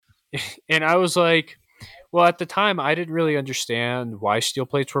And I was like, well, at the time, I didn't really understand why steel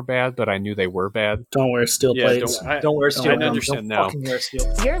plates were bad, but I knew they were bad. Don't wear steel Yeah, plates. Don't wear Don't steel. I wear them. understand Don't now. fucking wear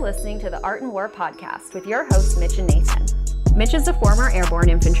steel. You're listening to the Art and War podcast with your hosts, Mitch and Nathan. Mitch is a former airborne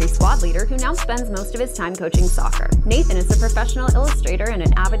infantry squad leader who now spends most of his time coaching soccer. Nathan is a professional illustrator and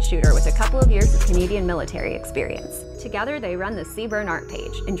an avid shooter with a couple of years of Canadian military experience. Together, they run the Seaburn Art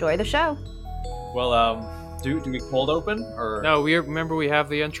page. Enjoy the show. Well, do we cold open or No, remember we have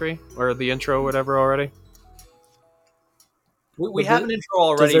the entry or the intro, whatever already. we have an intro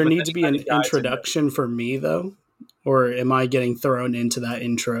already? Does there but need then to it be an kinda dies into- introduction for me though, or am I getting thrown into that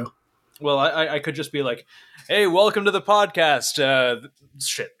intro? Well, I could just be like, "Hey, welcome to the podcast."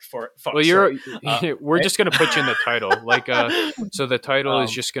 Fuck. Well, sorry. we're just gonna put you in the title, so the title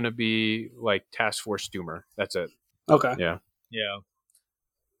is just gonna be like Task Force Doomer. That's it. Okay. Yeah. Yeah.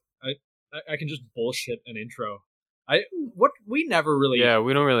 I can just bullshit an intro. We never really. Yeah,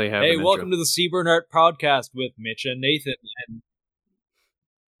 we don't really have. Hey, an welcome intro. to the Seaburn Art podcast with Mitch and Nathan. And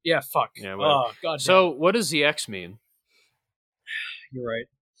yeah, fuck. Yeah, whatever. Oh, god. So, what does the X mean? You're right.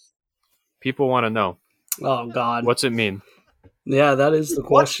 People want to know. Oh God. What's it mean? Yeah, that is the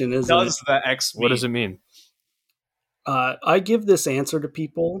question, isn't it? Does the X mean? What does it mean? I give this answer to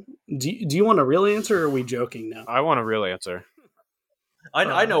people. Do you want a real answer, or are we joking now? I want a real answer.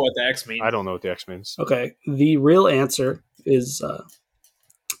 I know what the X means. I don't know what the X means. Okay, the real answer is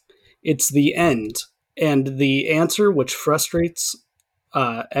it's the end, and the answer which frustrates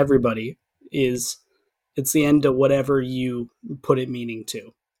everybody is it's the end of whatever you put it meaning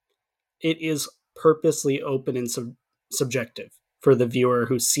to. It is purposely open and subjective for the viewer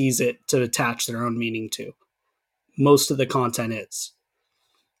who sees it to attach their own meaning to. Most of the content is.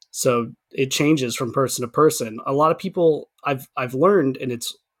 So it changes from person to person. A lot of people I've learned, and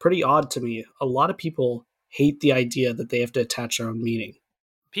it's pretty odd to me, a lot of people hate the idea that they have to attach their own meaning.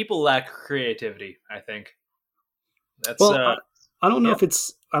 People lack creativity, I think. That's Well, I don't know yeah. if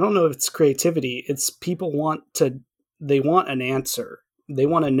it's creativity. It's people they want an answer. They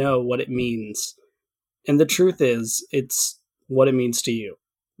want to know what it means. And the truth is, it's what it means to you.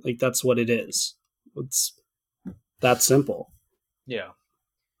 Like, that's what it is. It's that simple. Yeah.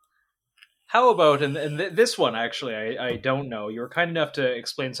 How about, and this one, actually, I don't know. You were kind enough to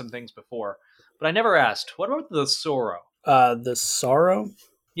explain some things before, but I never asked. What about the sorrow? The sorrow.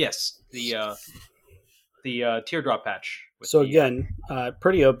 Yes, the teardrop patch. So again,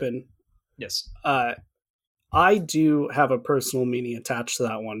 pretty open. Yes. I do have a personal meaning attached to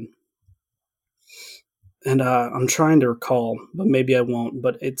that one. And I'm trying to recall, but maybe I won't.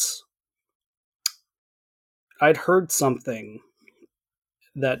 But I'd heard something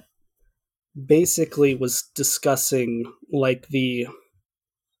that basically was discussing like the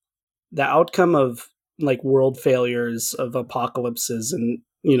outcome of like world failures, of apocalypses, and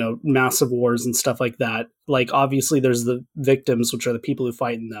massive wars and stuff like that. Like, obviously there's the victims, which are the people who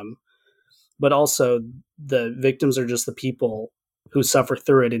fight in them, but also the victims are just the people who suffer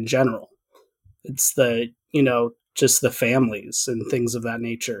through it in general. It's just the families and things of that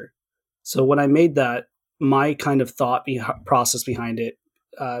nature. So when I made that, my kind of thought process behind it,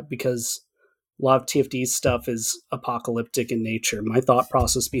 because a lot of TFD stuff is apocalyptic in nature, my thought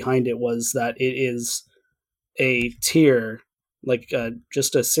process behind it was that it is a tier, like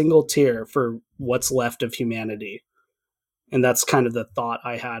just a single tier for what's left of humanity. And that's kind of the thought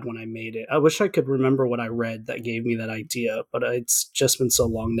I had when I made it. I wish I could remember what I read that gave me that idea, but it's just been so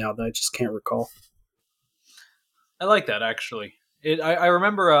long now that I just can't recall. I like that, actually. I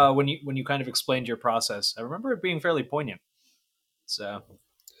remember when you kind of explained your process. I remember it being fairly poignant. So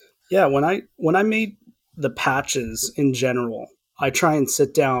yeah, when I made the patches in general, I try and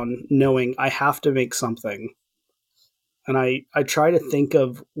sit down knowing I have to make something. And I try to think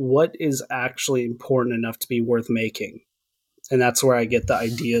of what is actually important enough to be worth making. And that's where I get the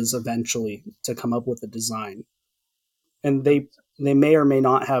ideas eventually to come up with a design. And they may or may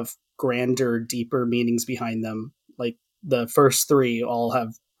not have grander, deeper meanings behind them. Like the first three all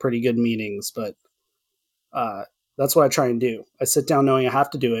have pretty good meanings, but that's what I try and do. I sit down knowing I have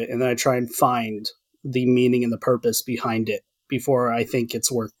to do it, and then I try and find the meaning and the purpose behind it before I think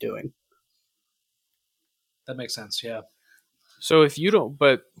it's worth doing. that makes sense, yeah. So if you don't,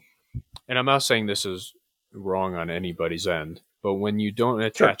 and I'm not saying this is wrong on anybody's end, but when you don't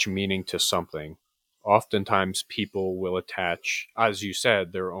attach meaning to something, oftentimes people will attach, as you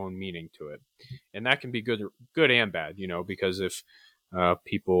said, their own meaning to it. And that can be good and bad, because if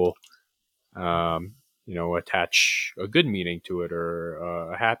people, attach a good meaning to it,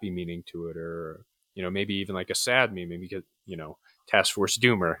 or a happy meaning to it, or, maybe even like a sad meaning, because, Task Force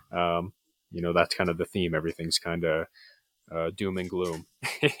Doomer, that's kind of the theme. Everything's kind of doom and gloom.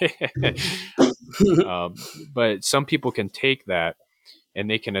 But some people can take that and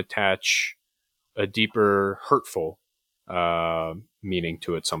they can attach a deeper hurtful meaning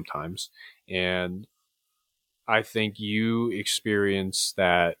to it sometimes. And I think you experience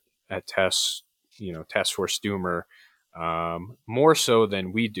that at Task Force Doomer more so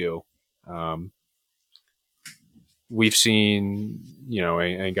than we do. We've seen,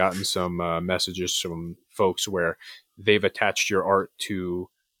 and gotten some messages from folks where they've attached your art to,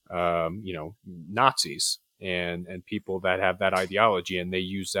 Nazis and people that have that ideology, and they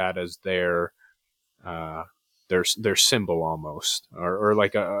use that as their symbol almost, or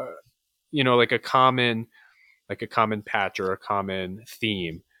like like a common patch or a common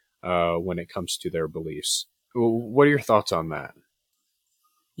theme when it comes to their beliefs. What are your thoughts on that?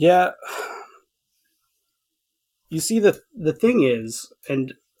 Yeah. You see, the thing is,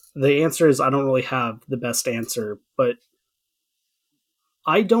 and the answer is I don't really have the best answer, but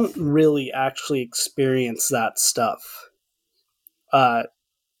I don't really actually experience that stuff.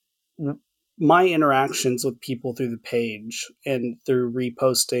 My interactions with people through the page and through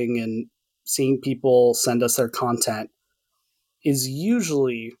reposting and seeing people send us their content is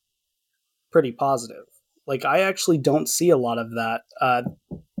usually pretty positive. Like, I actually don't see a lot of that. I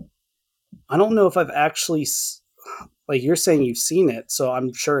don't know if I've actually, like you're saying you've seen it, so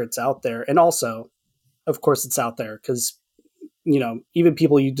I'm sure it's out there. And also, of course, it's out there because, even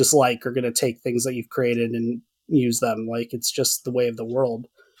people you dislike are going to take things that you've created and use them. Like, it's just the way of the world.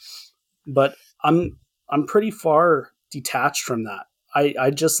 But I'm pretty far detached from that. I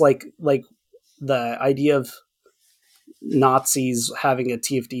just like the idea of Nazis having a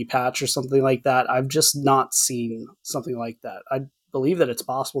TFD patch or something like that. I've just not seen something like that. I believe that it's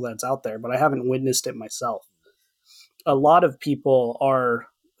possible that it's out there, but I haven't witnessed it myself. A lot of people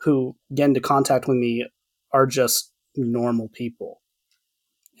who get into contact with me are just normal people.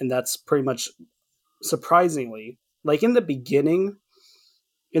 And that's pretty much, surprisingly, like in the beginning,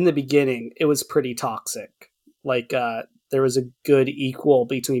 it was pretty toxic. Like, there was a good equal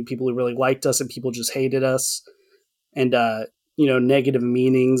between people who really liked us and people just hated us, and negative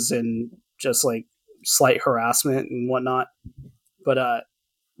meanings and just like slight harassment and whatnot. But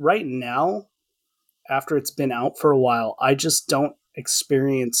right now, after it's been out for a while, I just don't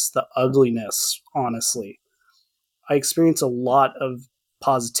experience the ugliness, honestly. I experience a lot of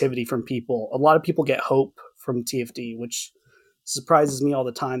positivity from people. A lot of people get hope from TFD, which surprises me all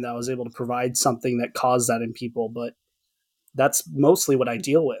the time that I was able to provide something that caused that in people, but that's mostly what I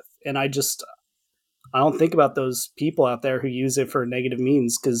deal with. And I don't think about those people out there who use it for negative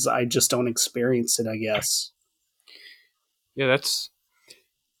means because I just don't experience it, I guess. Yeah, that's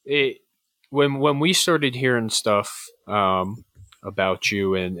it. When we started hearing stuff about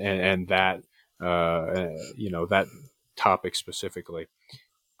you and that that topic specifically,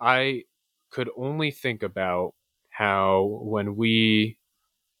 I could only think about how when we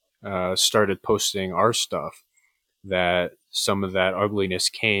started posting our stuff, that some of that ugliness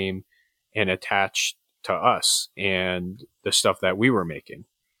came and attached to us and the stuff that we were making.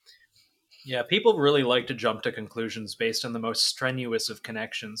 Yeah, people really like to jump to conclusions based on the most strenuous of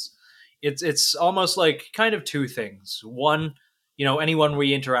connections. It's almost like kind of two things. One, anyone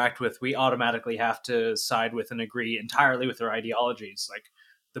we interact with, we automatically have to side with and agree entirely with their ideologies. Like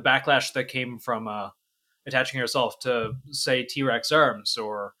the backlash that came from attaching yourself to, say, T-Rex arms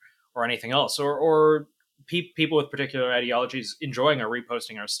or anything else, or people with particular ideologies enjoying or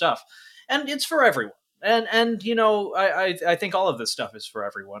reposting our stuff, and it's for everyone. And I think all of this stuff is for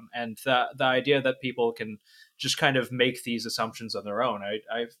everyone, and the idea that people can just kind of make these assumptions on their own,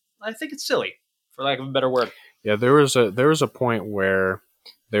 I think it's silly, for lack of a better word. Yeah, there was a point where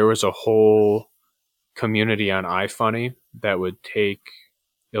there was a whole community on iFunny that would take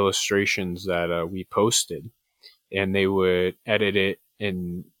illustrations that we posted, and they would edit it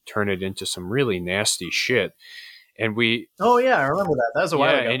and turn it into some really nasty shit. And oh yeah, I remember that. That was a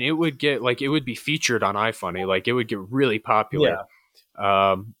while ago. And it would be featured on iFunny, like it would get really popular.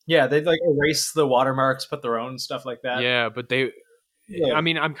 Yeah, they'd like erase the watermarks, put their own stuff like that. Yeah, but I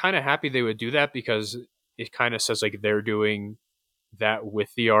mean, I'm kind of happy they would do that because it kind of says like they're doing that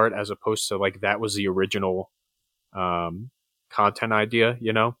with the art as opposed to like that was the original content idea,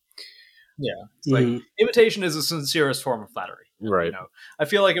 Yeah, it's like imitation is the sincerest form of flattery, right? I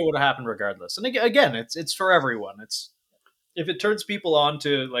feel like it would have happened regardless. And again, it's for everyone. It's if it turns people on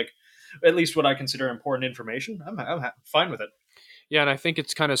to like at least what I consider important information, I'm fine with it. Yeah, and I think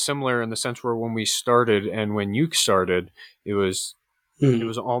it's kind of similar in the sense where when we started and when you started, it was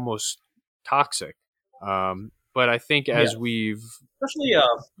almost toxic. But I think as we've especially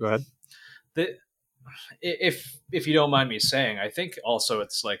go ahead. if you don't mind me saying, I think also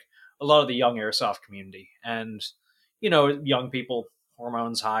it's like a lot of the young airsoft community, and young people,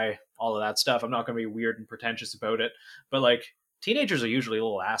 hormones high, all of that stuff. I'm not going to be weird and pretentious about it, but like teenagers are usually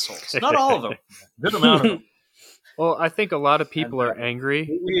little assholes. Not all of them, good amount of them. Well, I think a lot of people are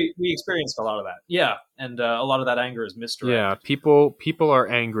angry. We experienced a lot of that, yeah, and a lot of that anger is misdirected. Yeah, people are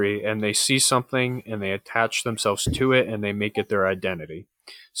angry and they see something and they attach themselves to it and they make it their identity.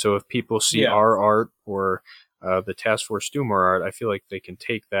 So if people see our art or the Task Force Doomer art, I feel like they can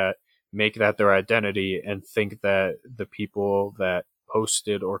take that, make that their identity, and think that the people that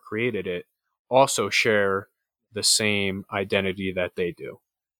posted or created it also share the same identity that they do.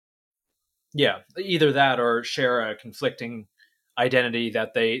 Yeah, either that or share a conflicting identity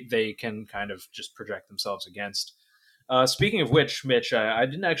that they can kind of just project themselves against. Speaking of which, Mitch, I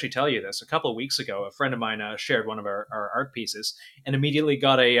didn't actually tell you this. A couple of weeks ago, a friend of mine shared one of our art pieces and immediately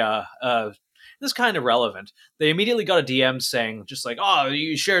got this is kind of relevant. They immediately got a DM saying just like, "Oh,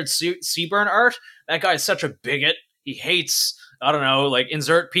 you shared Seaburn art? That guy's such a bigot. He hates, I don't know, like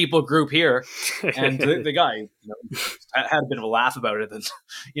insert people group here." And the guy had a bit of a laugh about it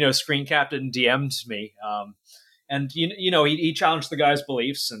and, screen capped it and DM'd me. And, he challenged the guy's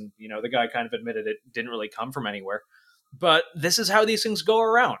beliefs and, the guy kind of admitted it didn't really come from anywhere. But this is how these things go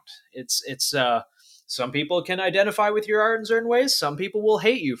around. It's some people can identify with your art in certain ways. Some people will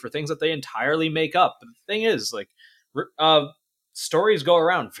hate you for things that they entirely make up. But the thing is, like, stories go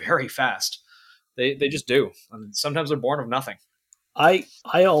around very fast. They just do. And sometimes they're born of nothing. I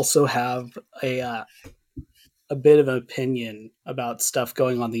also have a bit of an opinion about stuff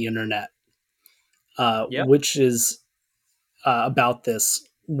going on the internet, which is about this,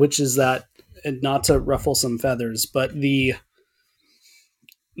 which is that, and not to ruffle some feathers, but the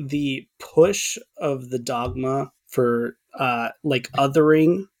push of the dogma for like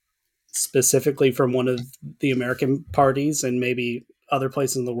othering, specifically from one of the American parties and maybe other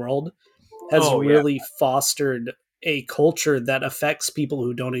places in the world, has really fostered a culture that affects people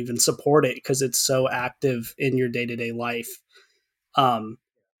who don't even support it because it's so active in your day-to-day life.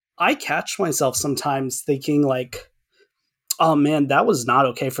 I catch myself sometimes thinking like, oh man, that was not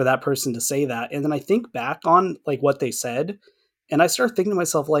okay for that person to say that. And then I think back on like what they said and I start thinking to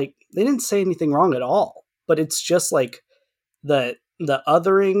myself, like, they didn't say anything wrong at all, but it's just like the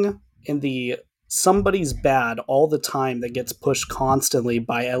othering and the somebody's bad all the time that gets pushed constantly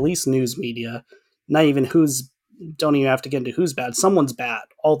by at least news media, not even don't even have to get into who's bad. Someone's bad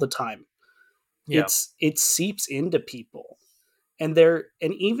all the time. Yeah. It seeps into people. And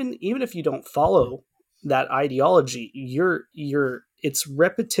even if you don't follow that ideology, it's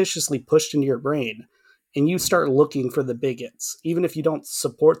repetitiously pushed into your brain and you start looking for the bigots, even if you don't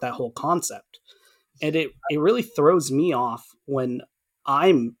support that whole concept. And it really throws me off when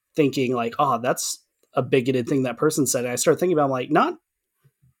I'm thinking like, oh, that's a bigoted thing that person said. And I start thinking about like,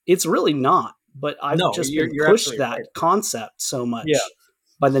 it's really not, but I've just been pushed that concept so much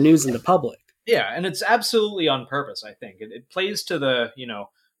by the news and the public. Yeah. And it's absolutely on purpose. I think it plays to the,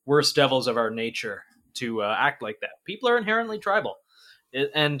 worst devils of our nature to act like that. People are inherently tribal.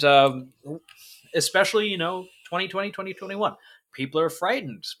 And especially, 2020, 2021, people are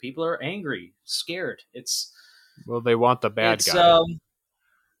frightened. People are angry, scared. They want the bad guy.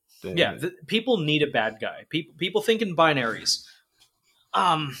 People need a bad guy. People think in binaries.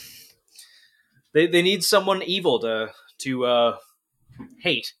 They need someone evil to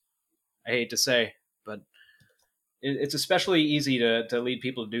hate. I hate to say, but it's especially easy to lead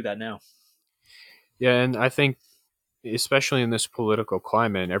people to do that now. Yeah, and I think, especially in this political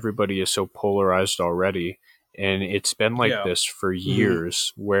climate, everybody is so polarized already, and it's been like this for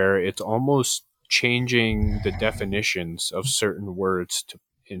years, where it's almost changing the definitions of certain words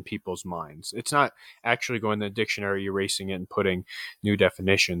in people's minds. It's not actually going to the dictionary, erasing it, and putting new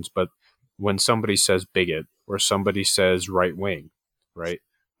definitions, but when somebody says bigot or somebody says right wing, right?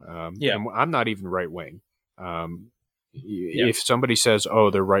 And I'm not even right wing. If somebody says,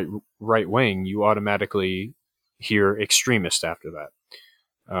 "Oh, they're right wing," you automatically hear extremist after that.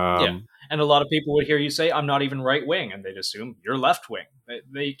 And a lot of people would hear you say, "I'm not even right wing," and they'd assume you're left wing.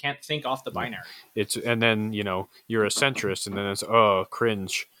 They can't think off the binary. And then you're a centrist, and then it's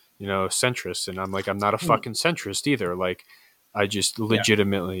cringe, centrist, and I'm like, I'm not a fucking centrist either. Like, I just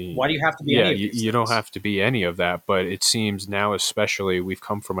legitimately. Why do you have to be? Any of these you don't have to be any of that, but it seems now, especially, we've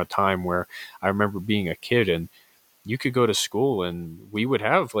come from a time where I remember being a kid and you could go to school and we would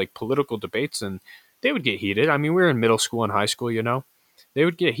have like political debates and they would get heated. I mean, we were in middle school and high school, they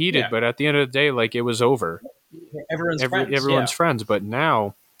would get heated, but at the end of the day, like, it was over. Everyone's friends. But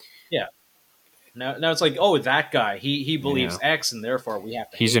now, Now it's like, oh, that guy, he believes X, and therefore we have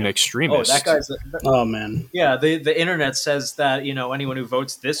to. He's an extremist. Oh, that guy's. Oh man. Yeah, the internet says that anyone who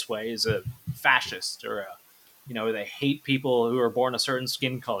votes this way is a fascist or they hate people who are born a certain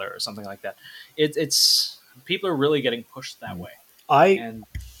skin color or something like that. It's people are really getting pushed that way.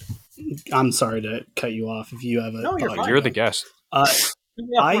 I'm sorry to cut you off if you have a. No, you're fine. You're the guest. Yeah,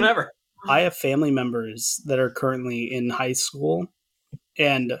 whatever. I have family members that are currently in high school,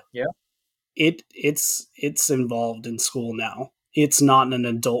 and it's involved in school now. It's not an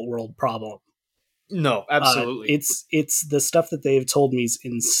adult world problem. No, absolutely. It's the stuff that they've told me is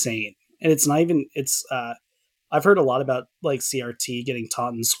insane, and it's not even. I've heard a lot about like CRT getting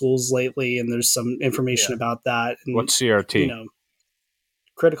taught in schools lately, and there's some information about that. And, what's CRT?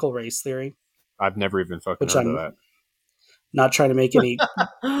 Critical race theory. I've never even fucking heard of that. Not trying to make any.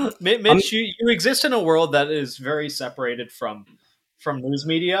 Mitch, you exist in a world that is very separated from news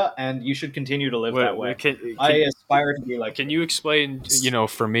media, and you should continue to live that way. I aspire to be like. Can you explain,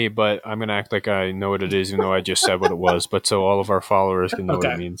 for me? But I'm gonna act like I know what it is, even though I just said what it was. But so all of our followers can know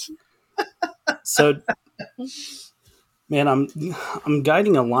what it means. So, man, I'm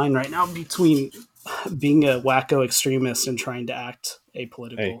guiding a line right now between being a wacko extremist and trying to act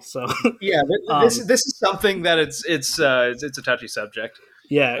apolitical. Hey. So yeah, this is something that it's a touchy subject.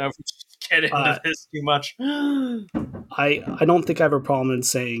 Yeah, I don't get into this too much. I don't think I have a problem in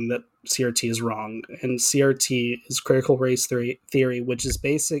saying that CRT is wrong, and CRT is critical race theory, which is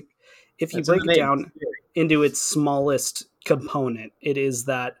basic. If you break it down into its smallest component, it is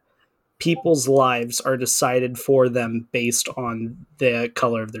that people's lives are decided for them based on the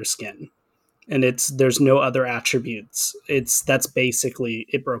color of their skin. And there's no other attributes. That's basically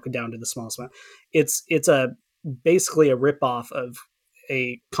it broken down to the smallest amount. It's basically a ripoff of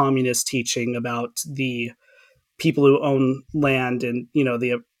a communist teaching about the people who own land and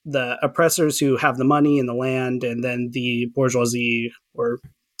the oppressors who have the money and the land, and then the bourgeoisie, or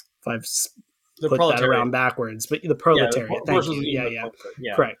if I've put that around backwards, but the proletariat. Thank you.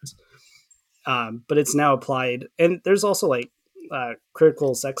 Yeah, correct. But it's now applied, and there's also like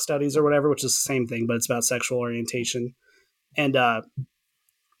critical sex studies or whatever, which is the same thing, but it's about sexual orientation. And but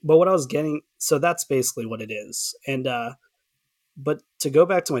what I was getting, so that's basically what it is. And but to go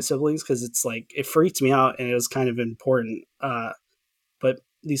back to my siblings, because it's like it freaked me out and it was kind of important. But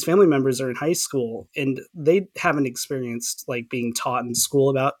these family members are in high school and they haven't experienced like being taught in school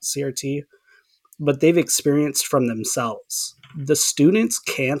about CRT, but they've experienced from themselves. The students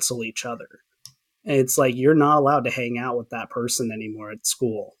cancel each other. And it's like you're not allowed to hang out with that person anymore at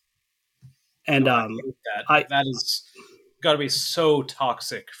school. And that is got to be so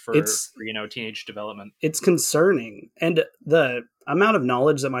toxic for teenage development. It's concerning, and the amount of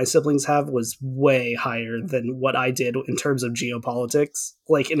knowledge that my siblings have was way higher than what I did in terms of geopolitics,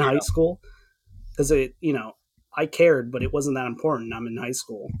 like in high school. Because I cared, but it wasn't that important. I'm in high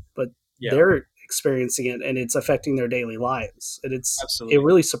school, but they're experiencing it and it's affecting their daily lives. And it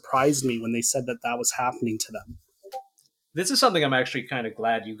really surprised me when they said that was happening to them. This is something I'm actually kind of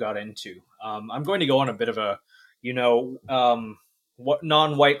glad you got into. I'm going to go on a bit of a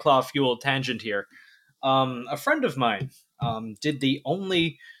non-White Claw fueled tangent here. A friend of mine did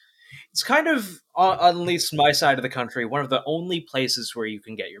it's kind of on at least my side of the country, one of the only places where you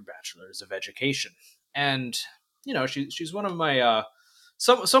can get your bachelor's of education. And she's one of my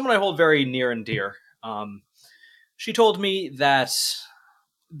someone I hold very near and dear. She told me that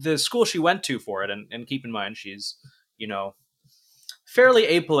the school she went to for it, and keep in mind she's, fairly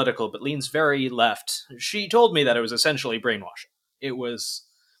apolitical, but leans very left. She told me that it was essentially brainwashing. It was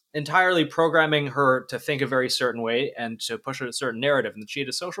entirely programming her to think a very certain way and to push a certain narrative, and that she had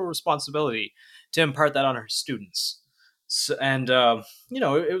a social responsibility to impart that on her students. So, and,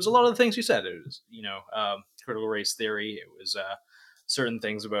 it was a lot of the things you said. It was, critical race theory. It was certain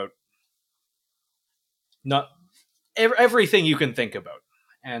things about not everything you can think about.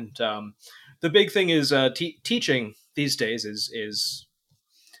 And the big thing is teaching these days is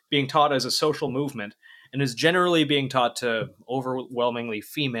being taught as a social movement, and is generally being taught to overwhelmingly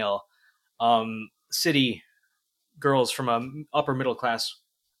female city girls from a upper middle class,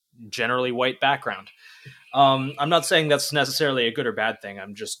 generally white background. I'm not saying that's necessarily a good or bad thing.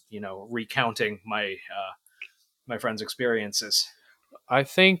 I'm just recounting my my friend's experiences. I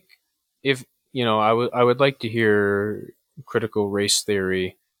think if I would like to hear critical race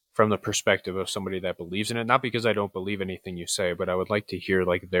theory from the perspective of somebody that believes in it, not because I don't believe anything you say, but I would like to hear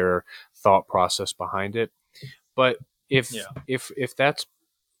like their thought process behind it. But if that's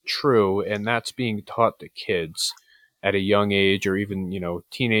true and that's being taught to kids at a young age, or even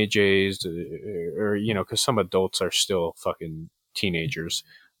teenage age, or because some adults are still fucking teenagers,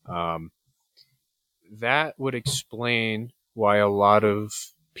 that would explain why a lot of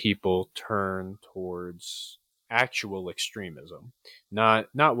people turn towards actual extremism. Not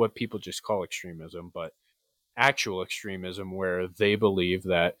what people just call extremism, but actual extremism where they believe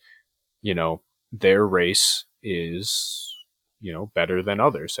that, their race is, better than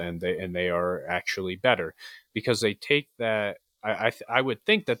others, and they are actually better because they take that. I would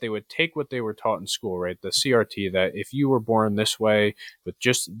think that they would take what they were taught in school, right? The CRT, that if you were born this way with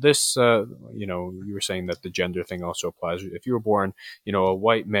just this, you were saying that the gender thing also applies. If you were born, a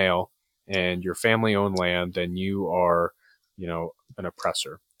white male and your family owned land, then you are, an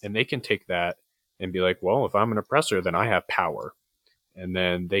oppressor. And they can take that and be like, well, if I'm an oppressor, then I have power. And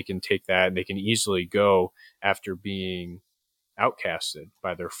then they can take that and they can easily go after being outcasted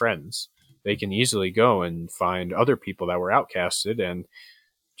by their friends. They can easily go and find other people that were outcasted and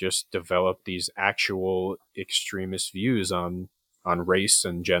just develop these actual extremist views on race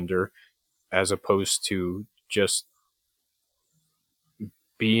and gender, as opposed to just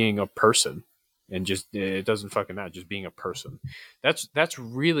being a person. And just, it doesn't fucking matter, just being a person. That's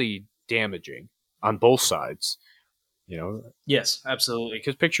really damaging on both sides. Yes, absolutely.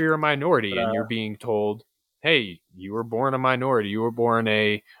 Because picture you're a minority and you're being told, hey, you were born a minority. You were born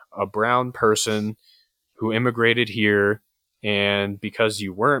a brown person who immigrated here. And because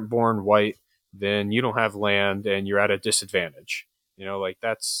you weren't born white, then you don't have land and you're at a disadvantage.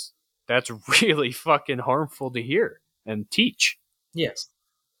 That's really fucking harmful to hear and teach. Yes.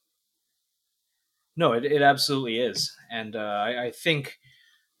 No, it absolutely is. And I think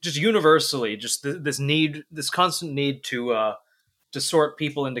just universally, just this constant need to sort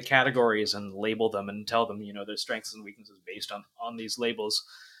people into categories and label them and tell them, their strengths and weaknesses based on these labels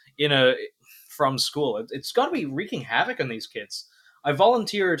from school. It's got to be wreaking havoc on these kids. I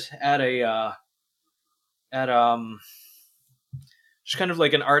volunteered at just kind of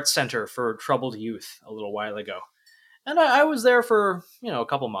like an art center for troubled youth a little while ago. And I was there for, a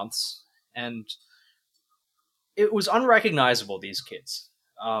couple months, and it was unrecognizable, these kids,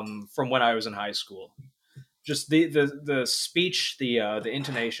 from when I was in high school. Just the speech, the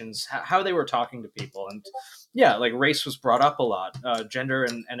intonations, how they were talking to people. And yeah, like race was brought up a lot, gender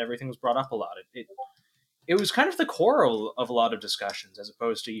and everything was brought up a lot. It was kind of the core of a lot of discussions, as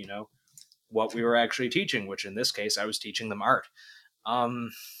opposed to, what we were actually teaching, which in this case, I was teaching them art. It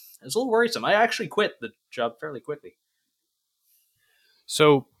was a little worrisome. I actually quit the job fairly quickly.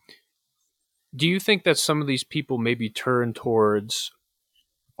 So do you think that some of these people maybe turn towards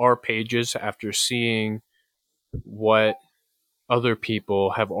our pages after seeing what other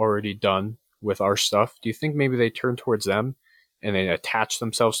people have already done with our stuff? Do you think maybe they turn towards them and they attach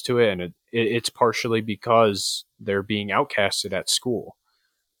themselves to it, and it's partially because they're being outcasted at school?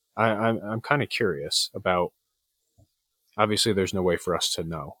 I'm kind of curious about. Obviously, there's no way for us to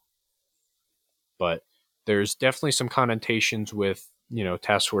know, but there's definitely some connotations with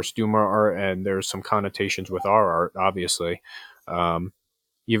Task Force Doomer art, and there's some connotations with our art, obviously.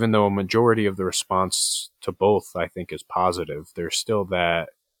 Even though a majority of the response to both, I think, is positive, there's still that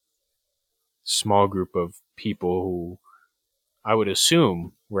small group of people who I would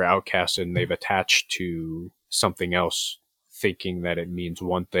assume were outcasted and they've attached to something else, thinking that it means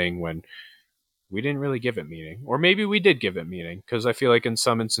one thing when we didn't really give it meaning. Or maybe we did give it meaning, because I feel like in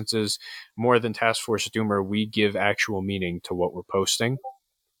some instances, more than Task Force Doomer, we give actual meaning to what we're posting.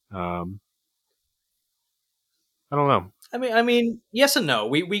 I don't know. I mean, yes and no.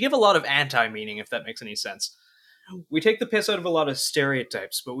 We give a lot of anti-meaning, if that makes any sense. We take the piss out of a lot of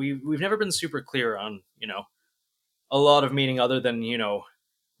stereotypes, but we've never been super clear on, a lot of meaning other than,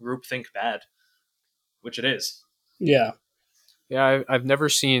 groupthink bad, which it is. Yeah. Yeah, I've never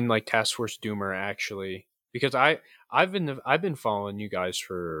seen like Task Force Doomer actually, because I've been following you guys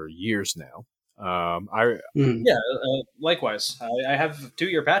for years now. Likewise. I have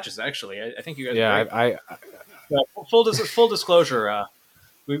 2-year patches actually. I think you guys. Yeah, full disclosure.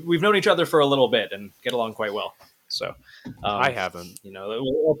 We've known each other for a little bit and get along quite well. So I haven't.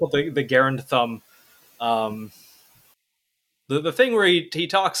 We'll put the Garand thumb. The thing where he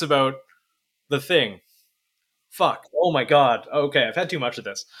talks about the thing. Fuck. Oh my god. Okay, I've had too much of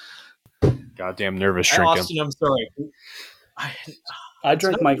this. Goddamn nervous drinking. Austin, I'm sorry. I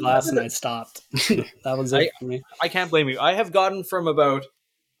drank my glass and I stopped. That was it for me. I can't blame you. I have gotten from about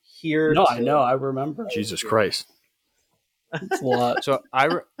here. No, I know. I remember. Jesus Christ. It's a lot. So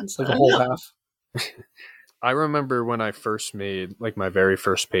it's like a whole half. I remember when I first made like my very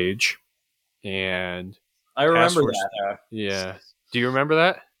first page, and I remember that. Yeah. Do you remember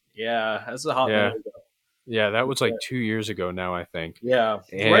that? Yeah, that's a hot minute ago. Yeah, that was like 2 years ago now, I think. Yeah,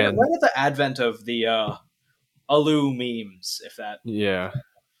 and right at the advent of the Alu memes, if that. Yeah.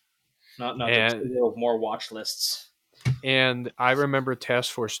 Not And- to build more watch lists. And I remember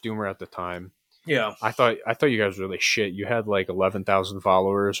Task Force Doomer at the time. Yeah. I thought you guys were really shit. You had like 11,000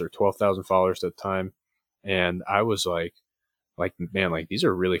 followers or 12,000 followers at the time, and I was like, man, like these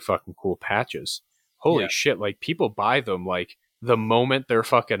are really fucking cool patches. Holy shit! Like people buy them like the moment they're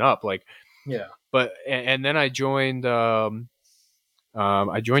fucking up. Like, Yeah. But and then I joined your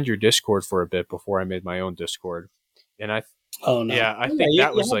Discord for a bit before I made my own Discord, and I Oh no. I think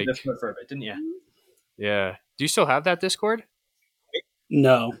that was like Discord for a bit, didn't you? yeah. Do you still have that Discord?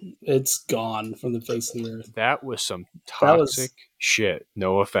 No, it's gone from the face of the earth. That was some That was- toxic shit.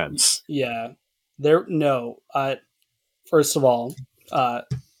 No offense. Yeah. First of all, I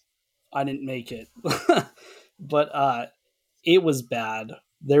didn't make it. But it was bad.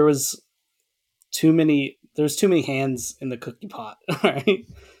 There's too many hands in the cookie pot, right?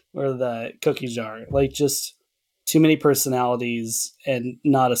 Or the cookie jar. Like just too many personalities and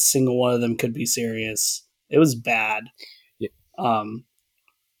not a single one of them could be serious. It was bad. Yeah.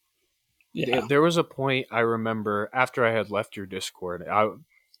 Yeah. There was a point I remember after I had left your Discord.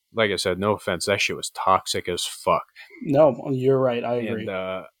 Like I said, no offense, that shit was toxic as fuck. No, you're right. I agree.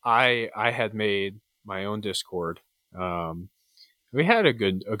 And I had made my own Discord. We had a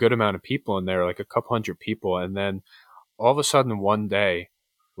good amount of people in there, like a couple hundred people, and then all of a sudden one day,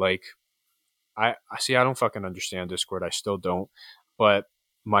 like I don't fucking understand Discord. I still don't, but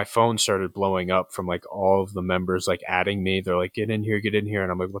my phone started blowing up from like all of the members like adding me. They're like, get in here,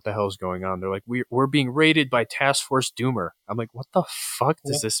 and I'm like, what the hell is going on? They're like, we're being raided by Task Force Doomer. I'm like, what the fuck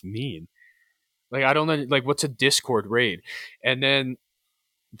does this mean? Like, I don't know, like, what's a Discord raid? And then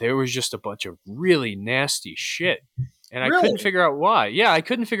there was just a bunch of really nasty shit, and I couldn't figure out why. Yeah, I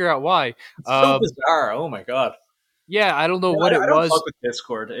couldn't figure out why. It's so bizarre. Oh my god. Yeah, I don't know what it I don't was. fuck with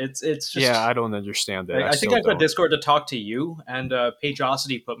Discord. It's just I don't understand it. Like, I think I've got Discord to talk to you, and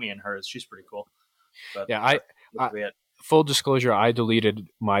Pageosity put me in hers. She's pretty cool. But yeah, full disclosure, I deleted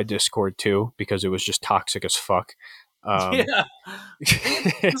my Discord too because it was just toxic as fuck. Yeah,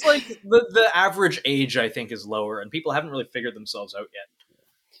 it's like the average age I think is lower, and people haven't really figured themselves out yet.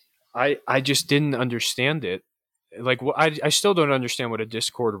 I just didn't understand it. Like, I still don't understand what a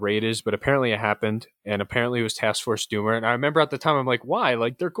Discord raid is, but apparently it happened, and apparently it was Task Force Doomer. And I remember at the time, I'm like, why?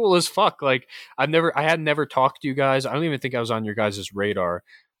 Like, they're cool as fuck. Like, I had never talked to you guys. I don't even think I was on your guys' radar.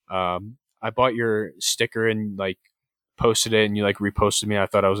 I bought your sticker and like posted it, and you like reposted me. I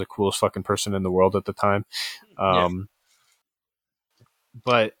thought I was the coolest fucking person in the world at the time.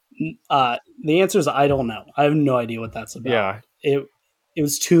 But the answer is I don't know. I have no idea what that's about. Yeah, it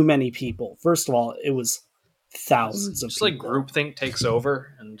was too many people. First of all, it was thousands of just people. Like groupthink takes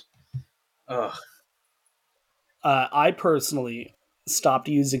over, and I personally stopped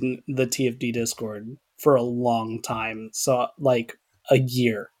using the TFD Discord for a long time, so like a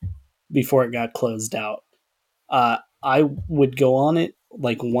year before it got closed out. I would go on it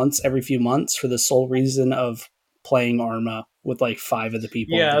like once every few months for the sole reason of playing Arma with like 5 of the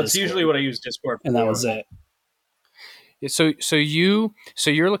people. Yeah, that's usually what I use Discord for. And that was it. So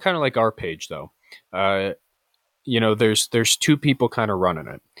you're kind of like our page though. There's 2 people kind of running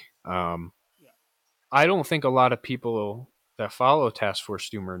it. I don't think a lot of people that follow Task Force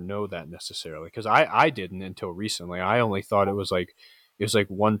Doomer know that necessarily, because I didn't until recently. I only thought it was like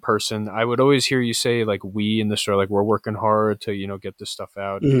one person. I would always hear you say like we in the store, like we're working hard to get this stuff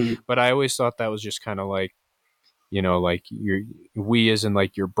out, but I always thought that was just kind of like like we as in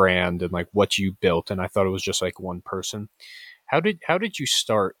like your brand and like what you built, and I thought it was just like one person. How did you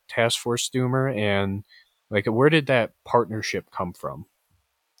start Task Force Doomer, and like where did that partnership come from?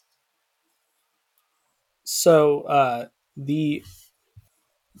 So the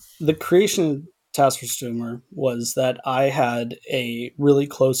creation of Task Force Doomer was that I had a really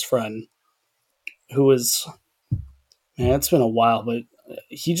close friend who was, man, it's been a while, but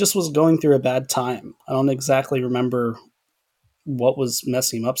he just was going through a bad time. I don't exactly remember what was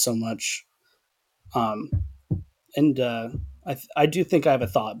messing him up so much. And I do think I have a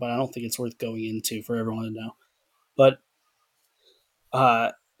thought, but I don't think it's worth going into for everyone to know. But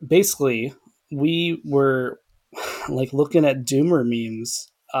basically, we were like looking at Doomer memes.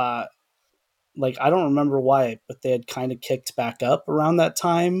 Like I don't remember why, but they had kind of kicked back up around that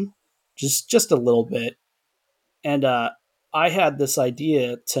time, just a little bit. And I had this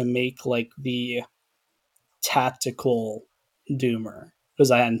idea to make like the tactical Doomer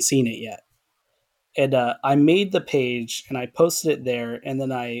because I hadn't seen it yet. And I made the page and I posted it there, and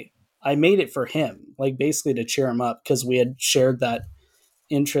then I made it for him, like basically to cheer him up because we had shared that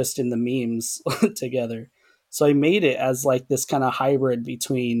interest in the memes together. So I made it as like this kind of hybrid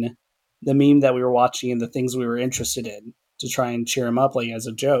between the meme that we were watching and the things we were interested in to try and cheer him up, like as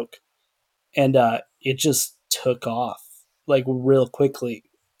a joke. and it just took off like real quickly.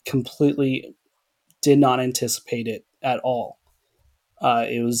 Completely did not anticipate it at all.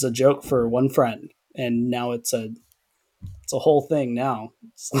 It was a joke for one friend, and now it's a whole thing. Now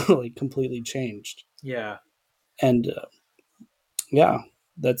it's like completely changed. Yeah. And yeah,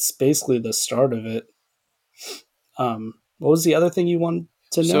 that's basically the start of it. What was the other thing you wanted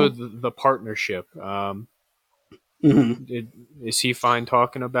to know? So the partnership. Is he fine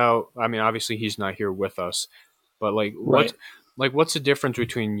talking about? I mean, obviously he's not here with us, but like, Right. what's the difference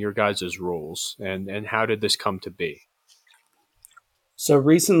between your guys' roles, and how did this come to be? So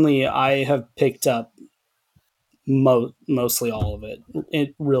recently, I have picked up mostly all of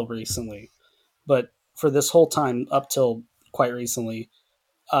it, real recently. But for this whole time, up till quite recently,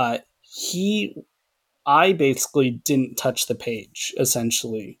 I basically didn't touch the page.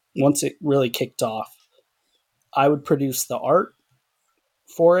 Essentially, once it really kicked off, I would produce the art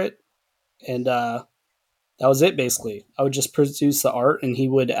for it, and that was it. Basically, I would just produce the art, and he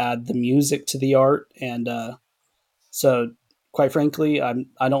would add the music to the art, and so. Quite frankly,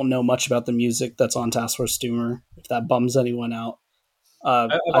 I don't know much about the music that's on Task Force Doomer. If that bums anyone out,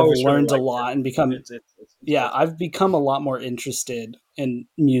 I've learned a lot and become I've become a lot more interested in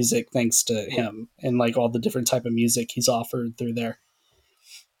music thanks to him and like all the different type of music he's offered through there.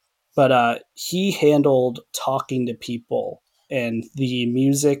 But he handled talking to people and the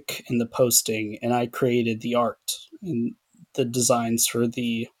music and the posting, and I created the art and the designs for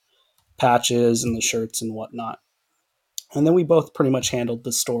the patches and the shirts and whatnot. And then we both pretty much handled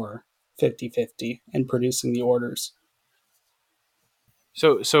the store 50-50 and producing the orders.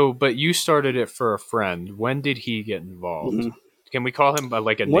 So, but you started it for a friend. When did he get involved? Mm-hmm. Can we call him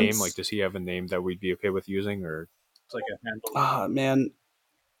like a name? Like, does he have a name that we'd be okay with using, or it's like a handle? Man,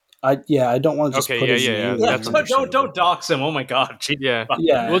 I don't want to just put his name. Yeah. Don't dox him. Oh my god. Jeez.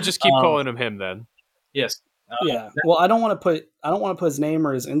 Yeah. We'll just keep calling him then. Yes. Well, I don't want to put his name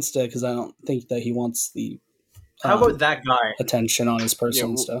or his Insta because I don't think that he wants the. How about that guy? Attention on his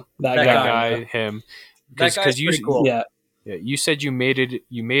personal stuff. That guy, him. Because you, pretty cool. Yeah. You said you made it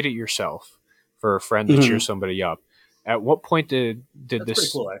yourself for a friend to cheer somebody up. At what point did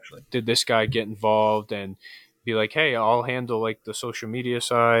this guy get involved and be like, "Hey, I'll handle like the social media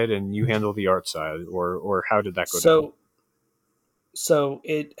side and you handle the art side," or how did that go down? So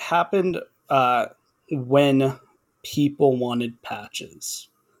it happened when people wanted patches.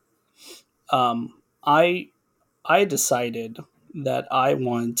 I decided that I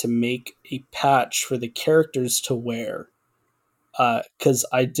wanted to make a patch for the characters to wear, because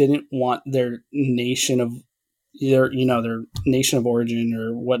I didn't want their nation of their nation of origin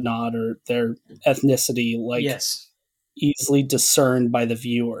or whatnot, or their ethnicity easily discerned by the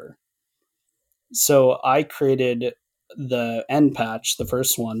viewer. So I created the end patch, the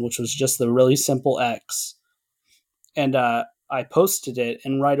first one, which was just the really simple X, and I posted it,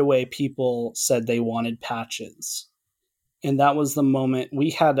 and right away people said they wanted patches. And that was the moment we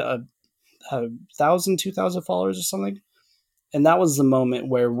had a 1,000, 2,000 followers or something. And that was the moment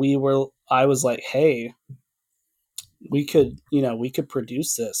where I was like, hey, we could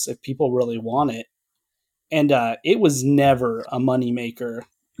produce this if people really want it. And it was never a moneymaker.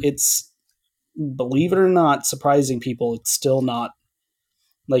 It's, believe it or not, surprising people, it's still not.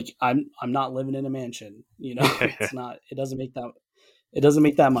 Like, I'm not living in a mansion, it's not, it doesn't make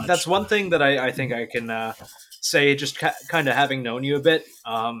that much. That's one thing that I think I can say, just kind of having known you a bit.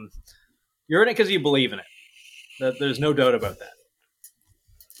 You're in it because you believe in it. There's no doubt about that.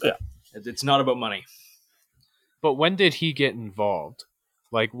 Yeah. It's not about money. But when did he get involved?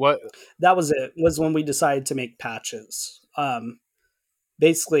 Like, what? That was it. Was when we decided to make patches.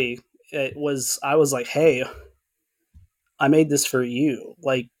 Basically, I was like, hey, I made this for you.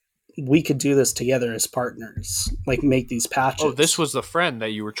 Like, we could do this together as partners. Like, make these patches. Oh, this was the friend that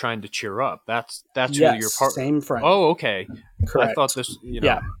you were trying to cheer up. That's who your partner. Same friend. Oh, okay. Correct. I thought this.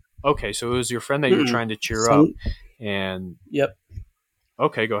 Yeah. Okay, so it was your friend that you were trying to cheer up, and. Yep.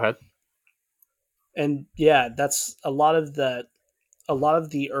 Okay, go ahead. And yeah, that's a lot of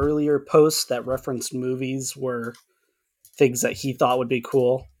the earlier posts that referenced movies were things that he thought would be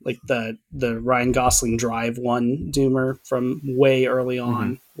cool, like the Ryan Gosling Drive one Doomer from way early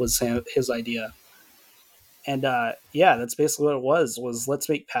on was his idea. And that's basically what it was let's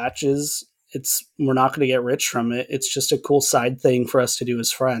make patches. We're not going to get rich from it. It's just a cool side thing for us to do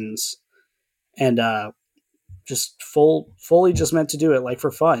as friends. And just fully just meant to do it like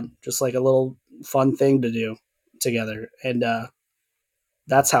for fun, just like a little fun thing to do together. And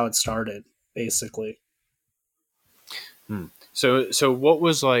that's how it started, basically. So what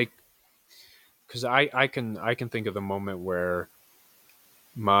was like, because I can think of the moment where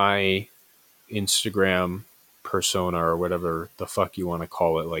my Instagram persona or whatever the fuck you want to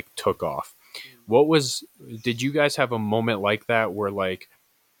call it, like took off. Did you guys have a moment like that where like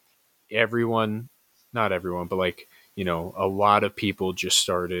everyone, not everyone, but like, a lot of people just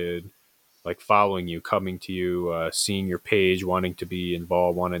started like following you, coming to you, seeing your page, wanting to be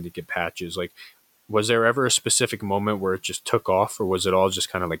involved, wanting to get patches? Like, was there ever a specific moment where it just took off, or was it all just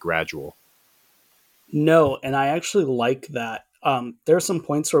kind of like gradual? No, and I actually like that. There are some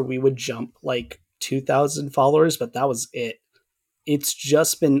points where we would jump like 2,000 followers, but that was it. It's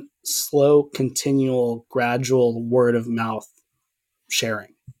just been slow, continual, gradual word of mouth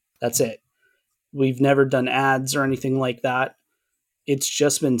sharing. That's it. We've never done ads or anything like that. It's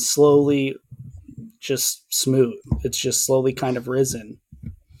just been slowly, just smooth. It's just slowly kind of risen,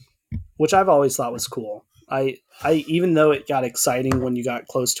 which I've always thought was cool. I even though it got exciting when you got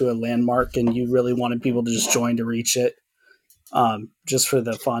close to a landmark and you really wanted people to just join to reach it, just for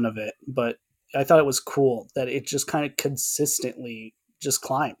the fun of it. But I thought it was cool that it just kind of consistently just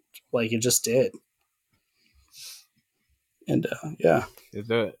climbed, like it just did. And yeah,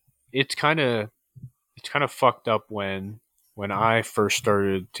 it's kind of fucked up when I first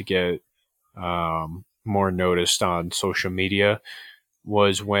started to get more noticed on social media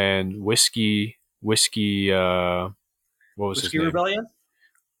was when Whiskey what was his Whiskey name? Rebellion?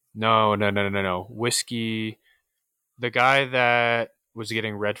 No. Whiskey, the guy that was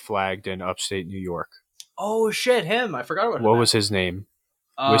getting red flagged in upstate New York. Oh shit, him! I forgot about him. What was his name?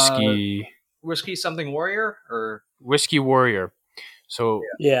 Whiskey something warrior or Whiskey Warrior. So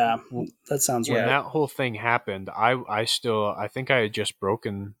yeah, that sounds when right. that whole thing happened, I think I had just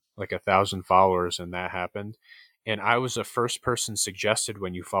broken like 1,000 followers, and that happened, and I was the first person suggested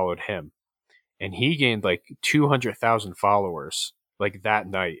when you followed him, and he gained like 200,000 followers like that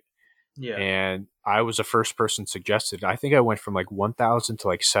night. Yeah. And I was the first person suggested. I think I went from like 1,000 to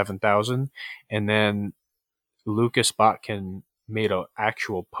like 7,000, and then Lucas Botkin made an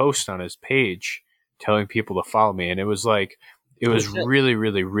actual post on his page telling people to follow me, and it was really,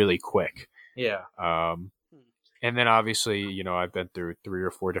 really, really quick. Yeah. And then obviously, I've been through 3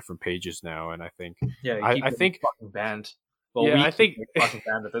 or 4 different pages now, and I think I think fucking banned. Well, yeah, I think fucking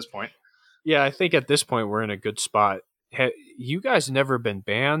banned at this point. Yeah, I think at this point we're in a good spot. You guys never been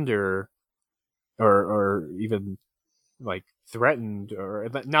banned or even like threatened, or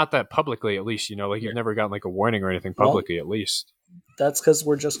not that publicly at least, like you've never gotten like a warning or anything publicly at least? That's because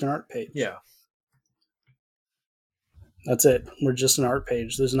we're just an art page. Yeah. That's it. We're just an art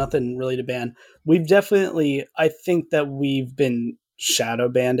page. There's nothing really to ban. I think that we've been shadow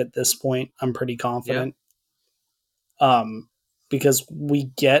banned at this point. I'm pretty confident. Yeah. Because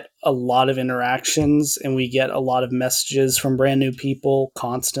we get a lot of interactions and we get a lot of messages from brand new people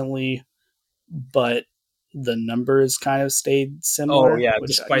constantly, but the numbers kind of stayed similar. Oh yeah,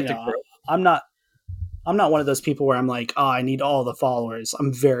 despite the growth. I'm not one of those people where I'm like, I need all the followers.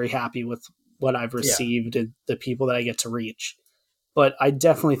 I'm very happy with what I've received and the people that I get to reach. But I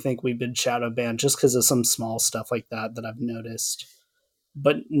definitely think we've been shadow banned just because of some small stuff like that I've noticed.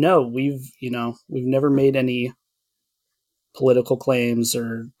 But no, we've never made any political claims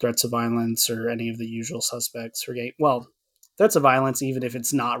or threats of violence or any of the usual suspects for threats of violence, even if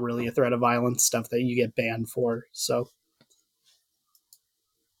it's not really a threat of violence, stuff that you get banned for. So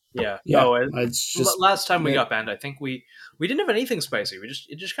no, it's just last time we got banned, I think we didn't have anything spicy.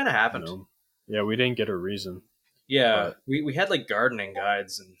 It just kind of happened. Yeah, we didn't get a reason. Yeah, we had like gardening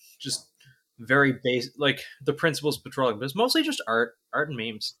guides and just very basic, like the principles of patrolling, but it's mostly just art and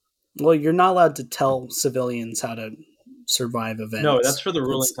memes. Well, you're not allowed to tell civilians how to survive events. No, that's for the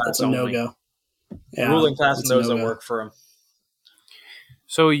ruling class. That's a no-go. Yeah, the ruling class and those that work for them.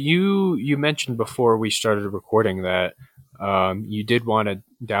 So you mentioned before we started recording that you did want to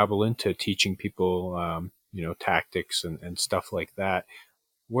dabble into teaching people, tactics and stuff like that.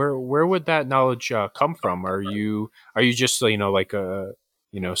 Where would that knowledge come from? Are you just like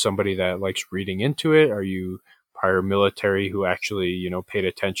somebody that likes reading into it? Are you prior military who actually paid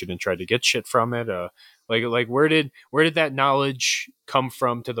attention and tried to get shit from it? Like where did that knowledge come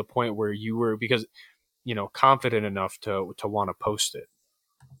from to the point where you were confident enough to want to post it?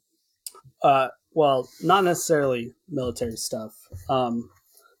 Well, not necessarily military stuff. I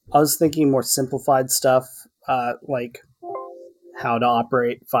was thinking more simplified stuff, like how to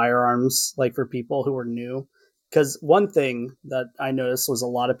operate firearms, like for people who are new. Because one thing that I noticed was a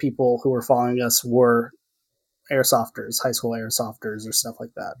lot of people who were following us were airsofters, high school airsofters or stuff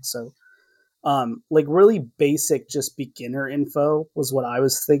like that. So like really basic, just beginner info was what I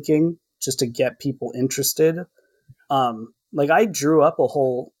was thinking, just to get people interested. Like I drew up a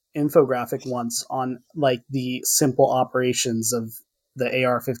whole infographic once on like the simple operations of the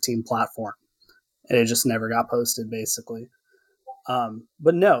AR-15 platform. and it just never got posted, basically.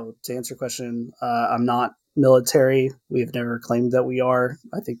 But no, to answer your question, I'm not military. We've never claimed that we are.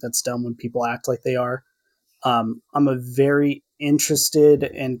 I think that's dumb when people act like they are. I'm a very interested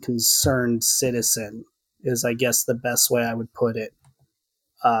and concerned citizen, is I guess the best way I would put it.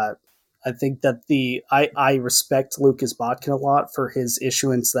 I think that I respect Lucas Botkin a lot for his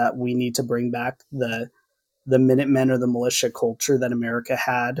issuance that we need to bring back the Minutemen or the militia culture that America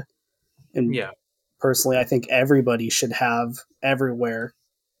had. And personally, I think everybody should have everywhere.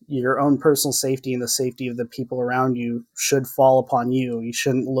 Your own personal safety and the safety of the people around you should fall upon you. You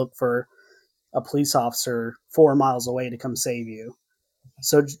shouldn't look for a police officer 4 miles away to come save you.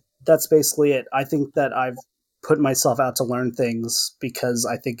 So that's basically it. I think that I've put myself out to learn things because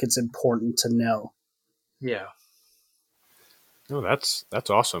I think it's important to know. Yeah. Oh, that's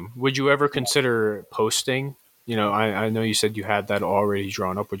awesome. Would you ever consider posting? You know, I know you said you had that already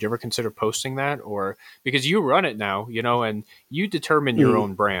drawn up. Would you ever consider posting that? Or because you run it now, you know, and you determine your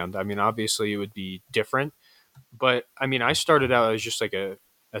own brand. I mean, obviously it would be different, but I mean, I started out as just like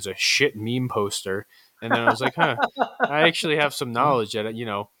as a shit meme poster. And then I was like, I actually have some knowledge that, you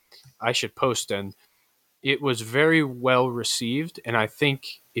know, I should post. And it was very well received. And I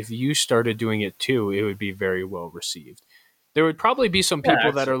think if you started doing it too, it would be very well received. There would probably be some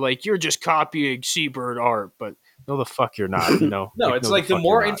people that are like, you're just copying Seabird art, but no, the fuck you're not, you know? No, it's like the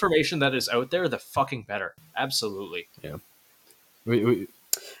more information that is out there, the fucking better. Absolutely. Yeah.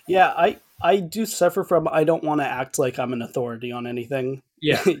 Yeah, I do suffer from, I don't want to act like I'm an authority on anything.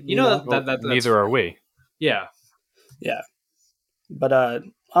 Yeah. You know, that's neither are we. Yeah. Yeah. But I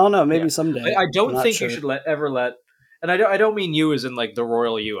don't know, maybe someday. I don't think you should ever let, and I don't mean you as in like the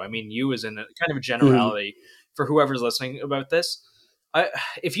royal you. I mean you as in a kind of a generality for whoever's listening about this.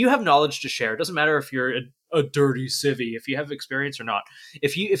 If you have knowledge to share, it doesn't matter if you're a dirty civvy, if you have experience or not.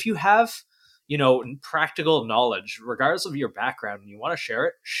 If you have, you know, practical knowledge, regardless of your background, and you want to share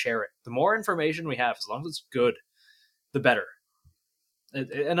it, share it. The more information we have, as long as it's good, the better.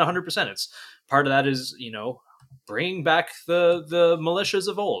 And 100%, it's part of that is, you know, bring back the militias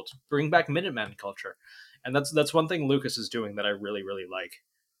of old, bring back Minutemen culture, and that's one thing Lucas is doing that I really really like.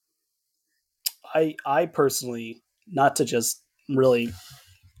 I personally, not to just really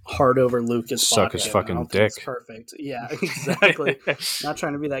hard over Lucas, suck his fucking dick. Perfect, yeah, exactly. Not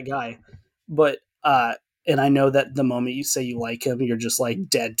trying to be that guy, but and I know that the moment you say you like him, you're just like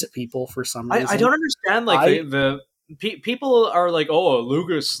dead to people for some reason. I don't understand like the people are like, oh,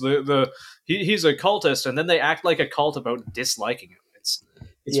 Lucas, he's a cultist, and then they act like a cult about disliking him. It's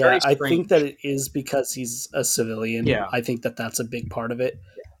yeah, very I think that it is because he's a civilian. Yeah, I think that that's a big part of it.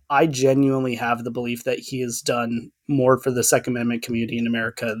 I genuinely have the belief that he has done more for the Second Amendment community in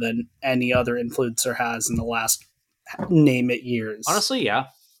America than any other influencer has in the last, name it, years. Honestly, yeah,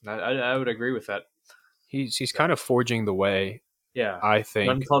 I would agree with that. He's kind of forging the way. Yeah, I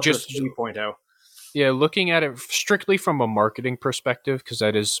think just 3.0. Yeah, looking at it strictly from a marketing perspective, because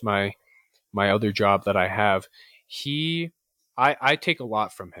that is my other job that I have. I take a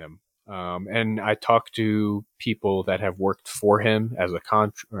lot from him. And I talk to people that have worked for him as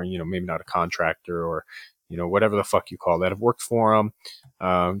or, you know, maybe not a contractor or, you know, whatever the fuck you call that, have worked for him,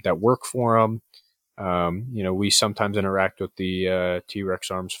 that work for him. You know, we sometimes interact with the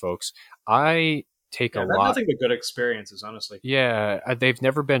T-Rex Arms folks. I take a lot. Nothing but good experiences, honestly. Yeah, they've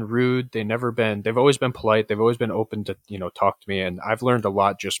never been rude. They've always been polite. They've always been open to, you know, talk to me. And I've learned a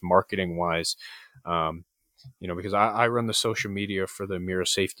lot just marketing wise. You know, because I run the social media for the Mira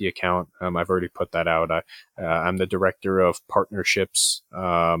Safety account. I've already put that out. I'm the director of partnerships.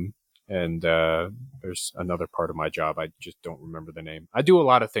 And there's another part of my job. I just don't remember the name. I do a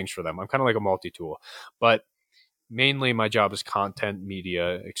lot of things for them. I'm kind of like a multi-tool, but mainly my job is content,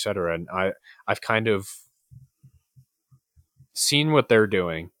 media, etc. And I've kind of seen what they're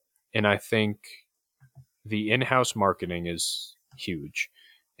doing. And I think the in-house marketing is huge.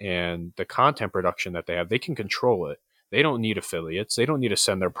 And the content production that they have, they can control it. They don't need affiliates. They don't need to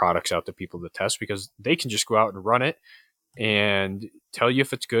send their products out to people to test because they can just go out and run it and tell you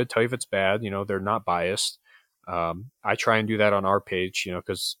if it's good, tell you if it's bad. You know, they're not biased. I try and do that on our page, you know,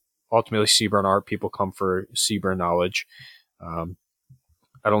 because ultimately CBRN art, people come for CBRN knowledge. I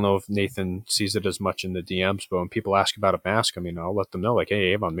don't know if Nathan sees it as much in the DMs, but when people ask about a mask, I mean, I'll let them know, like,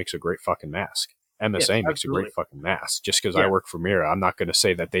 hey, Avon makes a great fucking mask. MSA makes a great fucking mask. Just because I work for Mira, I'm not going to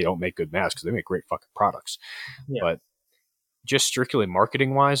say that they don't make good masks because they make great fucking products. Yeah. But just strictly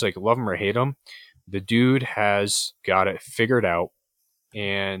marketing wise, like love him or hate him, the dude has got it figured out.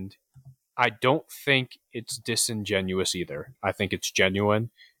 And I don't think it's disingenuous either. I think it's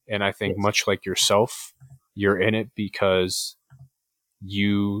genuine. And I think much like yourself, you're in it because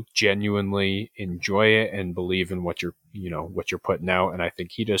you genuinely enjoy it and believe in what you're putting out. And I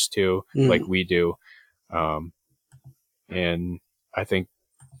think he does too, like we do. And I think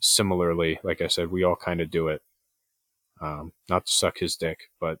similarly, like I said, we all kind of do it. Not to suck his dick,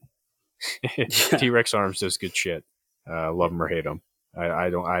 but T-Rex Arms does good shit. Love him or hate him.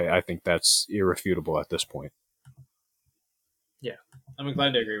 I think that's irrefutable at this point. Yeah, I'm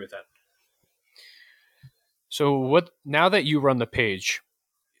inclined to agree with that. So now that you run the page,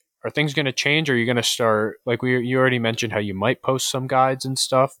 are things going to change? Or are you going to start, like you already mentioned how you might post some guides and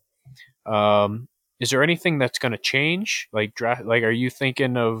stuff. Is there anything that's going to change? Like are you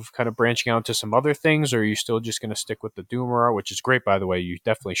thinking of kind of branching out to some other things, or are you still just going to stick with the Doomer art, which is great, by the way? You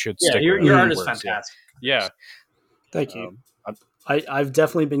definitely should stick with it. Your art is fantastic. Yeah. Thank you. I've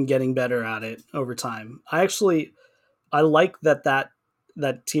definitely been getting better at it over time. I like that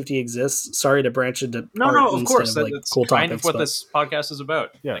TFT exists. Sorry to branch into no, of course. Of, like, that's cool kind topics, of what this podcast is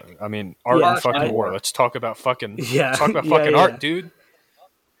about. Yeah, I mean, art and fucking war. Let's talk about fucking art, dude.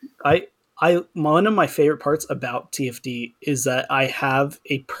 One of my favorite parts about TFD is that I have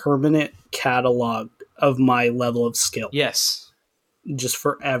a permanent catalog of my level of skill. Yes. Just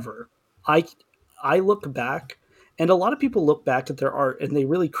forever. I look back, and a lot of people look back at their art and they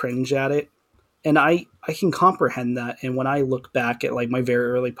really cringe at it. And I can comprehend that. And when I look back at like my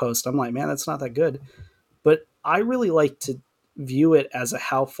very early post, I'm like, man, that's not that good. But I really like to view it as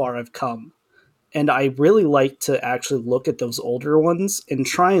how far I've come. And I really like to actually look at those older ones and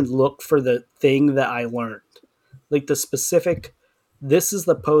try and look for the thing that I learned. Like the specific, this is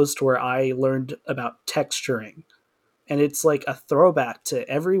the post where I learned about texturing. And it's like a throwback to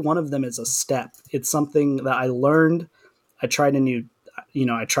every one of them is a step. It's something that I learned. I tried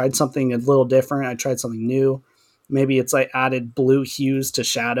I tried something a little different. I tried something new. Maybe it's I added blue hues to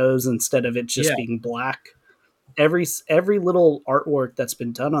shadows instead of it just being black. Every little artwork that's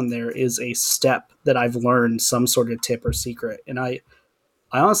been done on there is a step that I've learned some sort of tip or secret. And I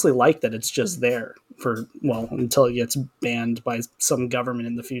honestly like that it's just there until it gets banned by some government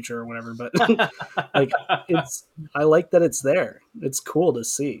in the future or whatever. But like I like that it's there. It's cool to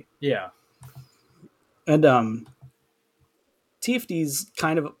see. Yeah. And TFD's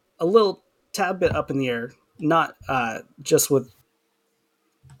kind of a little tad bit up in the air, not just with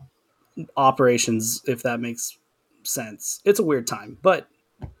operations, if that makes sense. It's a weird time, but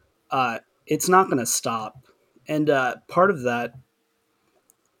it's not going to stop. And part of that,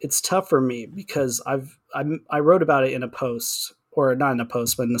 it's tough for me because I wrote about it in a post, or not in a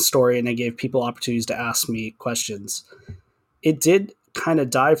post, but in a story, and I gave people opportunities to ask me questions. It did kind of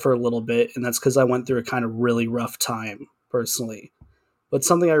die for a little bit, and that's because I went through a kind of really rough time personally. But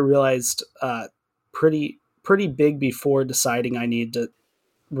something I realized pretty big before deciding I needed to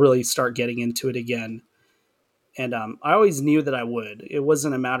really start getting into it again. And I always knew that I would. It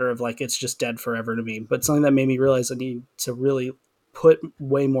wasn't a matter of like it's just dead forever to me, but something that made me realize I need to really put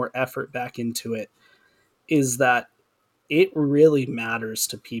way more effort back into it is that it really matters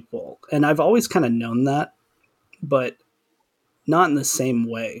to people. And I've always kind of known that, but not in the same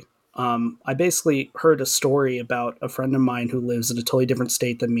way. I basically heard a story about a friend of mine who lives in a totally different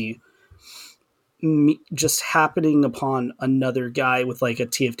state than me just happening upon another guy with like a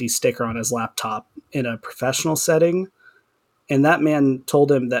TFD sticker on his laptop in a professional setting. And that man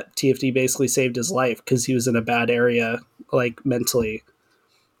told him that TFD basically saved his life because he was in a bad area, like mentally.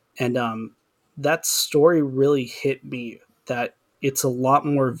 And that story really hit me that it's a lot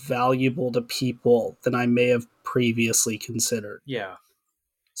more valuable to people than I may have previously considered. Yeah.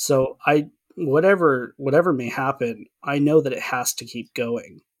 So whatever may happen, I know that it has to keep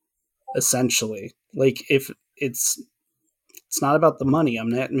going. Essentially, like if it's not about the money. I'm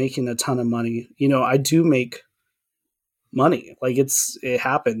not making a ton of money. I do make money. Like it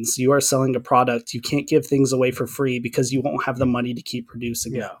happens. You are selling a product. You can't give things away for free because you won't have the money to keep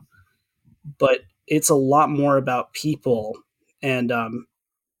producing it. But it's a lot more about people. And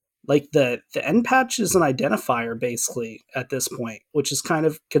like the end patch is an identifier basically at this point, which is kind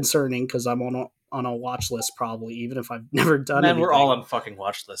of concerning because I'm on a watch list probably, even if I've never done anything. We're all on fucking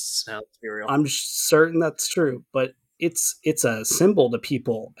watch lists now, let's be real. I'm certain that's true, but it's a symbol to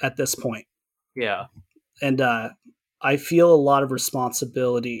people at this point. Yeah. And I feel a lot of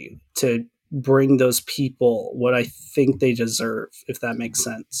responsibility to bring those people what I think they deserve, if that makes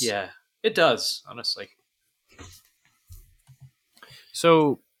sense. Yeah, it does, honestly.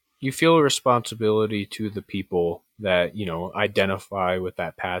 So you feel a responsibility to the people that, identify with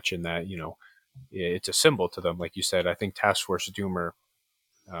that patch and that, it's a symbol to them. Like you said, I think Task Force Doomer,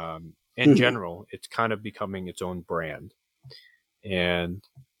 in general, it's kind of becoming its own brand. And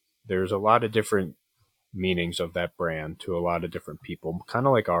there's a lot of different meanings of that brand to a lot of different people, kind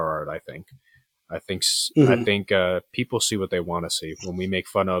of like our art. I think people see what they want to see. When we make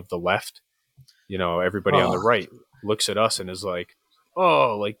fun of the left, everybody on the right looks at us and is like,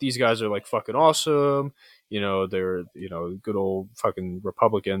 oh, like these guys are like fucking awesome. They're, good old fucking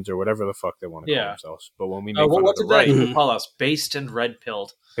Republicans or whatever the fuck they want to call themselves. But when we make fun of the right, they call us? Based and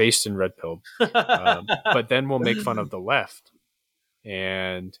red-pilled. But then we'll make fun of the left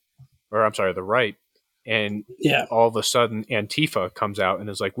the right. And all of a sudden Antifa comes out and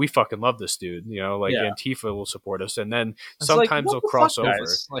is like, we fucking love this dude. Antifa will support us. And then sometimes they'll cross over.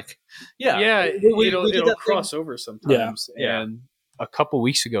 It'll cross over sometimes. Yeah. And a couple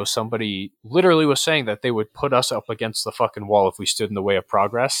weeks ago, somebody literally was saying that they would put us up against the fucking wall if we stood in the way of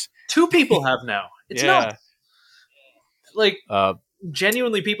progress. 2 people have now. It's not like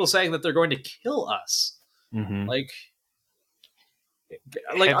genuinely people saying that they're going to kill us. Mm-hmm.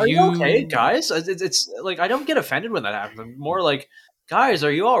 Are you okay, guys? It's like, I don't get offended when that happens. I'm more like, guys,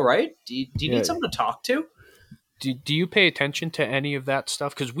 are you all right? Do you need someone to talk to? Do you pay attention to any of that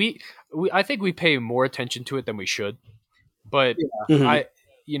stuff? Because I think we pay more attention to it than we should. But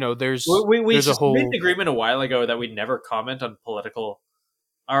there's we a whole made an agreement a while ago that we'd never comment on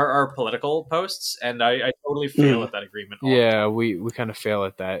our political posts, and I totally fail at that agreement. Yeah, we kind of fail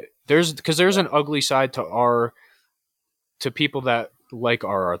at that. There's an ugly side to people that like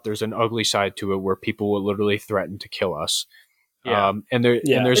our art. There's an ugly side to it where people will literally threaten to kill us. Yeah. And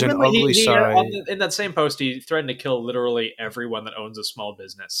there's an ugly side. In that same post, he threatened to kill literally everyone that owns a small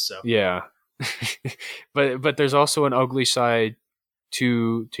business. So yeah. but there's also an ugly side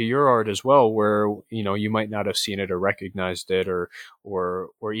to your art as well, where you might not have seen it or recognized it, or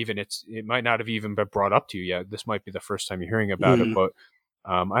even it might not have even been brought up to you yet. This might be the first time you're hearing about it, but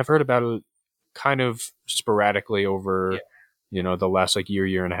I've heard about it kind of sporadically over the last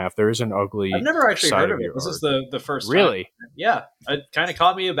year and a half. There is an ugly. I've never actually heard of it. This art. is the first time. Really? Yeah, it kind of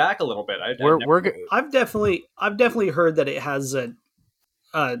caught me aback a little bit. I've definitely heard that it has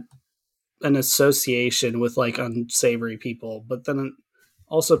an association with unsavory people, but then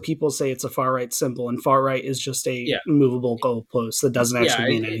also people say it's a far right symbol, and far right is just a movable goalpost that doesn't actually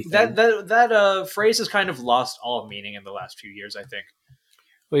mean anything. That phrase has kind of lost all meaning in the last few years, I think.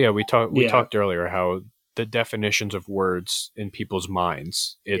 Well, yeah, we talked earlier how the definitions of words in people's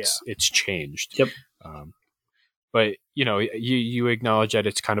minds it's changed. Yep. But you acknowledge that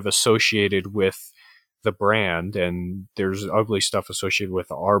it's kind of associated with the brand, and there's ugly stuff associated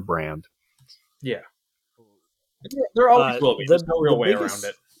with our brand. Yeah. There always will be. There's no real way around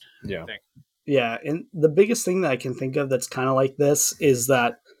it. Yeah. Yeah, and the biggest thing that I can think of that's kind of like this is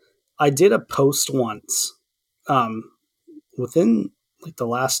that I did a post once within the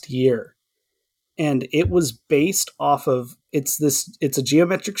last year, and it was based off of it's a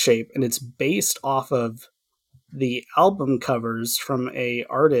geometric shape, and it's based off of the album covers from a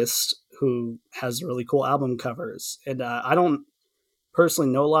artist who has really cool album covers. And I don't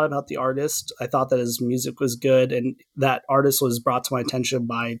personally know a lot about the artist. I thought that his music was good, and that artist was brought to my attention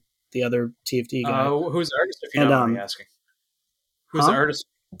by the other TFT guy. Who's the artist, if you don't mind me asking? Who's the artist?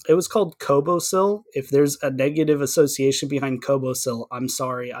 It was called Kobosil. If there's a negative association behind Kobosil, I'm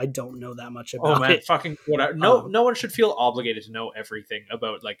sorry, I don't know that much about it. Fucking whatever. No one should feel obligated to know everything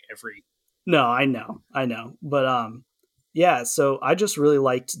about every. No, I know, but yeah. So I just really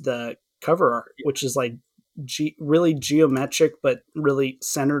liked the cover art, which is really geometric, but really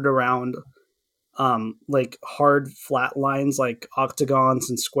centered around hard flat lines, like octagons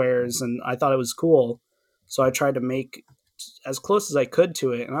and squares, and I thought it was cool. So I tried to make as close as I could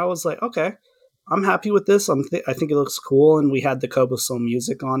to it, and I was like, okay, I'm happy with this. I think it looks cool, and we had the Kobosil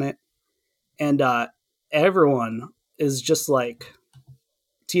music on it, and everyone is just like,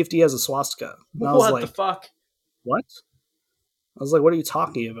 TFT has a swastika. And I was what the fuck? What? I was like, what are you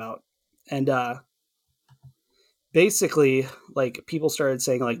talking about? And basically, people started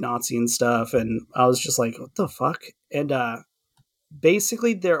saying Nazi and stuff, and I was just like, what the fuck? And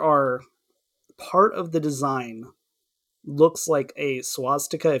basically, there are part of the design looks like a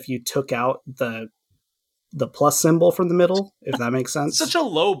swastika if you took out the plus symbol from the middle, if that makes sense. Such a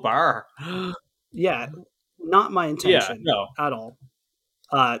low bar. Yeah, not my intention at all.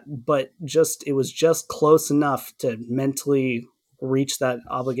 But it was just close enough to mentally reach that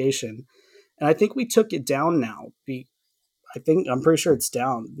obligation. And I think we took it down now. I'm pretty sure it's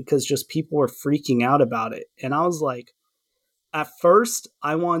down because just people were freaking out about it. And I was like, at first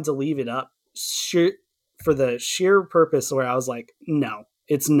I wanted to leave it up for the sheer purpose where I was like, no,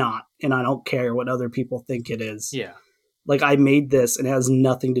 it's not. And I don't care what other people think it is. Yeah. I made this and it has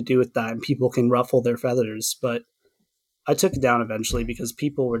nothing to do with that, and people can ruffle their feathers. But I took it down eventually because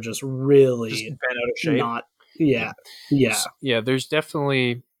people were just really Just bent out of shape. not. Yeah. Yeah. Yeah, there's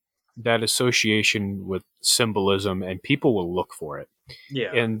definitely that association with symbolism, and people will look for it.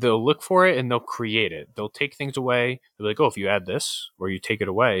 Yeah. And they'll look for it and they'll create it. They'll take things away. They're like, oh, if you add this or you take it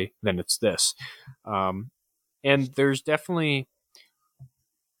away, then it's this. And there's definitely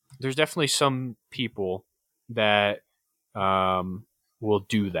some people that will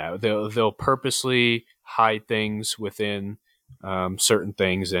do that. They'll purposely hide things within certain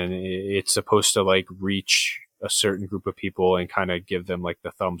things, and it's supposed to like reach a certain group of people and kind of give them like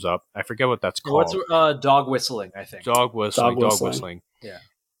the thumbs up. I forget what that's called. What's dog whistling? I think Dog whistling. Yeah.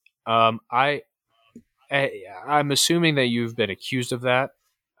 I'm assuming that you've been accused of that.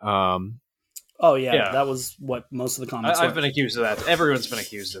 Oh yeah, Yeah. that was what most of the comments I've were. been accused of that. Everyone's been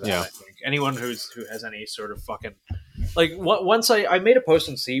accused of that. Yeah. I think anyone who has any sort of fucking like once I made a post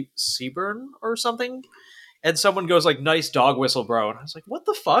on Seaburn or something, and someone goes like, "Nice dog whistle, bro," and I was like, "What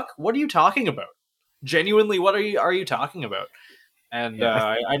the fuck? What are you talking about? Genuinely, what are you talking about?" And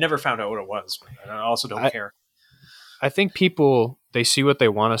Yeah. I never found out what it was. But I also don't care. I think people, they see what they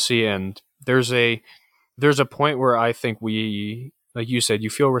want to see, and there's a point where I think we, like you said,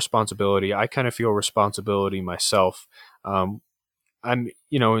 you feel responsibility. I kind of feel responsibility myself. Nathan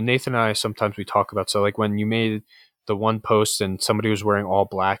and I, sometimes we talk about, so like when you made the one post and somebody was wearing all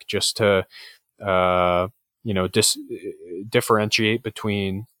black just to differentiate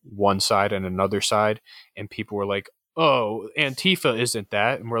between one side and another side, and people were like, oh, Antifa isn't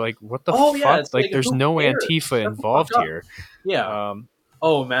that? And we're like, what the fuck? Yeah, it's like there's who no cares? Antifa Shut the involved fuck up. here. Yeah.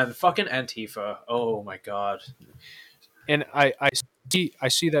 Oh man, fucking Antifa. Oh my god. And I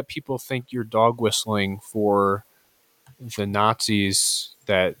see that people think you're dog whistling for the Nazis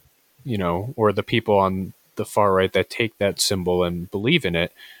that, or the people on the far right that take that symbol and believe in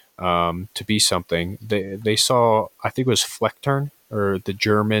it to be something. They saw, I think it was Fleckturn, or the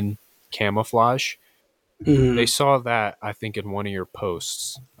German camouflage. Mhm. They saw that, I think, in one of your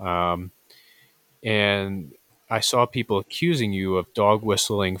posts. And I saw people accusing you of dog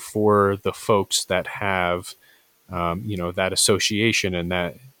whistling for the folks that have, that association and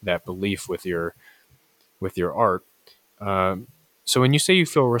that belief with your art. So when you say you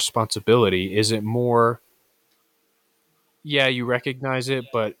feel responsibility, is it more, yeah, you recognize it,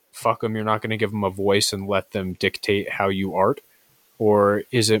 but fuck them, you're not going to give them a voice and let them dictate how you art? Or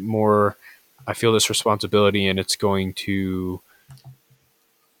is it more, I feel this responsibility and it's going to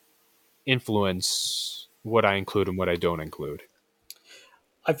influence what I include and what I don't include?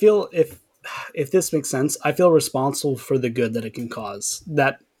 I feel if this makes sense, I feel responsible for the good that it can cause.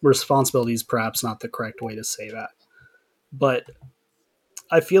 That responsibility is perhaps not the correct way to say that, but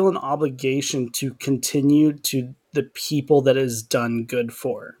I feel an obligation to continue to the people that is done good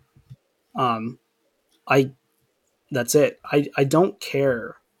for. That's it. I don't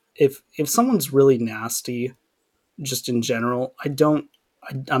care if someone's really nasty, just in general.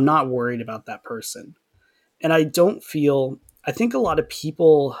 I'm not worried about that person, and I think a lot of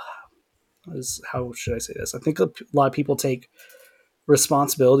people, how should I say this? I think a lot of people take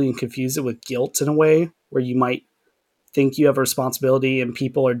responsibility and confuse it with guilt in a way where you might think you have a responsibility and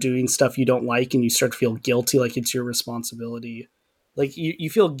people are doing stuff you don't like and you start to feel guilty like it's your responsibility. Like you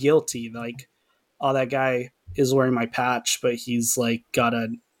feel guilty, like, oh, that guy is wearing my patch, but he's like got a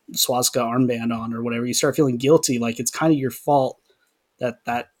swastika armband on or whatever. You start feeling guilty, like it's kind of your fault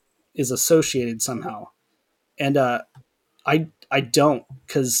that is associated somehow. And I don't,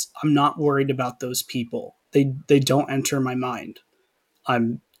 because I'm not worried about those people. They don't enter my mind.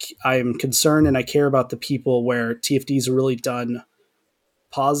 I'm concerned and I care about the people where TFD's really done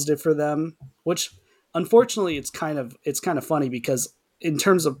positive for them, which unfortunately it's kind of funny because in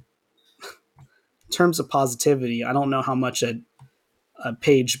terms of positivity, I don't know how much a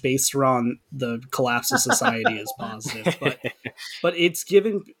page based around the collapse of society is positive, but it's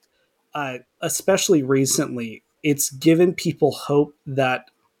given, especially recently, it's given people hope that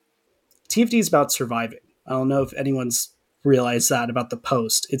TFD is about surviving. I don't know if anyone's realized that about the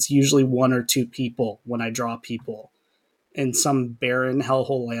post. It's usually one or two people when I draw people in some barren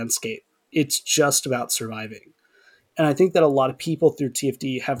hellhole landscape. It's just about surviving. And I think that a lot of people through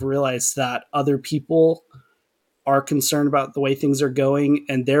TFD have realized that other people are concerned about the way things are going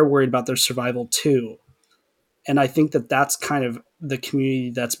and they're worried about their survival too. And I think that that's kind of the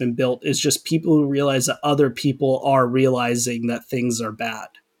community that's been built, is just people who realize that other people are realizing that things are bad.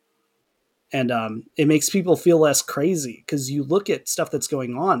 And it makes people feel less crazy because you look at stuff that's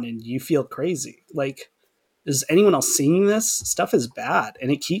going on and you feel crazy. Like, is anyone else seeing this? Stuff is bad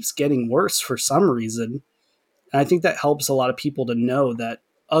and it keeps getting worse for some reason. And I think that helps a lot of people to know that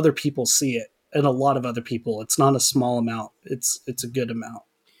other people see it and a lot of other people. It's not a small amount. It's a good amount.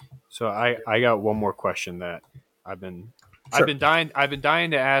 So I got one more question that I've been Sure. I've been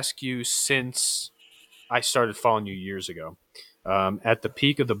dying to ask you since I started following you years ago. At the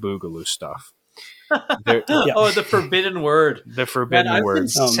peak of the Boogaloo stuff. Oh, the forbidden word. The forbidden I've word. been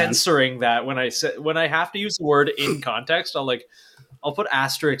censoring that when I have to use the word in context. I'll put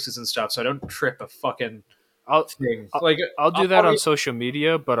asterisks and stuff so I don't trip a fucking thing. I'll do that on social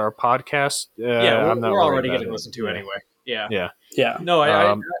media, but our podcast, we're already getting listened to anyway. Yeah. No,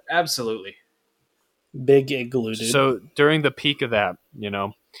 I absolutely. Big igloo, dude. So during the peak of that,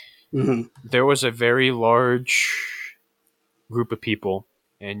 there was a very large group of people,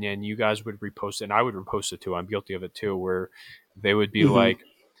 and then you guys would repost it, and I would repost it too. I'm guilty of it too, where they would be like,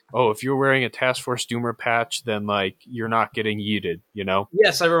 oh, if you're wearing a Task Force Doomer patch, then like you're not getting yeeted,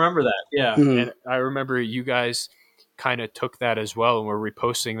 Yes, I remember that. Yeah. And I remember you guys kind of took that as well and were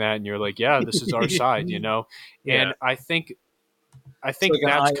reposting that, and you're like, yeah, this is our side, Yeah. And I think like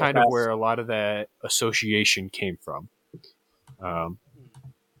that's kind of where a lot of that association came from.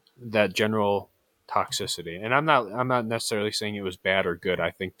 That general toxicity. And I'm not necessarily saying it was bad or good. I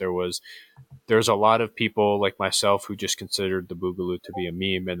think there's a lot of people like myself who just considered the Boogaloo to be a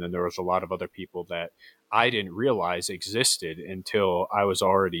meme, and then there was a lot of other people that I didn't realize existed until I was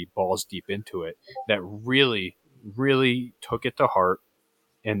already balls deep into it, that really, really took it to heart,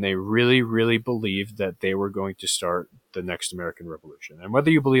 and they really, really believed that they were going to start the next American Revolution. And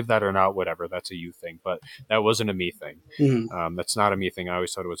whether you believe that or not, whatever, that's a you thing, but that wasn't a me thing. That's not a me thing. I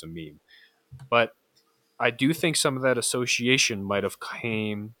always thought it was a meme. But I do think some of that association might have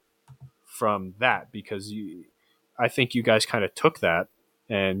came from that, because I think you guys kind of took that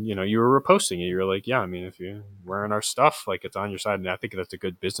and, you were reposting it. You were like, yeah, I mean, if you're wearing our stuff, like it's on your side. And I think that's a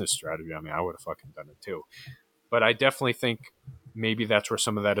good business strategy. I mean, I would have fucking done it too. But I definitely think maybe that's where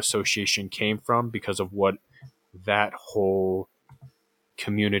some of that association came from, because of what that whole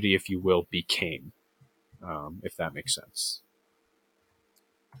community, if you will, became, if that makes sense.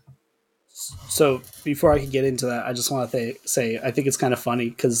 So before I could get into that, I just want to say I think it's kind of funny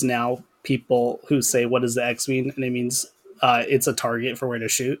because now people who say, what does the X mean? And it means it's a target for where to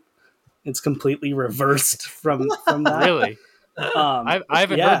shoot. It's completely reversed from that. Really? I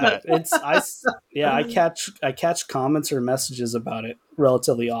haven't heard that. I catch comments or messages about it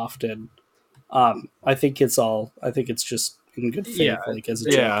relatively often. I think it's just in good faith, as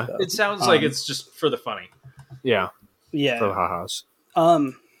a joke, though. It sounds like it's just for the funny. Yeah. For the ha-has.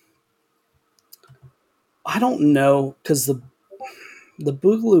 I don't know, because the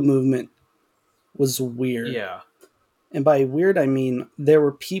Boogaloo movement was weird. Yeah. And by weird, I mean there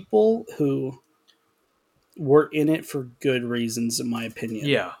were people who were in it for good reasons, in my opinion.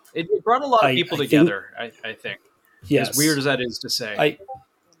 Yeah. It brought a lot of people together, I think. Yes. As weird as that is to say.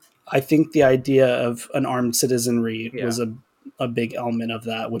 I think the idea of an armed citizenry was a big element of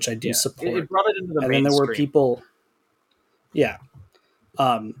that, which I do support. It brought it into the mainstream. And then there were people... Yeah.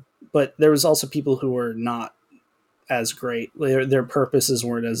 But there was also people who were not as great. Their purposes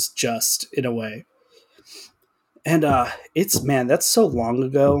weren't as just, in a way. And that's so long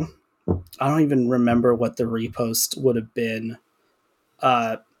ago. I don't even remember what the repost would have been.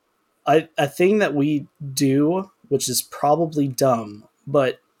 A thing that we do, which is probably dumb,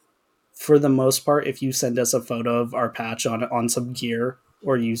 but for the most part, if you send us a photo of our patch on some gear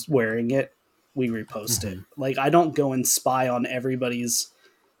or you wearing it, we repost it. Like, I don't go and spy on everybody's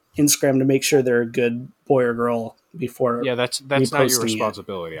Instagram to make sure they're a good boy or girl before. Yeah, that's not your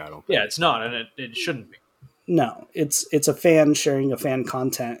responsibility. I don't think. Yeah, it's not, and it shouldn't be. No, it's a fan sharing a fan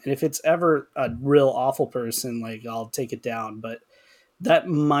content, and if it's ever a real awful person, like, I'll take it down. But that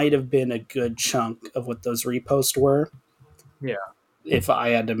might have been a good chunk of what those reposts were. Yeah, if I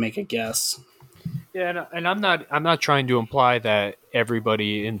had to make a guess. Yeah, and I'm not trying to imply that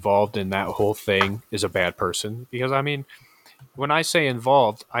everybody involved in that whole thing is a bad person, because I mean, when I say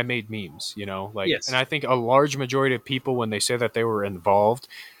involved, I made memes, Yes. And I think a large majority of people, when they say that they were involved,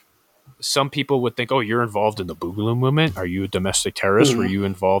 some people would think, oh, you're involved in the Boogaloo movement? Are you a domestic terrorist? Were you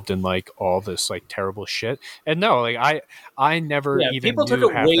involved in like all this like terrible shit? And no, like I never even people knew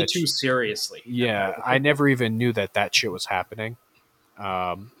took it way too seriously. Yeah, I never even knew that shit was happening.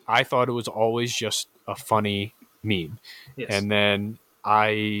 I thought it was always just a funny meme. Yes. And then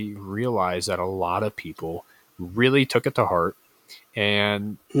I realized that a lot of people really took it to heart,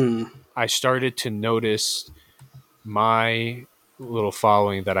 and I started to notice my little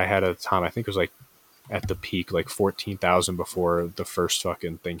following that I had at the time. I think it was like at the peak, like 14,000 before the first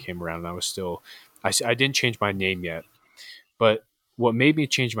fucking thing came around. And I was still, I didn't change my name yet, but what made me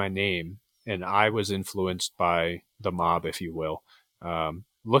change my name, and I was influenced by the mob, if you will.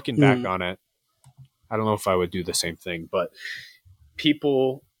 Looking back on it, I don't know if I would do the same thing, but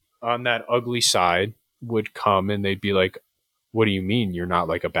people on that ugly side would come and they'd be like, what do you mean you're not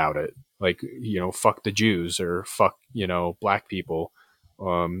like about it? Like, fuck the Jews or fuck, black people.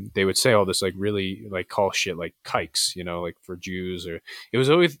 They would say all this, like, really, like, call shit like kikes, like for Jews, or it was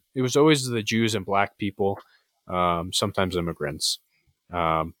always the Jews and black people, sometimes immigrants,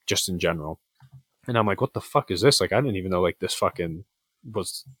 just in general. And I'm like, what the fuck is this? Like, I didn't even know like this fucking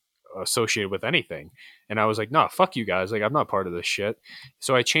was associated with anything. And I was like, nah, fuck you guys. Like, I'm not part of this shit.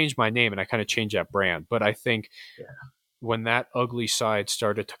 So I changed my name and I kind of changed that brand. But I think when that ugly side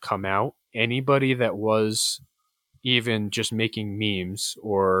started to come out, anybody that was even just making memes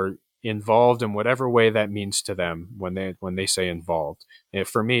or involved in whatever way that means to them, when they say involved, and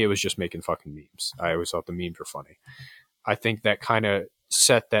for me, it was just making fucking memes. I always thought the memes were funny. I think that kind of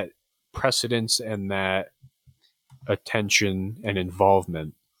set that precedence and that attention and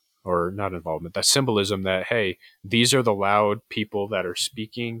involvement, or not involvement, that symbolism that, hey, these are the loud people that are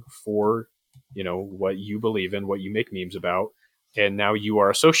speaking for, what you believe in, what you make memes about, and now you are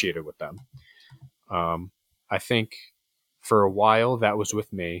associated with them. I think for a while that was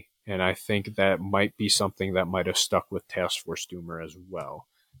with me, and I think that might be something that might have stuck with Task Force Doomer as well.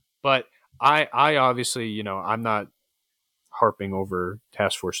 But I obviously, I'm not harping over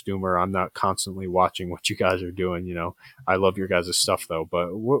Task Force Doomer. I'm not constantly watching what you guys are doing. I love your guys' stuff though.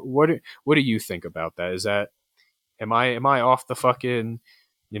 But what do you think about that? Is that, am I off the fucking,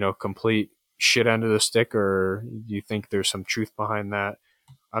 complete shit end of the stick, or do you think there's some truth behind that?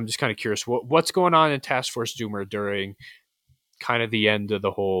 I'm just kind of curious what's going on in Task Force Doomer during kind of the end of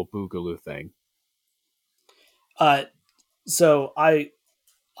the whole Boogaloo thing. So I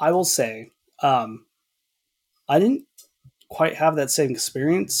will say, I didn't quite have that same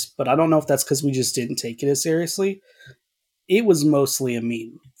experience, but I don't know if that's because we just didn't take it as seriously. It was mostly a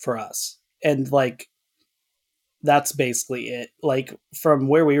meme for us, and like that's basically it. Like from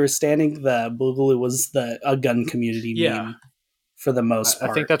where we were standing, the Boogaloo was a gun community meme for the most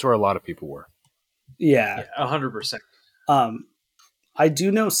part. I think that's where a lot of people were. Yeah, 100%. I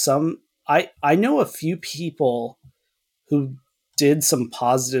do know I know a few people who did some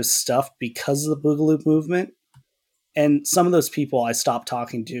positive stuff because of the Boogaloo movement. And some of those people I stopped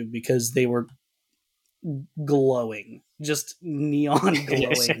talking to because they were glowing, just neon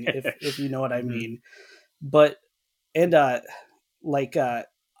glowing, if you know what I mean. But I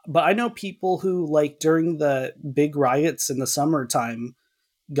know people who, like, during the big riots in the summertime,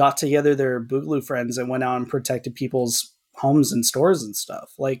 got together their Boogaloo friends and went out and protected people's homes and stores and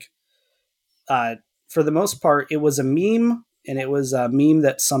stuff. Like, for the most part, it was a meme, and it was a meme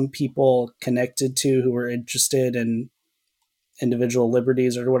that some people connected to who were interested in individual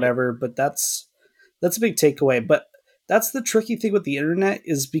liberties or whatever. But that's a big takeaway. But that's the tricky thing with the internet,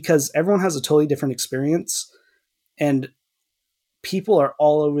 is because everyone has a totally different experience, and people are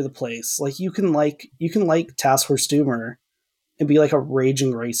all over the place. Like you can like Task Force Doomer and be like a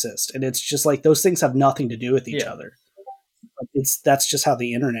raging racist, and it's just like those things have nothing to do with each other. That's just how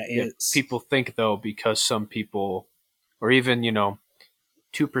the internet is. People think though, because some people, or even 2%,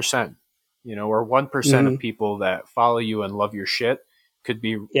 or 1% of people that follow you and love your shit could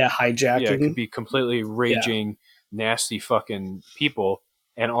be hijacking. Yeah, could be completely raging, nasty fucking people,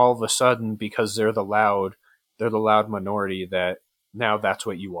 and all of a sudden, because they're the loud minority, that now that's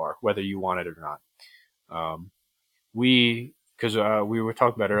what you are, whether you want it or not. Because we were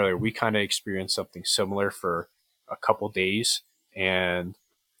talking about earlier, we kind of experienced something similar for a couple days, and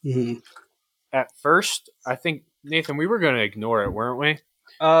at first, I think, Nathan, we were going to ignore it, weren't we?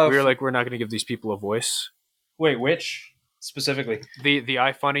 We were like, we're not going to give these people a voice. Wait, which specifically? The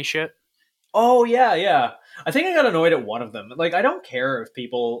iFunny shit. Oh yeah. I think I got annoyed at one of them. Like, I don't care if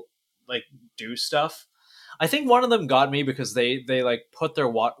people like do stuff. I think one of them got me because they like put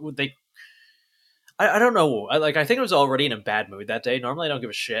their I don't know. I think I was already in a bad mood that day. Normally I don't give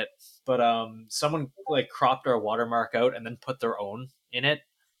a shit, but someone like cropped our watermark out and then put their own in it.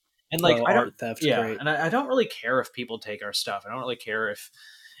 And like I don't theft, great. And I don't really care if people take our stuff. I don't really care if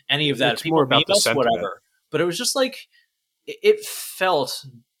any of that. It's people more about the us, sentiment. whatever. But it was just like it felt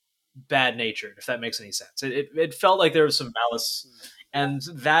bad natured, if that makes any sense. It felt like there was some malice, and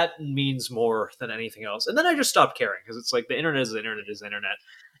that means more than anything else. And then I just stopped caring, because it's like the internet is the internet is the internet.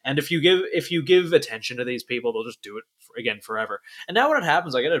 And if you give attention to these people, they'll just do it again forever. And now when it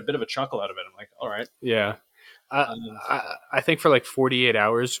happens, I get a bit of a chuckle out of it. I'm like, all right. Yeah. I think for like 48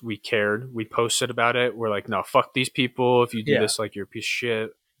 hours, we cared. We posted about it. We're like, no, fuck these people. If you do this, like, you're a piece of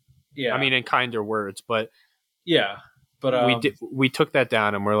shit. Yeah. I mean, in kinder words, but yeah. But we took that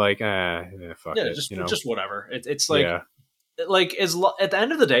down, and we're like, fuck it. Just whatever. It's like like at the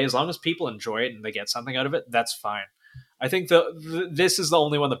end of the day, as long as people enjoy it and they get something out of it, that's fine. I think this is the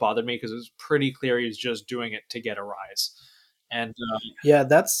only one that bothered me because it was pretty clear he was just doing it to get a rise. And yeah,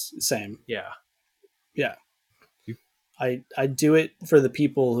 that's same. Yeah. I do it for the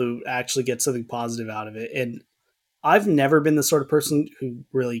people who actually get something positive out of it. And I've never been the sort of person who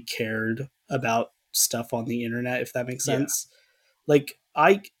really cared about stuff on the internet, if that makes sense. Like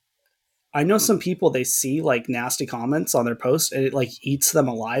I know some people, they see like nasty comments on their posts and it like eats them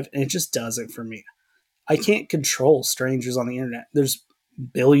alive, and it just doesn't for me. I can't control strangers on the internet. There's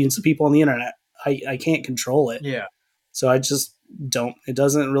billions of people on the internet. I can't control it. Yeah. So I just don't. It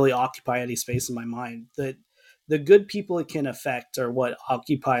doesn't really occupy any space in my mind. The good people it can affect are what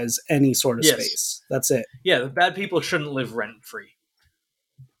occupies any sort of space. That's it. Yeah, the bad people shouldn't live rent-free.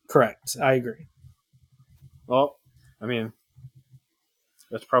 Correct. I agree. Well, I mean,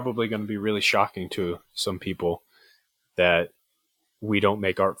 that's probably going to be really shocking to some people that we don't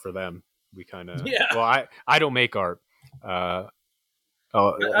make art for them. We kind of... Yeah. Well, I don't make art. I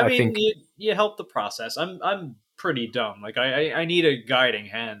mean, think you help the process. I'm pretty dumb. Like I need a guiding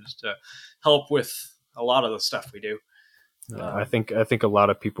hand to help with a lot of the stuff we do. I think a lot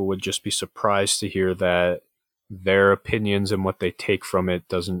of people would just be surprised to hear that their opinions and what they take from it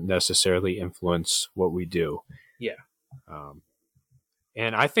doesn't necessarily influence what we do. Yeah.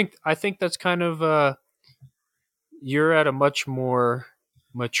 And I think that's kind of you're at a much more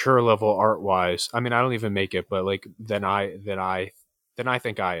mature level art wise. I mean, I don't even make it, but like than I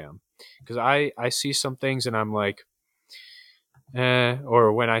think I am, because I see some things and I'm like,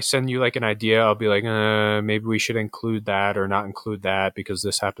 or when I send you like an idea, I'll be like, maybe we should include that or not include that because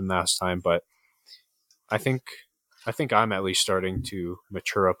this happened last time. But I think I'm at least starting to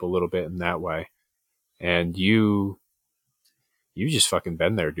mature up a little bit in that way. And you just fucking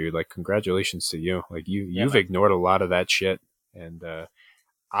been there, dude. Like, congratulations to you. Like you've ignored a lot of that shit. And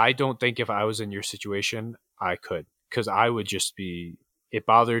I don't think if I was in your situation, I could, because I would just be, it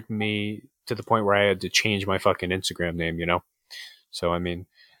bothered me to the point where I had to change my fucking Instagram name, you know? So, I mean,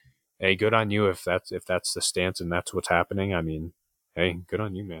 hey, good on you if that's the stance and that's what's happening. I mean, hey, good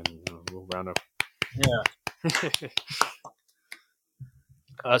on you, man. We'll round up. Yeah.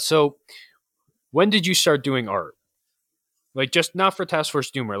 So when did you start doing art? Like, just not for Task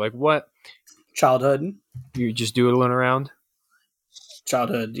Force Doomer. Like, what? Childhood. You just doodling around?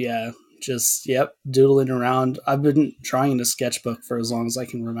 Childhood, yeah. Just, doodling around. I've been drawing in a sketchbook for as long as I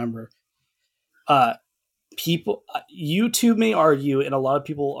can remember. People, YouTube may argue, and a lot of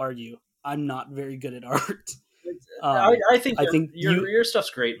people argue, I'm not very good at art. I think your stuff's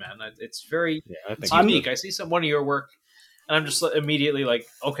great, man. It's very it's unique. I see one of your work, and I'm just immediately like,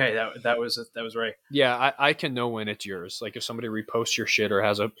 okay, that was right. Yeah, I can know when it's yours. Like if somebody reposts your shit or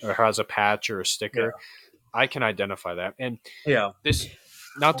has a patch or a sticker, I can identify that. And this,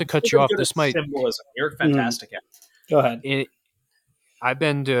 not to cut you off, this might symbolism. You're fantastic at. Go ahead. I've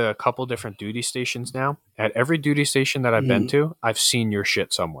been to a couple different duty stations now. At every duty station that I've been to, I've seen your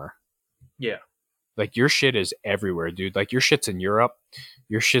shit somewhere. Yeah. Like your shit is everywhere, dude. Like your shit's in Europe,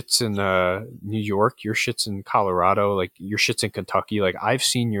 your shit's in New York, your shit's in Colorado, like your shit's in Kentucky. Like I've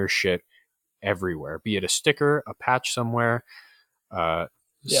seen your shit everywhere, be it a sticker, a patch somewhere,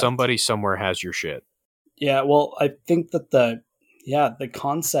 somebody somewhere has your shit. Yeah, well, I think that the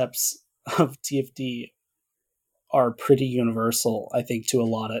concepts of TFD are pretty universal, I think, to a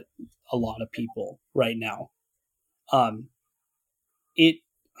lot of people right now. I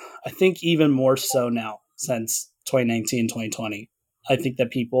think even more so now since 2019, 2020. I think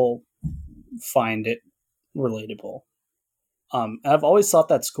that people find it relatable. I've always thought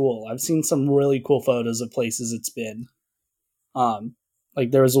that's cool. I've seen some really cool photos of places it's been.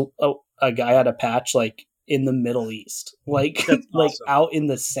 Like there was a guy had a patch like in the Middle East, like awesome. Like out in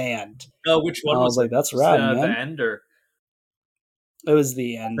the sand. Oh, which one? I was like, that's rad, man. The end or? It was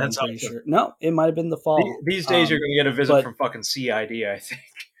the end. That's I'm pretty sure. No, it might have been the fall. These days, you're going to get a visit from fucking CID, I think.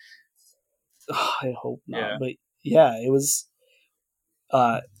 I hope not. Yeah. But yeah, it was.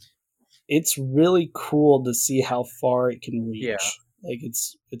 It's really cool to see how far it can reach. Yeah. Like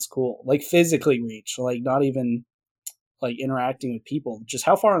it's cool. Like physically reach. Like not even like interacting with people. Just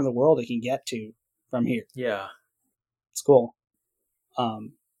how far in the world it can get to from here. Yeah. It's cool.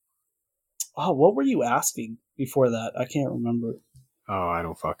 What were you asking before that? I can't remember. Oh, I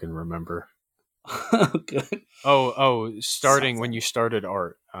don't fucking remember. Good. Starting when you started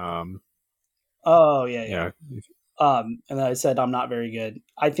art. Yeah. And then I said I'm not very good.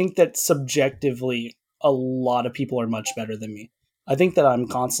 I think that subjectively, a lot of people are much better than me. I think that I'm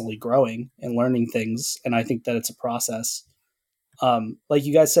constantly growing and learning things, and I think that it's a process. Like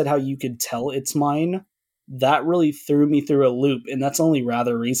you guys said, how you could tell it's mine that really threw me through a loop. And that's only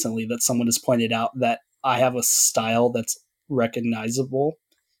rather recently that someone has pointed out that I have a style that's recognizable,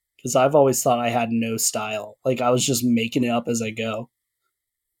 because I've always thought I had no style. Like I was just making it up as I go.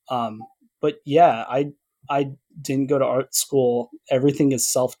 But yeah, I didn't go to art school. Everything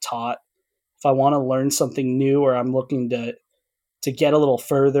is self-taught. If I want to learn something new, or I'm looking to get a little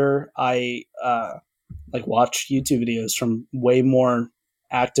further, I like watch YouTube videos from way more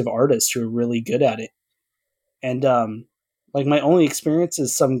active artists who are really good at it. And like my only experience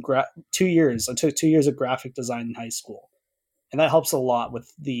is 2 years. I took 2 years of graphic design in high school. And that helps a lot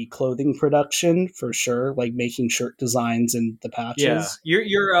with the clothing production for sure, like making shirt designs and the patches. Yeah,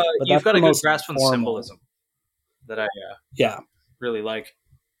 you've got a good grasp on symbolism that I really like.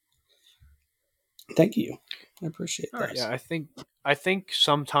 Thank you. I appreciate that. Right, yeah, I think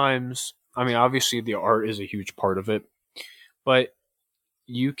sometimes, I mean, obviously the art is a huge part of it, but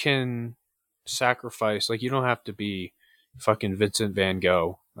you can sacrifice, like you don't have to be fucking Vincent van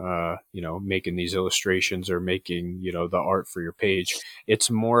Gogh, making these illustrations or making, the art for your page. It's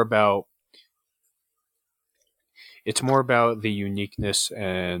more about the uniqueness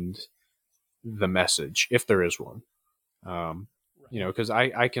and the message, if there is one. Because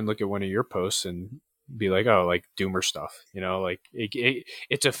I can look at one of your posts and be like, oh, like doomer stuff, like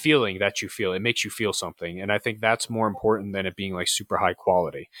it's a feeling that you feel. It makes you feel something. And I think that's more important than it being like super high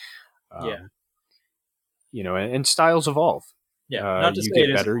quality. And styles evolve. Yeah, not to you say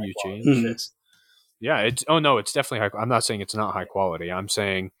get better, you change. Mm-hmm. Yeah, it's definitely high. I'm not saying it's not high quality. I'm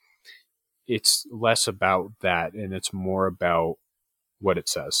saying it's less about that, and it's more about what it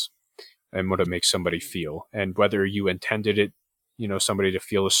says and what it makes somebody feel, and whether you intended it, somebody to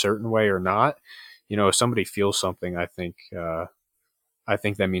feel a certain way or not. If somebody feels something, I think that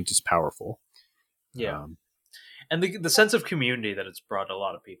means it's powerful. Yeah, and the sense of community that it's brought a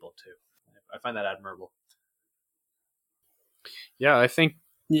lot of people to. I find that admirable. Yeah, I think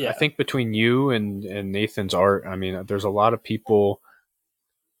between you and Nathan's art, I mean, there's a lot of people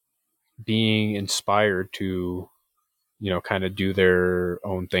being inspired to, kind of do their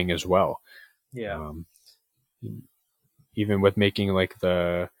own thing as well. Yeah. Even with making like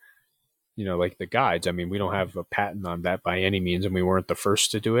the guides. I mean, we don't have a patent on that by any means, and we weren't the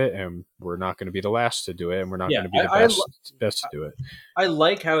first to do it, and we're not going to be the last to do it, and we're not going to be the best to do it. I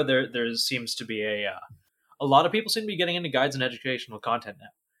like how there seems to be a lot of people seem to be getting into guides and educational content now.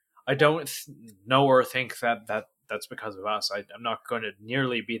 I don't know or think that's because of us. I'm not going to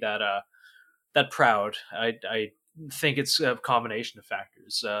nearly be that proud. I think it's a combination of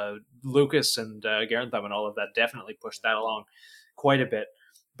factors. Lucas and Garentham and all of that definitely pushed that along quite a bit.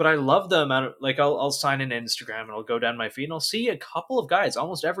 But I love the amount of, like, I'll sign in Instagram and I'll go down my feed and I'll see a couple of guides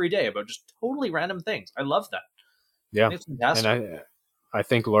almost every day about just totally random things. I love that. Yeah, it's fantastic. And I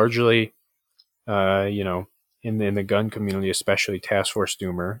think largely, in the gun community, especially Task Force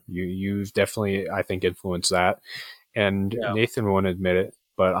Doomer, you've definitely, I think, influenced that. And Nathan won't admit it,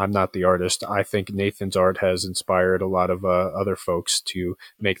 but I'm not the artist. I think Nathan's art has inspired a lot of other folks to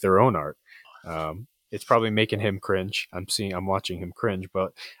make their own art. It's probably making him cringe. I'm watching him cringe,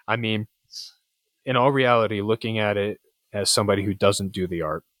 but I mean, in all reality, looking at it as somebody who doesn't do the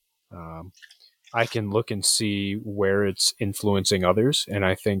art, I can look and see where it's influencing others. And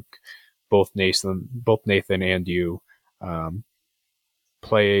I think both Nathan and you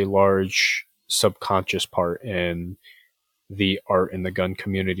play a large subconscious part in the art in the gun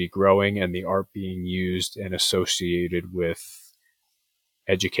community growing and the art being used and associated with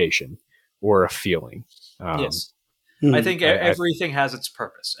education or a feeling. Yes. I think everything has its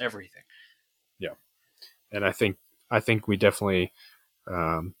purpose. Everything. Yeah. And I think we definitely,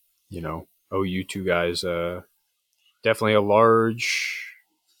 owe you two guys definitely a large,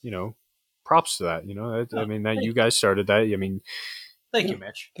 props to that. I mean, that you guys started that. I mean, thank you,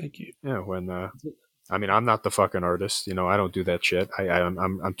 Mitch. Thank you. Yeah. When I mean, I'm not the fucking artist. I don't do that shit.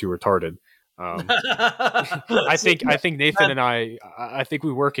 I'm too retarded. I think Nathan and I think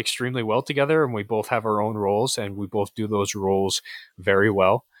we work extremely well together, and we both have our own roles, and we both do those roles very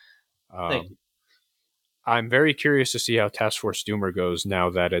well. Thank you. I'm very curious to see how Task Force Doomer goes now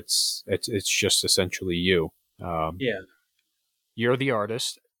that it's just essentially you. You're the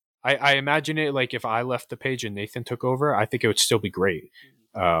artist. I imagine it like if I left the page and Nathan took over, I think it would still be great.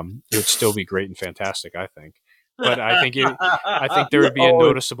 It would still be great and fantastic, I think. But I think there would be a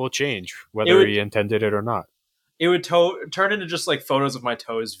noticeable change, whether he intended it or not. It would turn into just like photos of my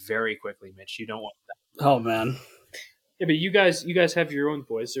toes very quickly, Mitch. You don't want that. Oh man. Yeah, but you guys have your own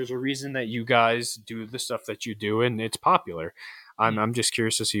voice. There's a reason that you guys do the stuff that you do, and it's popular. I'm just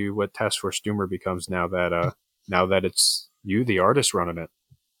curious to see what Task Force Doomer becomes now that it's you, the artist, running it.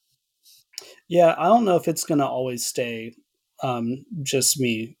 Yeah, I don't know if it's gonna always stay just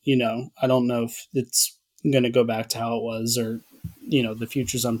me. I don't know if it's gonna go back to how it was, or the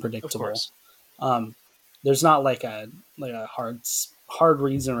future's Of unpredictable. course. There's not like a hard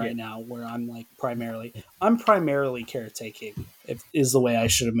reason right now where I'm primarily caretaking. If is the way I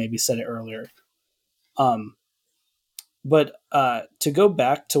should have maybe said it earlier. But to go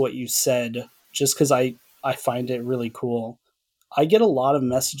back to what you said, just because I find it really cool, I get a lot of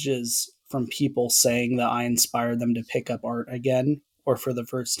messages from people saying that I inspired them to pick up art again or for the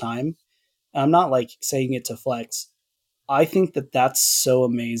first time. And I'm not like saying it to flex. I think that that's so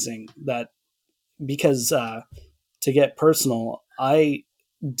amazing that because to get personal, I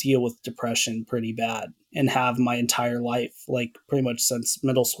deal with depression pretty bad and have my entire life, like pretty much since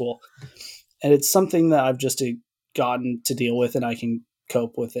middle school. And it's something that I've just gotten to deal with and I can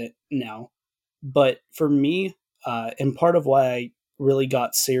cope with it now. But for me, and part of why I really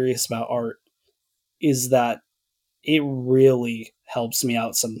got serious about art is that it really helps me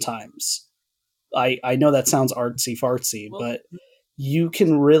out sometimes. I know that sounds artsy fartsy, but you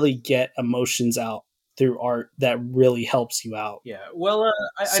can really get emotions out through art that really helps you out. Yeah. Well,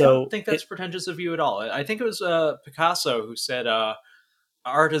 I don't think that's pretentious of you at all. I think it was Picasso who said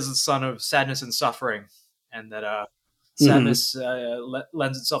art is the son of sadness and suffering, and that sadness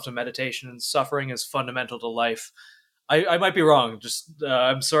lends itself to meditation, and suffering is fundamental to life. I might be wrong. Just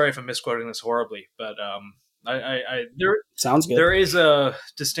I'm sorry if I'm misquoting this horribly, but there sounds good. There is a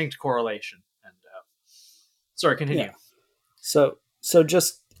distinct correlation. And sorry, continue. Yeah. So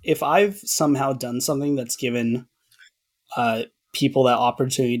just if I've somehow done something that's given people that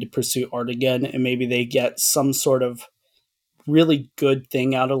opportunity to pursue art again, and maybe they get some sort of really good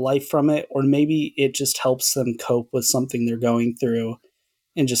thing out of life from it, or maybe it just helps them cope with something they're going through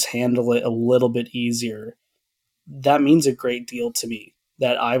and just handle it a little bit easier, that means a great deal to me,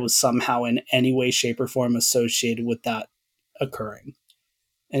 that I was somehow in any way, shape, or form associated with that occurring.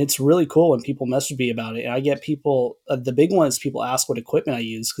 And it's really cool when people message me about it. And I get people, the big one is people ask what equipment I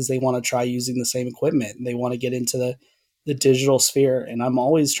use because they want to try using the same equipment and they want to get into the digital sphere. And I'm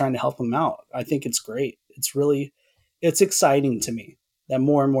always trying to help them out. I think it's great. It's exciting to me that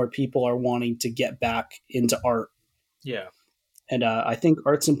more and more people are wanting to get back into art. Yeah. And I think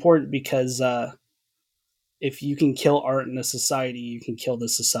art's important because if you can kill art in a society, you can kill the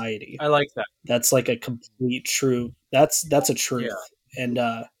society. I like that. That's like a complete true. That's a truth. Yeah. And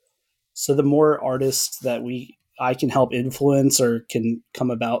so the more artists that I can help influence or can come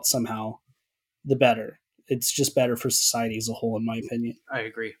about somehow, the better. It's just better for society as a whole, in my opinion. I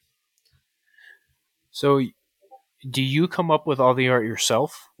agree. So, do you come up with all the art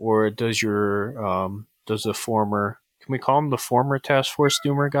yourself, or does does the former? Can we call him the former Task Force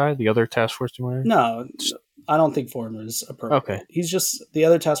Doomer guy? The other Task Force Doomer? No, I don't think former is appropriate. Okay. He's just the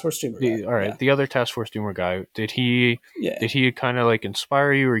other Task Force Doomer guy. All right, yeah. The other Task Force Doomer guy. Did he kind of like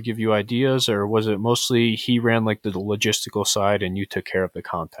inspire you or give you ideas, or was it mostly he ran like the logistical side and you took care of the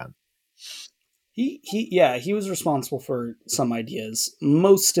content? He was responsible for some ideas.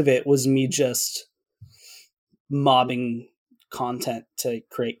 Most of it was me just mobbing content to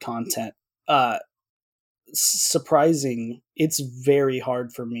create content. Surprising, it's very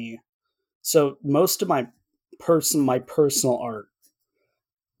hard for me. So most of my personal art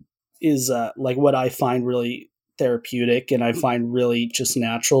is like what I find really therapeutic and I find really just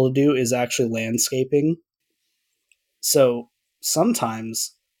natural to do is actually landscaping. So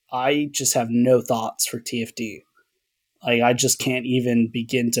sometimes I just have no thoughts for TFD. Like I just can't even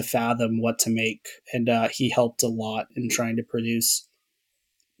begin to fathom what to make. And he helped a lot in trying to produce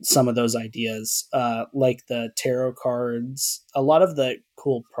some of those ideas, like the tarot cards. A lot of the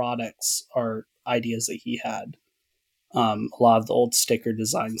cool products are ideas that he had. A lot of the old sticker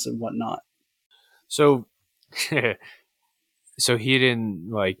designs and whatnot. So, so he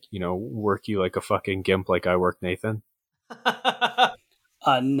didn't work you like a fucking gimp like I work Nathan?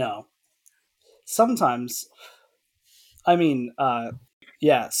 No. Sometimes, I mean,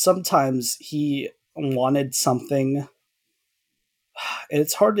 sometimes he wanted something.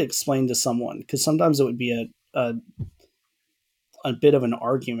 It's hard to explain to someone because sometimes it would be a bit of an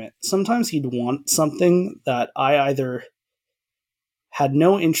argument. Sometimes he'd want something that I either had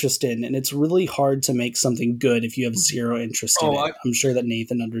no interest in, and it's really hard to make something good if you have zero interest in it. I'm sure that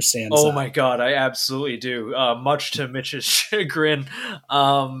Nathan understands that. My God, I absolutely do. Much to Mitch's chagrin.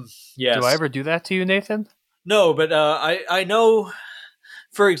 Yes. Do I ever do that to you, Nathan? No, but I know,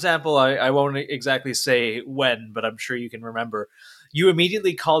 for example, I won't exactly say when, but I'm sure you can remember. You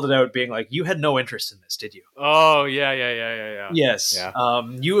immediately called it out being like, you had no interest in this, did you? Oh, yeah. Yes. Yeah.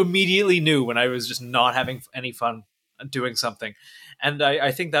 You immediately knew when I was just not having any fun doing something. And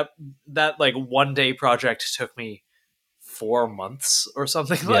I think that like 1 day project took me 4 months or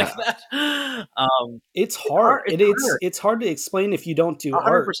something like that. It's hard. It's It's hard to explain if you don't do 100%.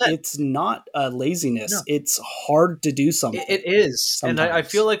 art. It's not laziness. No. It's hard to do something. It is. Sometimes. And I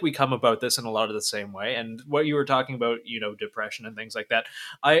feel like we come about this in a lot of the same way. And what you were talking about, depression and things like that,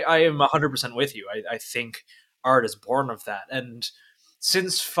 I am 100% with you. I think art is born of that. And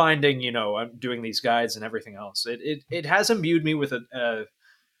since finding, I'm doing these guides and everything else, it has imbued me with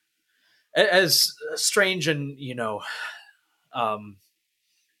as strange and,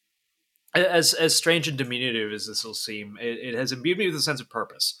 as strange and diminutive as this will seem, it has imbued me with a sense of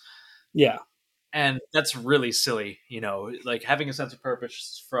purpose. Yeah. And that's really silly, like having a sense of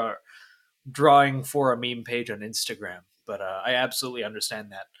purpose for drawing for a meme page on Instagram. But I absolutely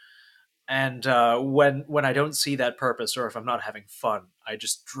understand that. And when I don't see that purpose, or if I'm not having fun, I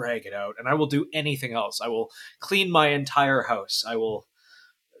just drag it out, and I will do anything else. I will clean my entire house. I will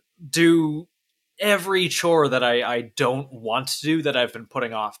do every chore that I don't want to do, that I've been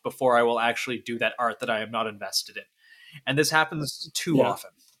putting off, before I will actually do that art that I am not invested in. And this happens too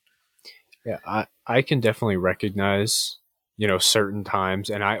often. Yeah, I can definitely recognize, certain times,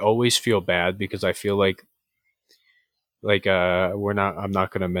 and I always feel bad because I feel like I'm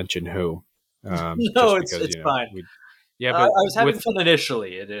not going to mention who. No, it's fine. But I was having fun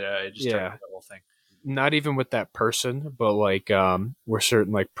initially. It just turned into the whole thing. Not even with that person, but we're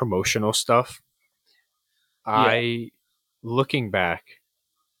certain promotional stuff. Looking back,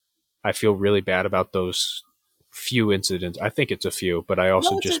 I feel really bad about those few incidents. I think it's a few, but I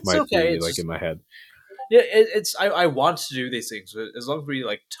also might okay. be in my head. Yeah, I want to do these things, but as long as we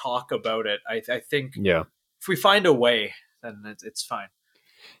talk about it, I think if we find a way, then it's fine.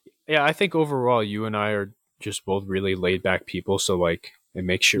 Yeah, I think overall you and I are just both really laid back people, so it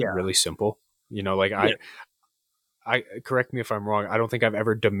makes shit really simple. I correct me if I'm wrong. I don't think I've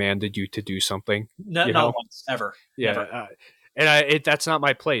ever demanded you to do something. Not once, ever. Yeah. And that's not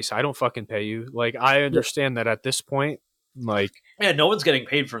my place. I don't fucking pay you. I understand that at this point, no one's getting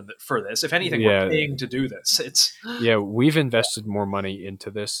paid for this. If anything, we're paying to do this. We've invested more money into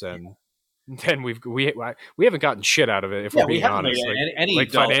this and then we haven't gotten shit out of it. If we're being honest,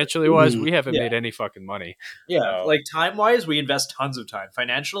 financially wise, we haven't made any fucking money. Yeah, time wise, we invest tons of time.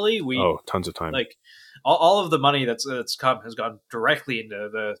 Financially, tons of time. All of the money that's come has gone directly into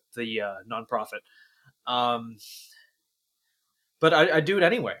the nonprofit. But I do it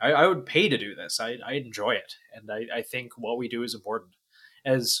anyway. I would pay to do this. I enjoy it, and I think what we do is important.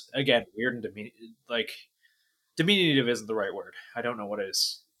 As again, weird and diminutive isn't the right word. I don't know what it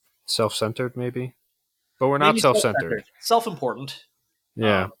is. Self-centered, maybe, but we're not self-centered. Self-important.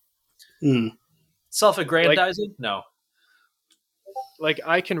 Yeah. Self-aggrandizing. No.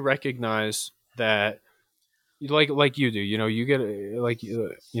 I can recognize that, like you do. You get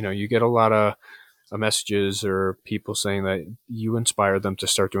you get a lot of messages or people saying that you inspire them to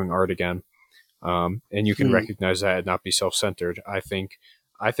start doing art again, and you can recognize that and not be self-centered. I think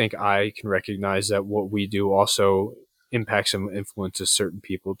I can recognize that what we do also impacts and influences certain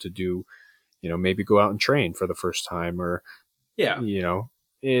people to do, maybe go out and train for the first time, or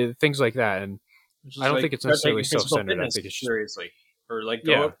things like that. And I don't think it's necessarily self-centered. I think it's just, seriously, or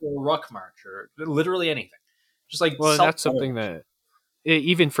go out for a ruck march, or literally anything. Just that's something that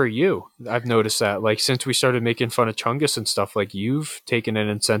even for you, I've noticed that since we started making fun of Chungus and stuff, you've taken an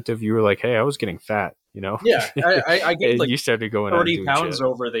incentive. You were like, hey, I was getting fat, Yeah, I gained you started going 30 pounds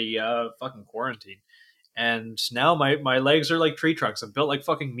over the fucking quarantine. And now my legs are like tree trunks. I'm built like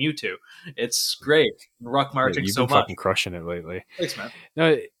fucking Mewtwo. It's great. Ruck marching you've so been much. Fucking crushing it lately. Thanks, man.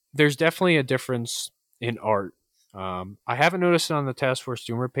 No, there's definitely a difference in art. I haven't noticed it on the Task Force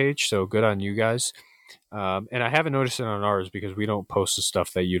Doomer page, so good on you guys. And I haven't noticed it on ours because we don't post the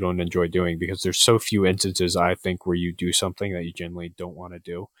stuff that you don't enjoy doing, because there's so few instances, I think, where you do something that you generally don't want to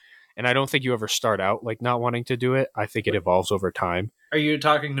do. And I don't think you ever start out not wanting to do it. I think it evolves over time. Are you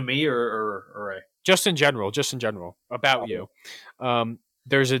talking to me or Just in general about you.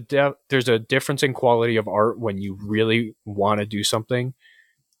 There's a difference in quality of art when you really want to do something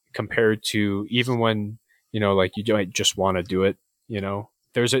compared to even when, you don't just want to do it,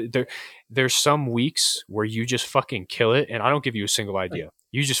 there's some weeks where you just fucking kill it. And I don't give you a single idea.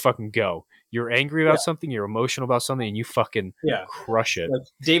 You just fucking go. You're angry about something, you're emotional about something, and you fucking crush it.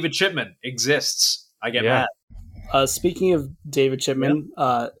 David Chipman exists. I get mad. Speaking of David Chipman,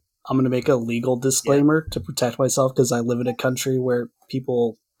 I'm going to make a legal disclaimer to protect myself because I live in a country where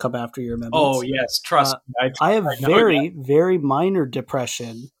people come after your amendments. Oh, yes. Trust me. I have very, very minor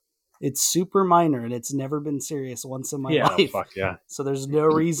depression. It's super minor, and it's never been serious once in my life. Oh, fuck yeah. So there's no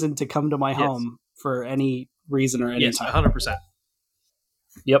reason to come to my home for any reason or any Yes, time. 100%.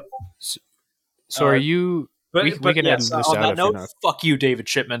 Yep. So are you? But, we can edit this on out that if you're note, not. fuck you, David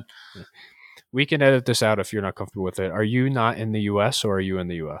Shipman. We can edit this out if you're not comfortable with it. Are you not in the U.S. or are you in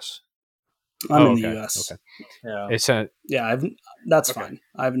the U.S.? I'm in okay. the U.S. Okay. Yeah. It's Yeah, that's Okay. fine.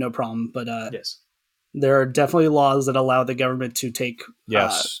 I have no problem. But Yes. there are definitely laws that allow the government to take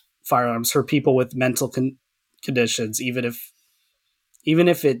yes. firearms for people with mental conditions, even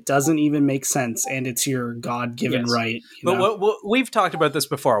if it doesn't even make sense and it's your God-given Yes. right. But what we've talked about this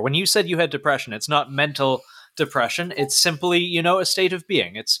before. When you said you had depression, it's not mental depression. It's simply, a state of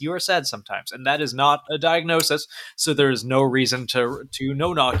being. You are sad sometimes, and that is not a diagnosis. So there is no reason to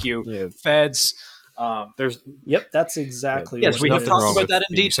no knock you, Yeah. feds. There's Yep, that's exactly Yes, what we it have is. talked wrong about with that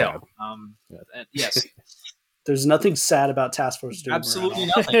in being detail. sad. And yes, There's nothing sad about Task Force Doom. absolutely at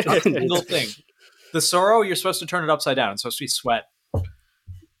all. nothing. Not a single thing. The sorrow, you're supposed to turn it upside down. It's supposed to be sweat.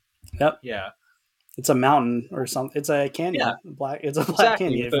 Yep. Yeah. It's a mountain or something. It's a canyon. Yeah. It's a black Exactly.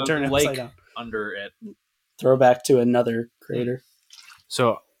 canyon if you With turn a it lake upside down. under it. Throwback to another crater.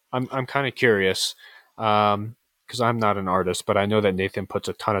 So I'm kind of curious because I'm not an artist, but I know that Nathan puts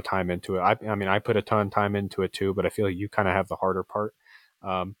a ton of time into it. I mean, I put a ton of time into it too, but I feel like you kind of have the harder part.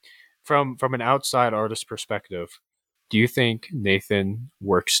 From an outside artist perspective, do you think Nathan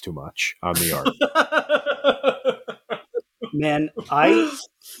works too much on the art? Man, I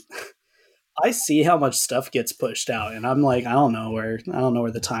see how much stuff gets pushed out, and I'm like, I don't know where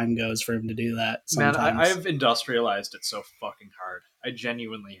the time goes for him to do that. Man, Sometimes. I've industrialized it so fucking hard. I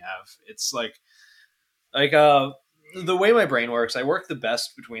genuinely have. It's like the way my brain works, I work the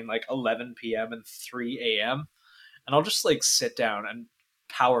best between like 11 p.m. and 3 a.m. and I'll just like sit down and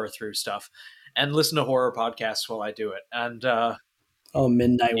power through stuff and listen to horror podcasts while I do it. And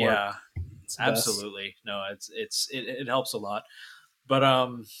midnight work. yeah, It's the best. absolutely. No, it helps a lot. But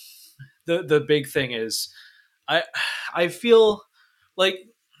the big thing is I feel like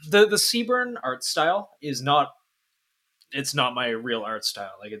the Seaburn art style is not my real art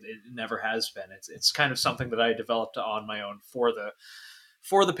style. Like it never has been. It's kind of something that I developed on my own for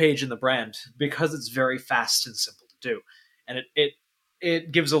the page and the brand because it's very fast and simple to do, and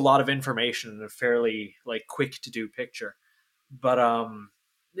it gives a lot of information in a fairly like quick to do picture. But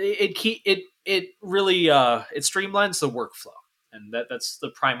it really it streamlines the workflow, and that's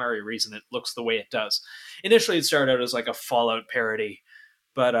the primary reason it looks the way it does. Initially, it started out as like a Fallout parody,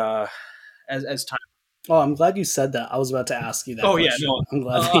 but as time. Oh, I'm glad you said that. I was about to ask you that. Oh question. yeah, no, I'm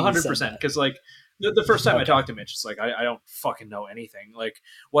glad that you 100%. said that. Because like the first time I talked to Mitch, it's like I don't fucking know anything. Like,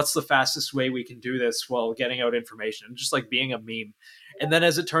 what's the fastest way we can do this while getting out information? And just like being a meme. And then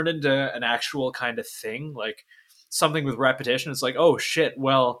as it turned into an actual kind of thing, like something with repetition, it's like, oh shit,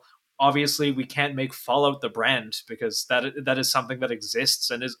 well, obviously we can't make Fallout the brand because that is something that exists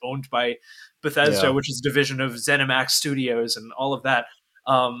and is owned by Bethesda, which is a division of ZeniMax Studios and all of that.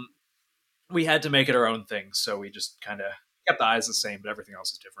 We had to make it our own thing, so we just kind of kept the eyes the same, but everything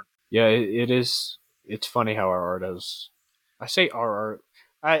else is different. Yeah, it is. It's funny how our art is. I say our art.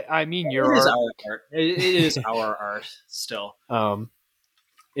 I mean your It is art. our art. It is our art still.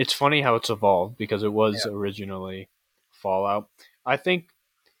 It's funny how it's evolved because it was originally Fallout. I think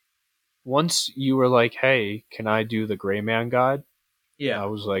once you were like, "Hey, can I do the Gray Man guide?" Yeah, I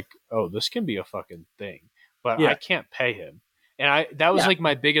was like, "Oh, this can be a fucking thing," but Yeah. I can't pay him. And that was like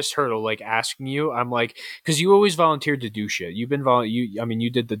my biggest hurdle, like asking you. I'm like, because you always volunteered to do shit. You've been you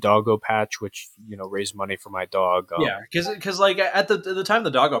did the doggo patch, which raised money for my dog. yeah, because like at the time of the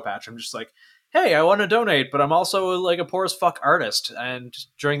doggo patch, I'm just like, hey, I want to donate, but I'm also like a poor as fuck artist, and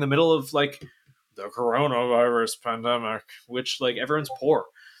during the middle of like the coronavirus pandemic, which like everyone's poor,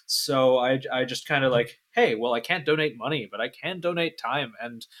 so I just kind of like, hey, well, I can't donate money, but I can donate time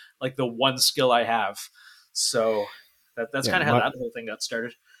and like the one skill I have, so. That's kind of how that whole thing got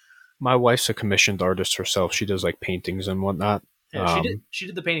started. My wife's a commissioned artist herself. She does like paintings and whatnot. Yeah, she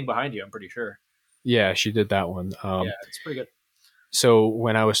did the painting behind you, I'm pretty sure. Yeah, she did that one. Yeah, it's pretty good. So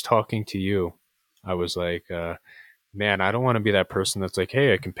when I was talking to you, I was like, man, I don't want to be that person that's like,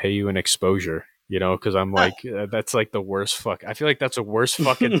 hey, I can pay you an exposure, because I'm like, that's like the worst fuck. I feel like that's the worst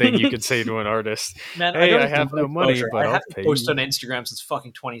fucking thing you could say to an artist. Man, hey, I have no money, but I'll pay you. I haven't posted on Instagram since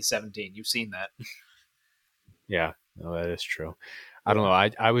fucking 2017. You've seen that. Yeah. No, that is true. I don't know.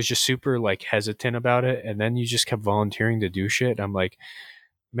 I was just super like hesitant about it, and then you just kept volunteering to do shit. And I'm like,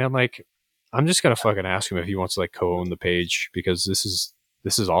 man, like I'm just gonna fucking ask him if he wants to like co-own the page because this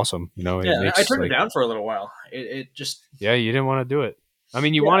is awesome. I turned it down for a little while. It just you didn't want to do it. I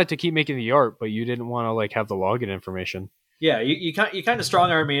mean, you wanted to keep making the art, but you didn't want to like have the login information. Yeah, you kind of strong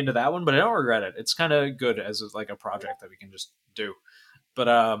arm me into that one, but I don't regret it. It's kind of good as like a project that we can just do. But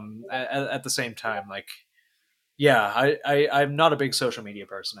at the same time, like. Yeah, I'm not a big social media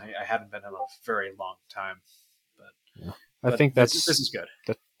person. I haven't been in a very long time. I think this is good.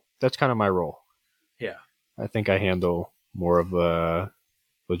 That's kind of my role. Yeah. I think I handle more of the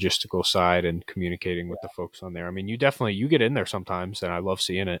logistical side and communicating with the folks on there. I mean, you get in there sometimes, and I love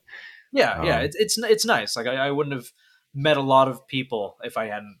seeing it. Yeah. It's nice. Like I wouldn't have met a lot of people if I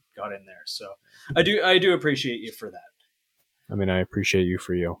hadn't got in there. So I do appreciate you for that. I mean, I appreciate you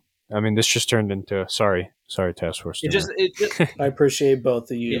for you. I mean, this just turned into sorry, Task Force. It just I appreciate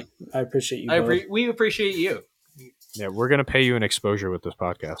both of you. Yeah. I appreciate you both. We appreciate you. Yeah, we're gonna pay you an exposure with this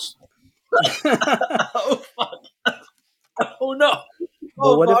podcast. Oh fuck! Oh no!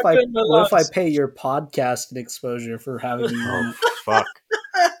 But what if I pay your podcast an exposure for having you on? Oh fuck!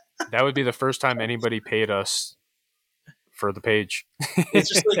 That would be the first time anybody paid us for the page. It's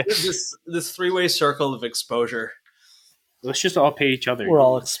just like this three-way circle of exposure. Let's just all pay each other. We're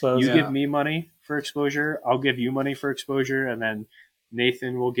all exposed. You give me money for exposure. I'll give you money for exposure, and then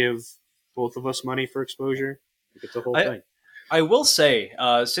Nathan will give both of us money for exposure. It's the whole thing. I will say,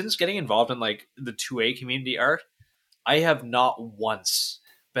 since getting involved in like the 2A community art, I have not once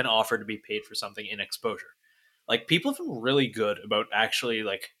been offered to be paid for something in exposure. Like people have been really good about actually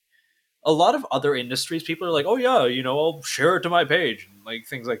like a lot of other industries. People are like, oh yeah, I'll share it to my page and like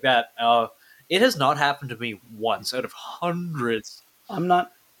things like that. It has not happened to me once out of hundreds. I'm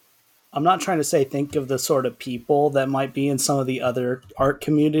not trying to say think of the sort of people that might be in some of the other art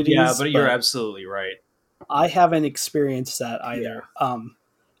communities. Yeah, but you're absolutely right. I haven't experienced that either. Yeah.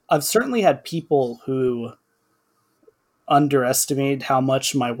 I've certainly had people who underestimated how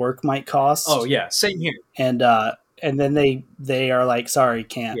much my work might cost. Oh yeah, same here. And then they are like, sorry,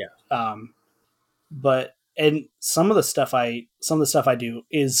 can't. Yeah. But some of the stuff I do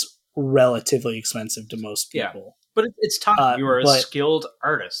is relatively expensive to most people. Yeah. But it's time. You are a skilled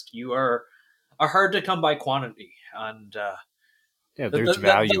artist. You are a hard to come by quantity, and there's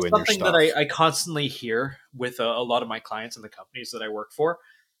value in your stuff. Something that I constantly hear with a lot of my clients and the companies that I work for.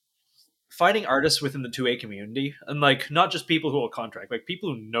 Finding artists within the 2A community, and like not just people who will contract, like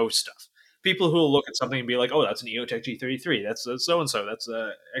people who know stuff, people who will look at something and be like, "Oh, that's an EOTech G33. That's so and so. That's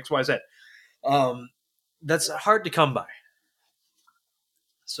XYZ." That's hard to come by.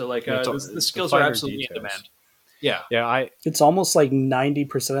 So like the skills are absolutely in demand. Yeah. It's almost like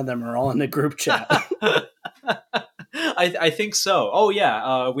 90% of them are all in the group chat. I think so. Oh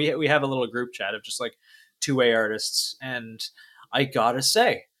yeah, we have a little group chat of just like 2A artists, and I gotta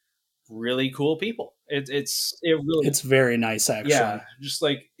say, really cool people. It's very nice actually. Yeah, just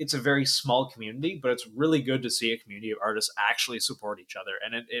like it's a very small community, but it's really good to see a community of artists actually support each other,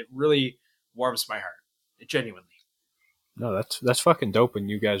 and it really warms my heart. It genuinely. No, that's fucking dope. When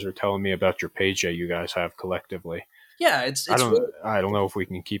you guys are telling me about your page that you guys have collectively. Yeah, I don't know if we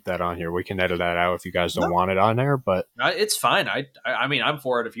can keep that on here. We can edit that out if you guys don't want it on there, but it's fine. I mean, I'm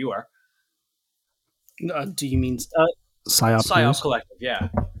for it if you are. Do you mean PSYOP Collective? Yeah.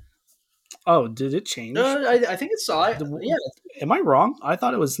 Oh, did it change? I think it's PSYOP. Yeah. Am I wrong? I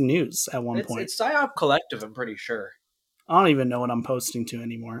thought it was news at one point. It's PSYOP Collective. I'm pretty sure. I don't even know what I'm posting to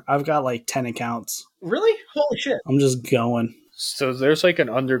anymore. I've got like 10 accounts. Really? Holy shit! I'm just going. So there's like an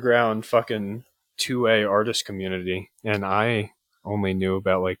underground fucking 2A artist community, and I only knew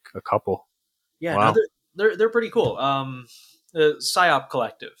about like a couple. Yeah, wow. No, they're pretty cool. The PSYOP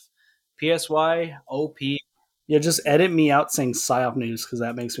Collective, PSYOP. Yeah, just edit me out saying PSYOP News because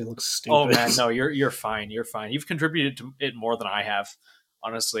that makes me look stupid. Oh man, no, you're fine. You're fine. You've contributed to it more than I have.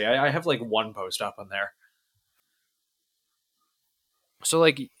 Honestly, I have like one post up on there. So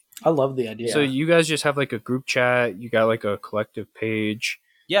like, I love the idea. So you guys just have like a group chat. You got like a collective page.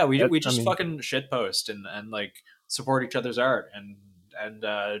 Yeah, we just fucking shitpost and like support each other's art and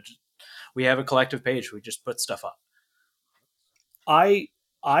we have a collective page. We just put stuff up. I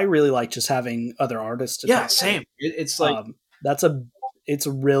really like just having other artists to talk same. To. It's like it's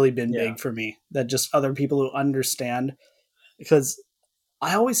really been big for me that just other people who understand, because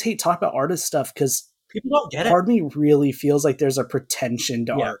I always hate talking about artist stuff because people don't get it. Part of me really feels like there's a pretension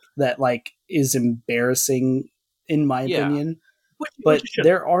to art that like is embarrassing in my opinion. But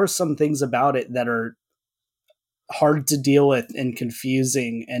there are some things about it that are hard to deal with and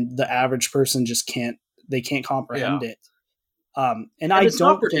confusing, and the average person just can't comprehend it. And I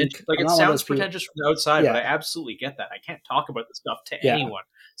don't think like it sounds pretentious from the outside, but I absolutely get that. I can't talk about this stuff to anyone.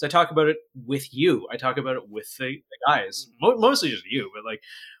 So I talk about it with you. I talk about it with the guys, mostly just you, but like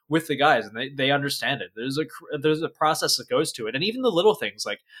with the guys, and they understand it. There's a process that goes to it, and even the little things,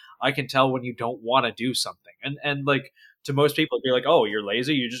 like I can tell when you don't want to do something, and like to most people, it'd be like, oh, you're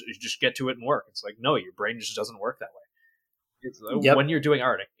lazy. You just get to it and work. It's like, no, your brain just doesn't work that way. Yep. When you're doing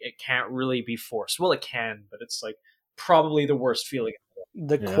art, it can't really be forced. Well, it can, but it's like probably the worst feeling.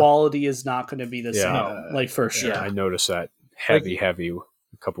 The quality is not going to be the same, No. like for sure. Yeah, I noticed that heavy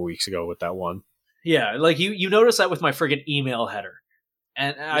a couple weeks ago with that one. Yeah, like you notice that with my friggin' email header,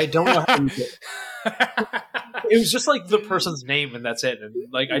 and I don't know how you did it. It was just like the person's name and that's it. And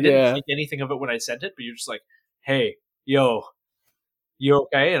like I didn't think anything of it when I sent it, but you're just like, "Hey, yo, you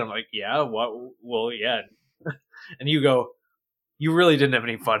okay?" And I'm like, "Yeah, what? Well, yeah." And you go, "You really didn't have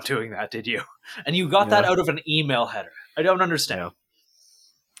any fun doing that, did you?" And you got that out of an email header. I don't understand. Yeah.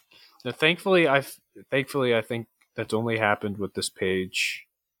 Now, thankfully, I think that's only happened with this page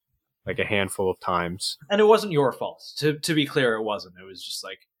like a handful of times. And it wasn't your fault. To be clear, it wasn't. It was just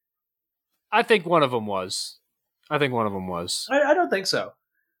like I think one of them was. I don't think so.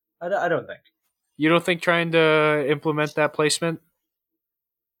 I don't think. You don't think trying to implement that placement?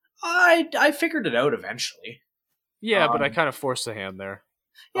 I figured it out eventually. Yeah, but I kind of forced the hand there.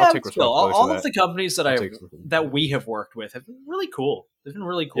 Yeah, I'll take still, responsibility all for of that. the companies that we have worked with have been really cool. They've been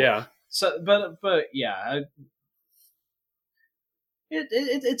really cool. Yeah. So, but yeah,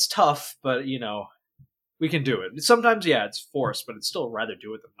 it's tough, but you know, we can do it. Sometimes, yeah, it's forced, but it's still rather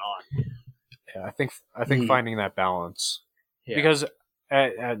do it than not. Yeah, I think finding that balance, Yeah. because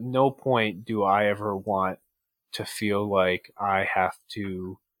at no point do I ever want to feel like I have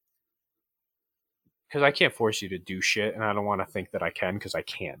to, because I can't force you to do shit, and I don't want to think that I can, because I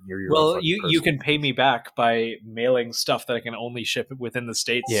can't. You're your own fucking you person. can pay me back by mailing stuff that I can only ship within the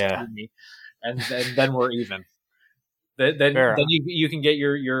States to me, and then we're even. Then you can get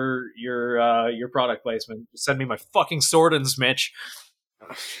your product placement. Send me my fucking Swordens, Mitch.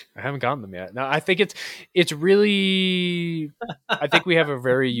 I haven't gotten them yet. No, I think it's really. I think we have a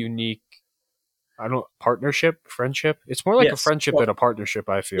very unique. Friendship. It's more like a friendship than a partnership.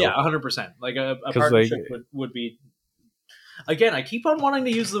 I feel. Yeah, 100%. Like a partnership would be. Again, I keep on wanting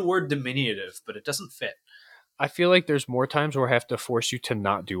to use the word diminutive, but it doesn't fit. I feel like there's more times where I have to force you to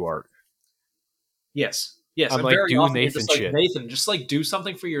not do art. Yes. I'm like, very do often Nathan just like, shit. Nathan, just like do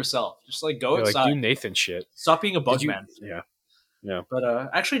something for yourself. Just like go outside. Like, do Nathan shit. Stop being a bug man. Yeah. But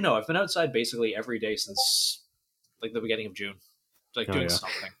actually, no. I've been outside basically every day since like the beginning of June, like doing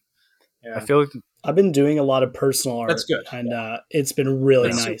something. Yeah. I feel like I've been doing a lot of personal art. That's good. And it's been really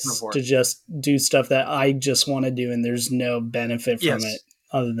That's nice to just do stuff that I just want to do, and there's no benefit from it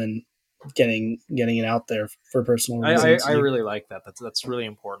other than getting it out there for personal reasons. I really like that. That's really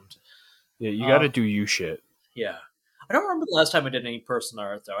important. Yeah, you got to do you shit. Yeah. I don't remember the last time I did any personal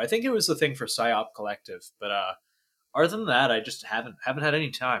art, though. I think it was the thing for PsyOp Collective. But other than that, I just haven't had any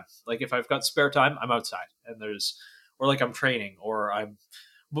time. Like, if I've got spare time, I'm outside. Or like I'm training, or I'm...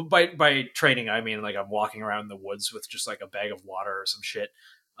 By training, I mean like I'm walking around in the woods with just like a bag of water or some shit.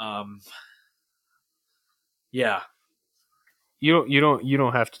 Yeah. You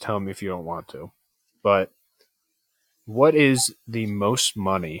don't have to tell me if you don't want to. But what is the most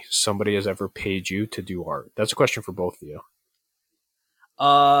money somebody has ever paid you to do art? That's a question for both of you.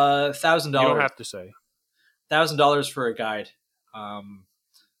 $1,000. You don't have to say. $1,000 for a guide.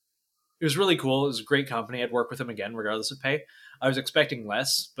 It was really cool. It was a great company. I'd work with them again, regardless of pay. I was expecting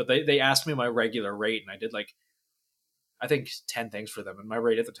less, but they asked me my regular rate, and I did like, I think 10 things for them. And my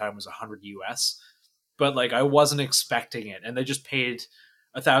rate at the time was $100 US, but like I wasn't expecting it. And they just paid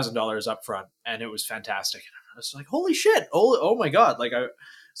 $1,000 up front, and it was fantastic. And I was like, holy shit. Oh my God. Like it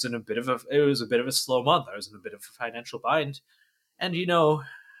was a bit of a slow month. I was in a bit of a financial bind. And you know,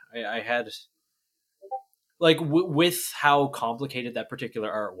 I had like with how complicated that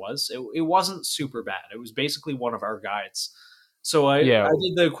particular art was, it wasn't super bad. It was basically one of our guides. So I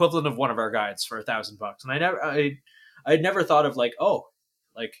did the equivalent of one of our guides for $1,000, and I'd never thought of like, oh,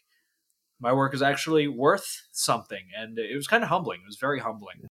 like my work is actually worth something, and it was kind of humbling. It was very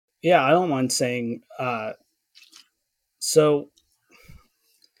humbling. Yeah, I don't mind saying. So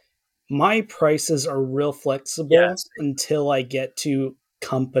my prices are real flexible until I get to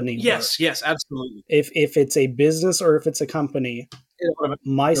company work. Yes, absolutely. If it's a business or if it's a company,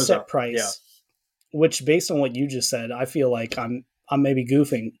 my set price, which based on what you just said, I feel like I'm maybe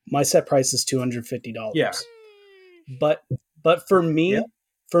goofing. My set price is $250. Yeah. But for me,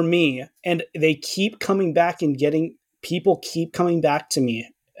 and they keep coming back and people keep coming back to me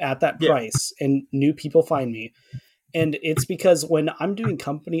at that price, and new people find me. And it's because when I'm doing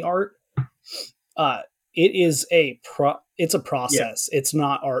company art, it is it's a process. Yeah. It's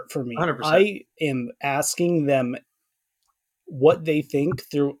not art for me. 100%. I am asking them what they think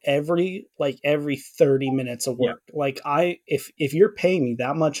through every 30 minutes of work. Yeah. Like if you're paying me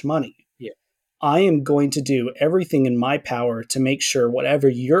that much money, I am going to do everything in my power to make sure whatever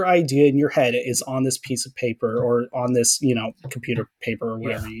your idea in your head is on this piece of paper or on this, computer paper or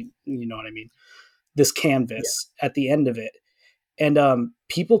whatever, you know what I mean? This canvas at the end of it. And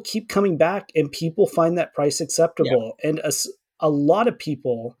people keep coming back and people find that price acceptable. Yeah. And a lot of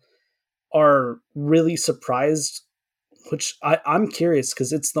people are really surprised, which I'm curious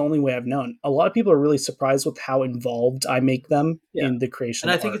because it's the only way I've known. A lot of people are really surprised with how involved I make them in the creation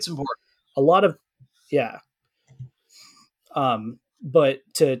of art. And I think it's important. A lot of, but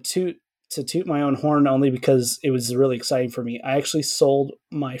to toot my own horn only because it was really exciting for me. I actually sold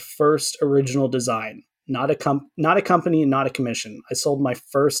my first original design, not a company, not a commission. I sold my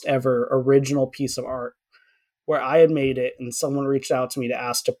first ever original piece of art where I had made it and someone reached out to me to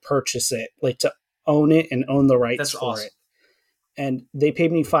ask to purchase it, like to own it and own the rights for it. And they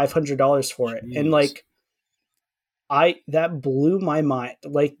paid me $500 for it. And like, that blew my mind.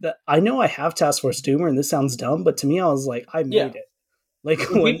 Like I know I have Task Force Doomer and this sounds dumb, but to me, I was like, I made it. Like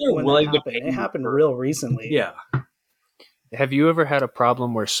when that happened, it happened real recently. Yeah. Have you ever had a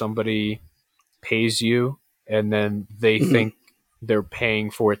problem where somebody pays you and then they think they're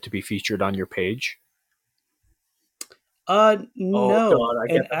paying for it to be featured on your page? No. Oh God, I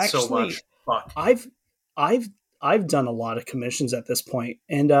get that actually, so much. Fuck. I've done a lot of commissions at this point,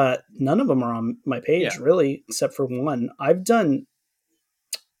 and none of them are on my page really, except for one. I've done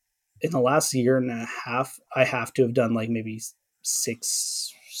in the last year and a half. I have to have done like maybe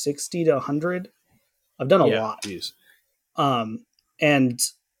 60 to 100. I've done a lot. Geez. And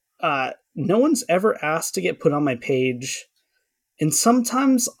no one's ever asked to get put on my page. And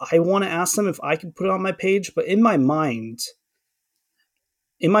sometimes I want to ask them if I can put it on my page, but in my mind,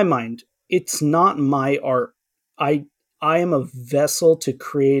 it's not my art. I am a vessel to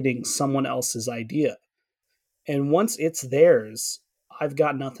creating someone else's idea. And once it's theirs, I've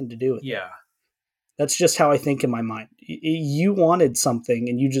got nothing to do with it. That's just how I think in my mind. You wanted something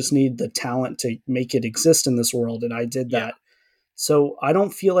and you just need the talent to make it exist in this world. And I did that. So I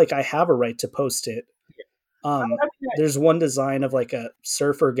don't feel like I have a right to post it. There's one design of like a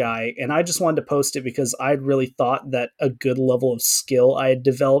surfer guy, and I just wanted to post it because I'd really thought that a good level of skill I had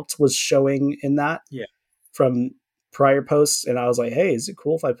developed was showing in that from prior posts. And I was like, hey, is it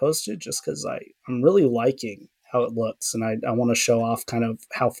cool if I post it? Just because I'm really liking how it looks, and I want to show off kind of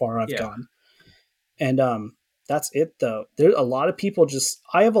how far I've gone. And that's it, though. There's a lot of people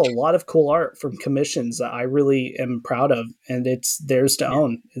I have a lot of cool art from commissions that I really am proud of, and it's theirs to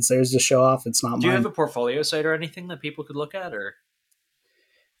own. It's theirs to show off. It's not mine. Do you have a portfolio site or anything that people could look at, or?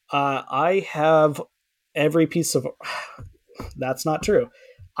 I have every piece of. That's not true.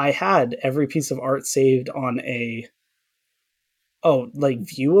 I had every piece of art saved on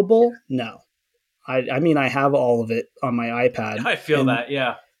viewable? No. I mean, I have all of it on my iPad. I feel that.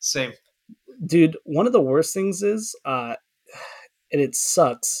 Yeah. Same. Dude, one of the worst things is, and it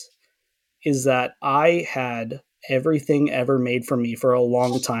sucks, is that I had everything ever made for me for a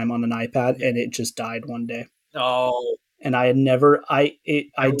long time on an iPad, and it just died one day. Oh. And I had never, I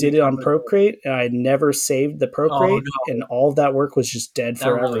did it on Procreate, and I had never saved the Procreate, and all of that work was just dead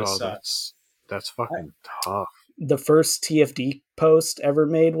forever. Really that's fucking tough. The first TFD post ever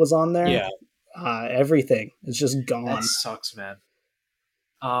made was on there. Yeah. Everything is just gone. That sucks, man.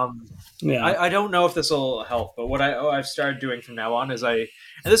 I don't know if this will help, but what I've started doing from now on is and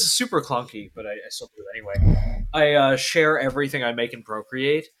this is super clunky, but I still do it anyway. I share everything I make in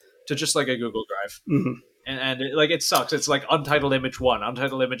Procreate to just like a Google Drive. Mm-hmm. And it sucks. It's like untitled image 1,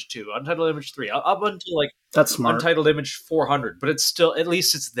 untitled image 2, untitled image 3, up until like that's smart. Untitled image 400, but it's still, at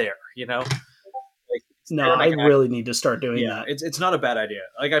least it's there, you know? No, I really need to start doing that. It's not a bad idea.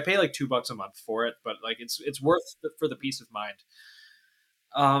 Like I pay like $2 a month for it, but like it's worth it for the peace of mind.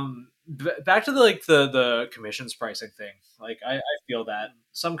 Back to the commissions pricing thing. Like I feel that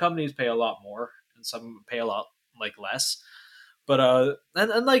some companies pay a lot more and some pay a lot like less. But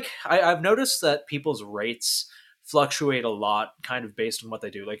and like I've noticed that people's rates fluctuate a lot, kind of based on what they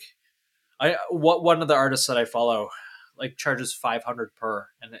do. Like one of the artists that I follow like charges $500 per,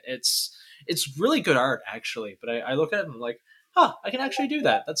 and it's really good art actually. But I look at it and I'm like, I can actually do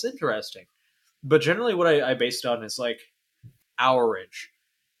that. That's interesting. But generally, what I base it on is like hourage,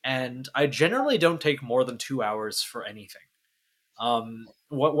 and I generally don't take more than 2 hours for anything.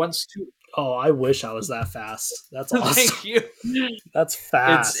 Oh, I wish I was that fast. That's awesome. Thank you. That's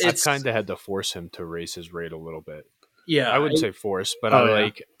fast. I kind of had to force him to raise his rate a little bit. Yeah, I wouldn't say force,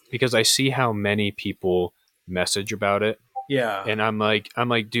 but because I see how many people message about it. Yeah, and I'm like,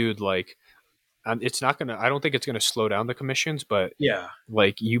 dude, like, it's not gonna. I don't think it's gonna slow down the commissions, but yeah,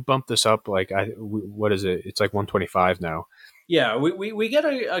 like you bump this up, like what is it? It's like 125 now. Yeah, we get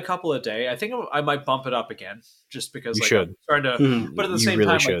a couple a day. I think I might bump it up again just because You like should. I'm starting to. Mhm. But at the You same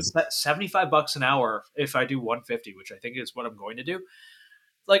really time, should. like $75 an hour if I do 150, which I think is what I'm going to do.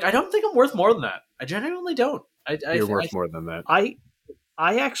 Like I don't think I'm worth more than that. I genuinely don't. You're worth more than that. I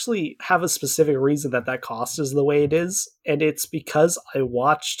actually have a specific reason that cost is the way it is, and it's because I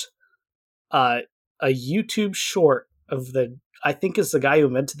watched a YouTube short of I think it's the guy who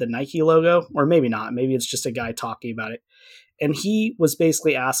invented the Nike logo, or maybe not. Maybe it's just a guy talking about it. And he was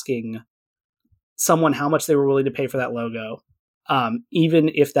basically asking someone how much they were willing to pay for that logo, even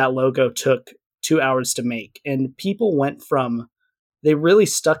if that logo took 2 hours to make. And people went from, they really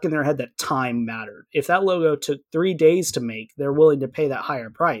stuck in their head that time mattered. If that logo took 3 days to make, they're willing to pay that higher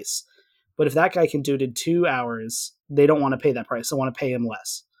price. But if that guy can do it in 2 hours, they don't want to pay that price. They want to pay him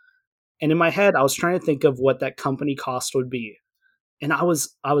less. And in my head, I was trying to think of what that company cost would be. And I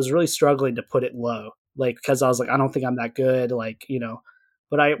was really struggling to put it low, like, because I was like, I don't think I'm that good, like,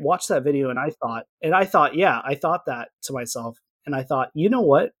 but I watched that video and I thought that to myself. And I thought, you know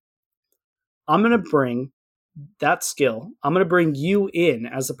what? I'm going to bring that skill. I'm going to bring you in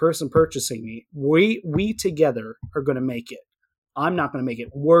as the person purchasing me. We together are going to make it. I'm not going to make it.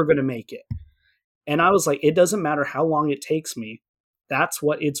 We're going to make it. And I was like, it doesn't matter how long it takes me. That's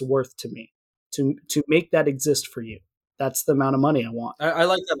what it's worth to me to make that exist for you. That's the amount of money I want. I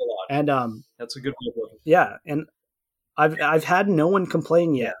like that a lot. And that's a good way of looking. Yeah, and I've had no one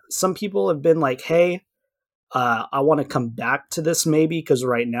complain yet. Some people have been like, "Hey, I want to come back to this maybe because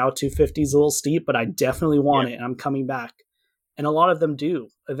right now 250 is a little steep, but I definitely want it, and I'm coming back." And a lot of them do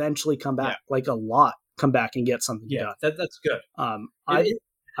eventually come back. Like a lot come back and get something done. That's good.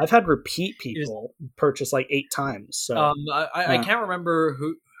 I've had repeat people purchase like 8 times. So I can't remember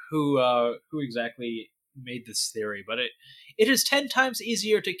who exactly made this theory, but it is 10 times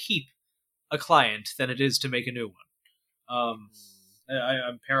easier to keep a client than it is to make a new one.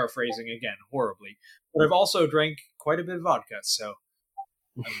 I'm paraphrasing again horribly, but I've also drank quite a bit of vodka, so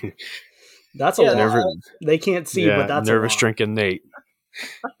that's a lot. They can't see, but that's nervous a lot. drinking Nate.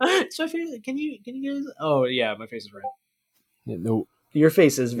 So can you guys? Oh yeah, my face is red. Yeah, no, your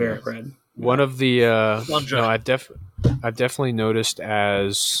face is very red. One of the I've definitely noticed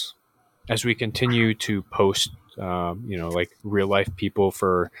as we continue to post, like real life people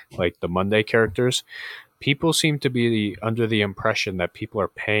for like the Monday characters, people seem to be under the impression that people are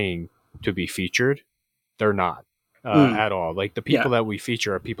paying to be featured. They're not at all. Like the people that we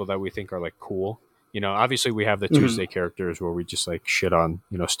feature are people that we think are like cool. Obviously we have the Tuesday characters where we just like shit on,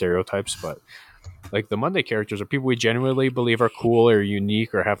 stereotypes, but like the Monday characters are people we genuinely believe are cool or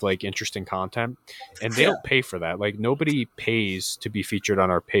unique or have like interesting content, and they don't pay for that. Like nobody pays to be featured on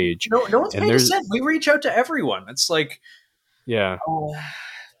our page. No one's paying a cent. We reach out to everyone. It's like,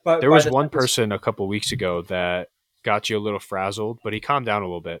 but there was one person a couple weeks ago that got you a little frazzled, but he calmed down a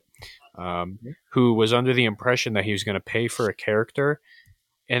little bit. Who was under the impression that he was going to pay for a character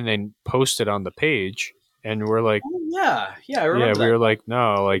and then post it on the page. And we're like, I remember we were like,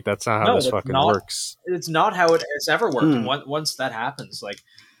 no, like that's not how this fucking works. It's not how it's ever worked. And once that happens, like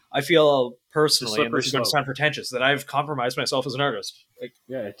I feel personally, and this is going to sound pretentious, that I've compromised myself as an artist. Like,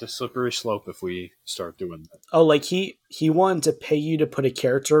 it's a slippery slope if we start doing that. Oh, like he wanted to pay you to put a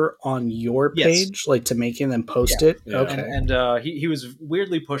character on your page, like to make it and then post it. Yeah. Okay, and he was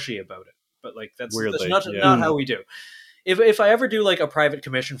weirdly pushy about it, but like that's not how we do. If I ever do like a private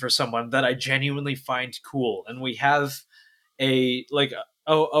commission for someone that I genuinely find cool, and we have a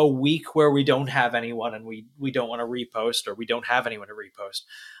week where we don't have anyone and we don't want to repost, or we don't have anyone to repost,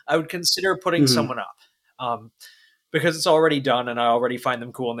 I would consider putting someone up, because it's already done and I already find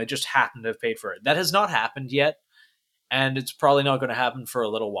them cool and they just happen to have paid for it. That has not happened yet, and it's probably not going to happen for a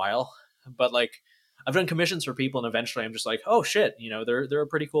little while. But like I've done commissions for people, and eventually I'm just like, oh shit, they're a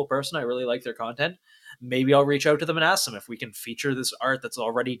pretty cool person. I really like their content. Maybe I'll reach out to them and ask them if we can feature this art that's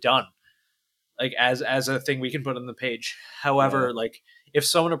already done, like as a thing we can put on the page. However, like if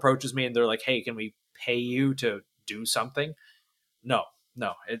someone approaches me and they're like, hey, can we pay you to do something? No,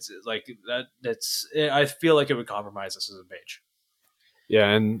 it's like that. I feel like it would compromise us as a page. Yeah.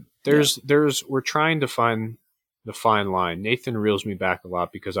 And we're trying to find the fine line. Nathan reels me back a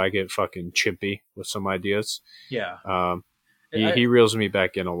lot because I get fucking chimpy with some ideas. Yeah. He reels me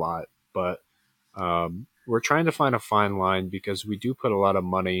back in a lot, but we're trying to find a fine line because we do put a lot of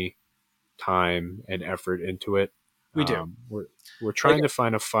money, time, and effort into it. We do. We're trying to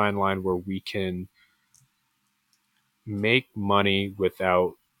find a fine line where we can make money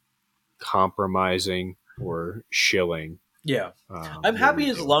without compromising or shilling. Yeah. I'm happy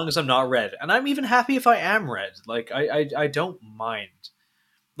as long as I'm not red, and I'm even happy if I am red. Like I don't mind.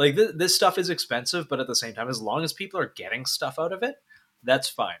 Like this stuff is expensive, but at the same time, as long as people are getting stuff out of it, that's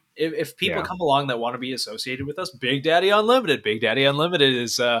fine. If people come along that want to be associated with us, Big Daddy Unlimited. Big Daddy Unlimited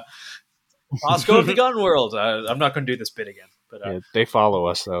is Costco of the gun world. I'm not going to do this bit again, but they follow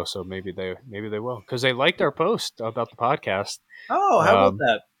us though, so maybe they will, because they liked our post about the podcast. Oh, how about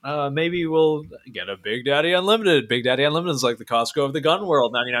that? Maybe we'll get a Big Daddy Unlimited. Big Daddy Unlimited is like the Costco of the gun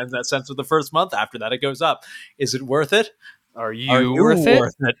world. 99 cents for the first month. After that, it goes up. Is it worth it? Are you worth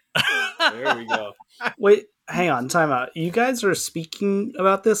it? There we go. Wait, hang on, time out. You guys are speaking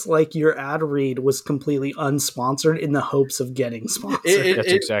about this like your ad read was completely unsponsored in the hopes of getting sponsored.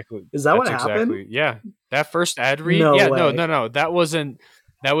 That's exactly. Is that what happened? Yeah, that first ad read. No yeah, way. no. That wasn't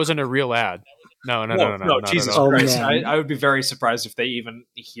a real ad. No. Jesus Oh, Christ! man. I would be very surprised if they even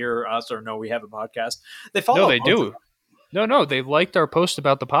hear us or know we have a podcast. They follow. No, they do. No, they liked our post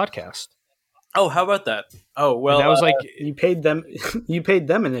about the podcast. Oh, how about that? Oh, well, And that was like You paid them. You paid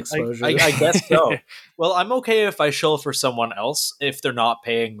them an exposure. I guess so. Well, I'm okay if I shill for someone else if they're not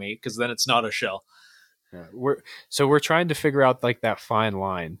paying me, because then it's not a shill. we're trying to figure out like that fine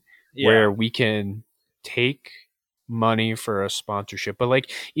line where we can take money for a sponsorship, but like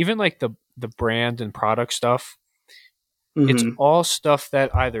even like the brand and product stuff, it's Mhm. all stuff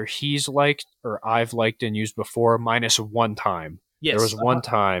that either he's liked or I've liked and used before, minus one time. Yes, There was one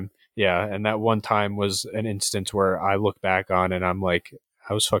time, and that one time was an instance where I look back on and I'm like,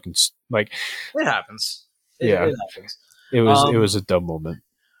 I was fucking like, it happens. Yeah. It happens. it was a dumb moment.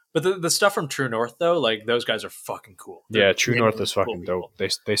 But the stuff from True North though, like those guys are fucking cool. Yeah, True North is cool fucking people. dope.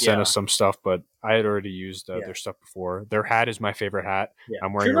 They sent Yeah. us some stuff, but I had already used their stuff before. Their hat is my favorite hat. Yeah.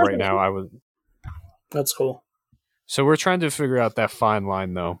 I'm wearing True it North right is now. cool. That's cool. So we're trying to figure out that fine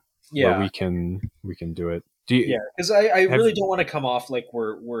line though, where Yeah, we can do it. Do you, yeah. Because I really don't want to come off like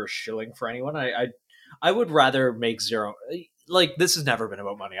we're shilling for anyone. I would rather make zero. Like this has never been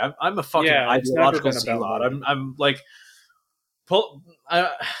about money. I'm a fucking Yeah, it's never ideological been about lot. money. I'm like I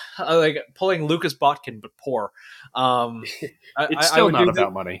like pulling Lucas Botkin, but poor. It's still would not do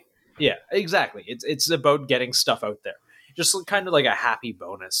about money. Yeah, exactly. It's about getting stuff out there. Just kind of like a happy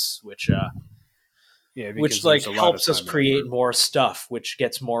bonus, which Yeah, because which like there's a lot of helps us time and create effort. more stuff, which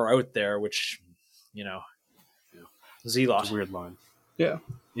gets more out there, which It's Z-Lot. a weird line. Yeah.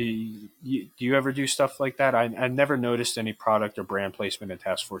 Do you ever do stuff like that? I never noticed any product or brand placement in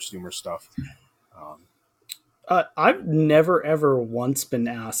Task Force Doomer stuff. I've never ever once been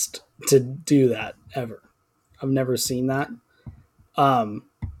asked to do that ever. I've never seen that.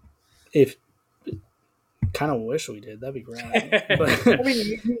 If kind of wish we did, that'd be great. I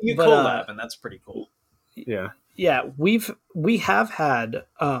mean, you But, collab, and that's pretty cool. Yeah. Yeah, we have had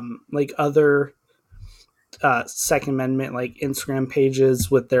like other Second Amendment like Instagram pages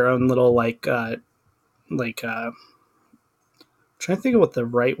with their own little trying to think of what the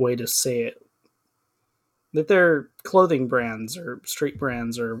right way to say it. That they're clothing brands or street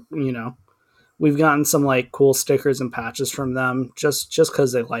brands, or we've gotten some like cool stickers and patches from them just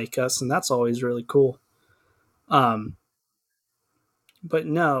because they like us, and that's always really cool. But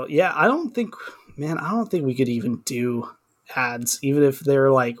no, yeah, I don't think we could even do ads, even if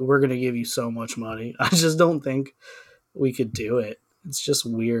they're like, we're gonna give you so much money. I just don't think we could do it. It's just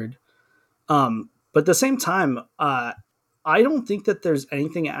weird. But at the same time, I don't think that there's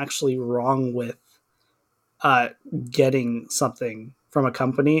anything actually wrong with getting something from a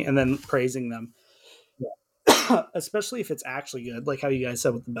company and then praising them. Especially if it's actually good, like how you guys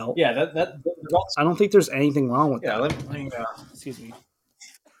said with the belt. Yeah, that I don't think there's anything wrong with yeah. that. Let me Excuse me.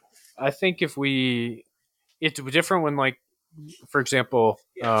 I think it's different when, like, for example,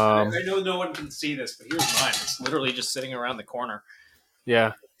 I know no one can see this, but here's mine. It's literally just sitting around the corner.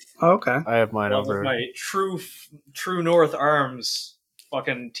 yeah, Oh, okay. I have mine Along with over my True North Arms,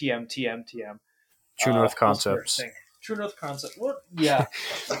 fucking TM. True North Concepts. thing. True North Concept. What? Yeah,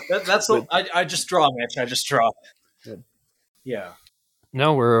 that's the. I just draw, Mitch. I just draw. Good. Yeah.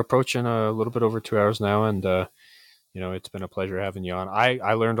 No, we're approaching a little bit over 2 hours now, and it's been a pleasure having you on.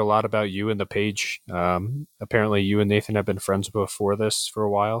 I learned a lot about you and the page. Apparently, you and Nathan have been friends before this for a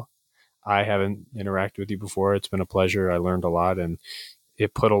while. I haven't interacted with you before. It's been a pleasure. I learned a lot, and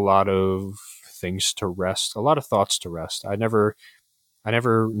it put a lot of things to rest, a lot of thoughts to rest. I never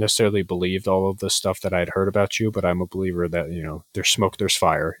necessarily believed all of the stuff that I'd heard about you, but I'm a believer that, there's smoke, there's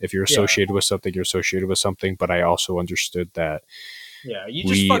fire. If you're associated with something, you're associated with something. But I also understood that. Yeah, you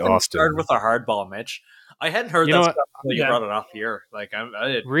just fucking started with a hardball, Mitch. I hadn't heard that stuff until you brought it up here. Like, I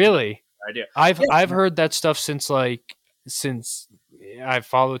didn't really idea. I've heard that stuff since I've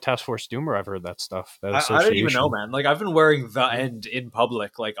followed Task Force Doomer. I've heard that stuff. That I don't even know, man. Like, I've been wearing the end in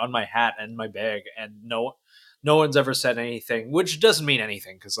public, like on my hat and my bag, and no one's ever said anything, which doesn't mean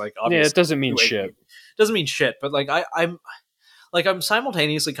anything because like obviously it doesn't mean shit. It doesn't mean shit, but like I'm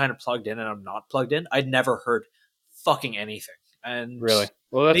simultaneously kind of plugged in and I'm not plugged in. I'd never heard fucking anything. And really,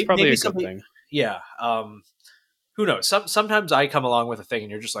 well, that's probably a good thing. Yeah. Who knows? Sometimes I come along with a thing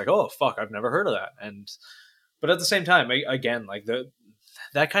and you're just like, oh fuck, I've never heard of that. But at the same time, again, like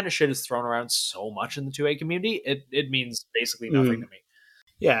that kind of shit is thrown around so much in the 2A community. It means basically nothing to me.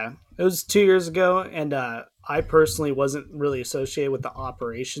 Yeah, it was 2 years ago, and I personally wasn't really associated with the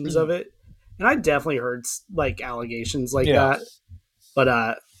operations of it, and I definitely heard like allegations like that.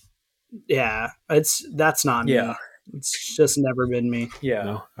 But that's not me. It's just never been me. Yeah.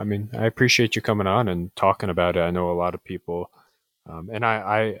 No, I mean, I appreciate you coming on and talking about it. I know a lot of people, and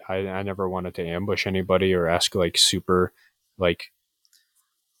I never wanted to ambush anybody or ask like super like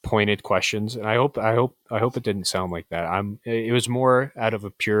pointed questions. And I hope it didn't sound like that. It was more out of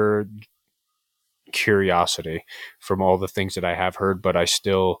a pure curiosity from all the things that I have heard, but I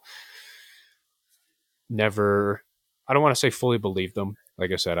still never, I don't want to say fully believe them.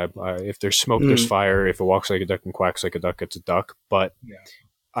 Like I said, if there's smoke, there's fire. If it walks like a duck and quacks like a duck, it's a duck. But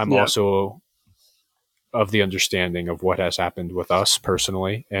I'm also of the understanding of what has happened with us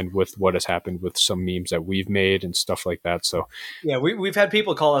personally and with what has happened with some memes that we've made and stuff like that. So yeah, we've had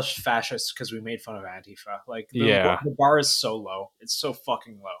people call us fascists because we made fun of Antifa. Like the bar is so low. It's so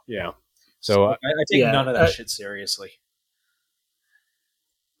fucking low. Yeah. So I take none of that shit seriously.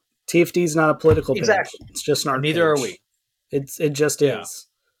 TFD is not a political page. Exactly. It's just an art Neither page. are we. It just is.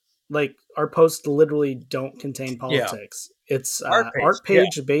 Like our posts literally don't contain politics. It's art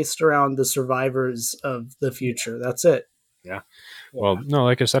page based around the survivors of the future. That's it. Yeah. Well, no,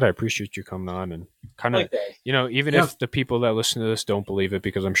 like I said, I appreciate you coming on and kind of, even if the people that listen to this don't believe it,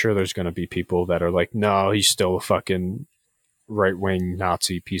 because I'm sure there's going to be people that are like, no, he's still a fucking right-wing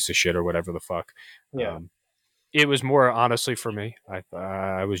Nazi piece of shit or whatever the fuck. Yeah. It was more honestly for me.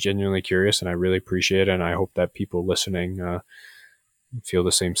 I was genuinely curious and I really appreciate it. And I hope that people listening feel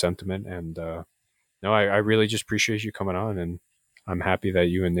the same sentiment. And no, I really just appreciate you coming on. And I'm happy that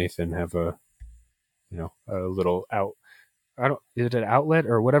you and Nathan have a little out. Is it an outlet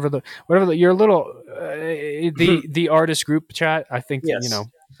or whatever your little the artist group chat? I think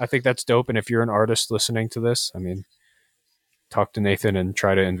I think that's dope. And if you're an artist listening to this, I mean, talk to Nathan and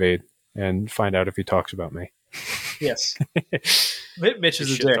try to invade and find out if he talks about me. Yes. Mitch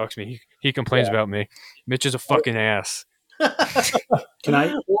is a dick. Talks to me. He complains about me. Mitch is a fucking ass. Can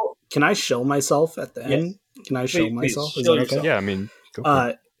I show myself at the end? Can I show myself? Is that okay? Yeah, I mean, go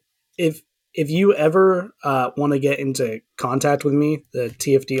for it. If you ever want to get into contact with me, the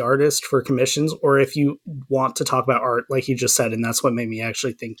TFD artist, for commissions, or if you want to talk about art, like you just said, and that's what made me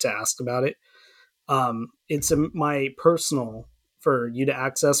actually think to ask about it, it's my personal for you to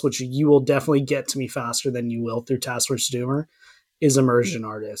access, which you will definitely get to me faster than you will through Task Force Doomer, is Immersion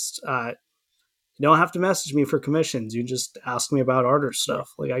Artist. You don't have to message me for commissions. You just ask me about art or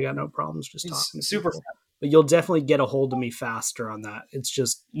stuff. Like I got no problems just talking to super people. But you'll definitely get a hold of me faster on that. It's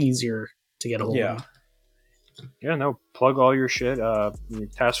just easier to get a hold of me. Yeah, no, plug all your shit.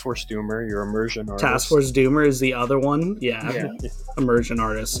 Task Force Doomer, your Immersion Artist. Task Force Doomer is the other one. Yeah. Immersion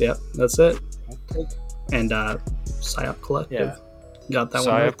Artist. Yep, that's it. And Psyop Collective. Yeah. Got that Psyop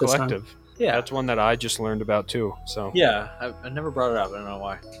one right this Collective. time. Yeah. That's one that I just learned about too. So yeah, I never brought it up. I don't know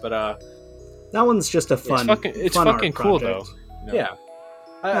why. But that one's just a fun it's fun fucking cool project. though. Yeah.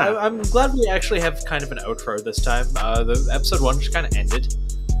 I'm glad we actually have kind of an outro this time. The episode 1 just kind of ended.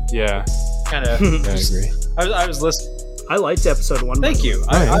 Yeah. Kind of. I agree. I was listening. I liked episode 1. Thank you.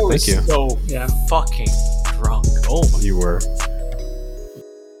 I was so fucking drunk. Oh my. You were.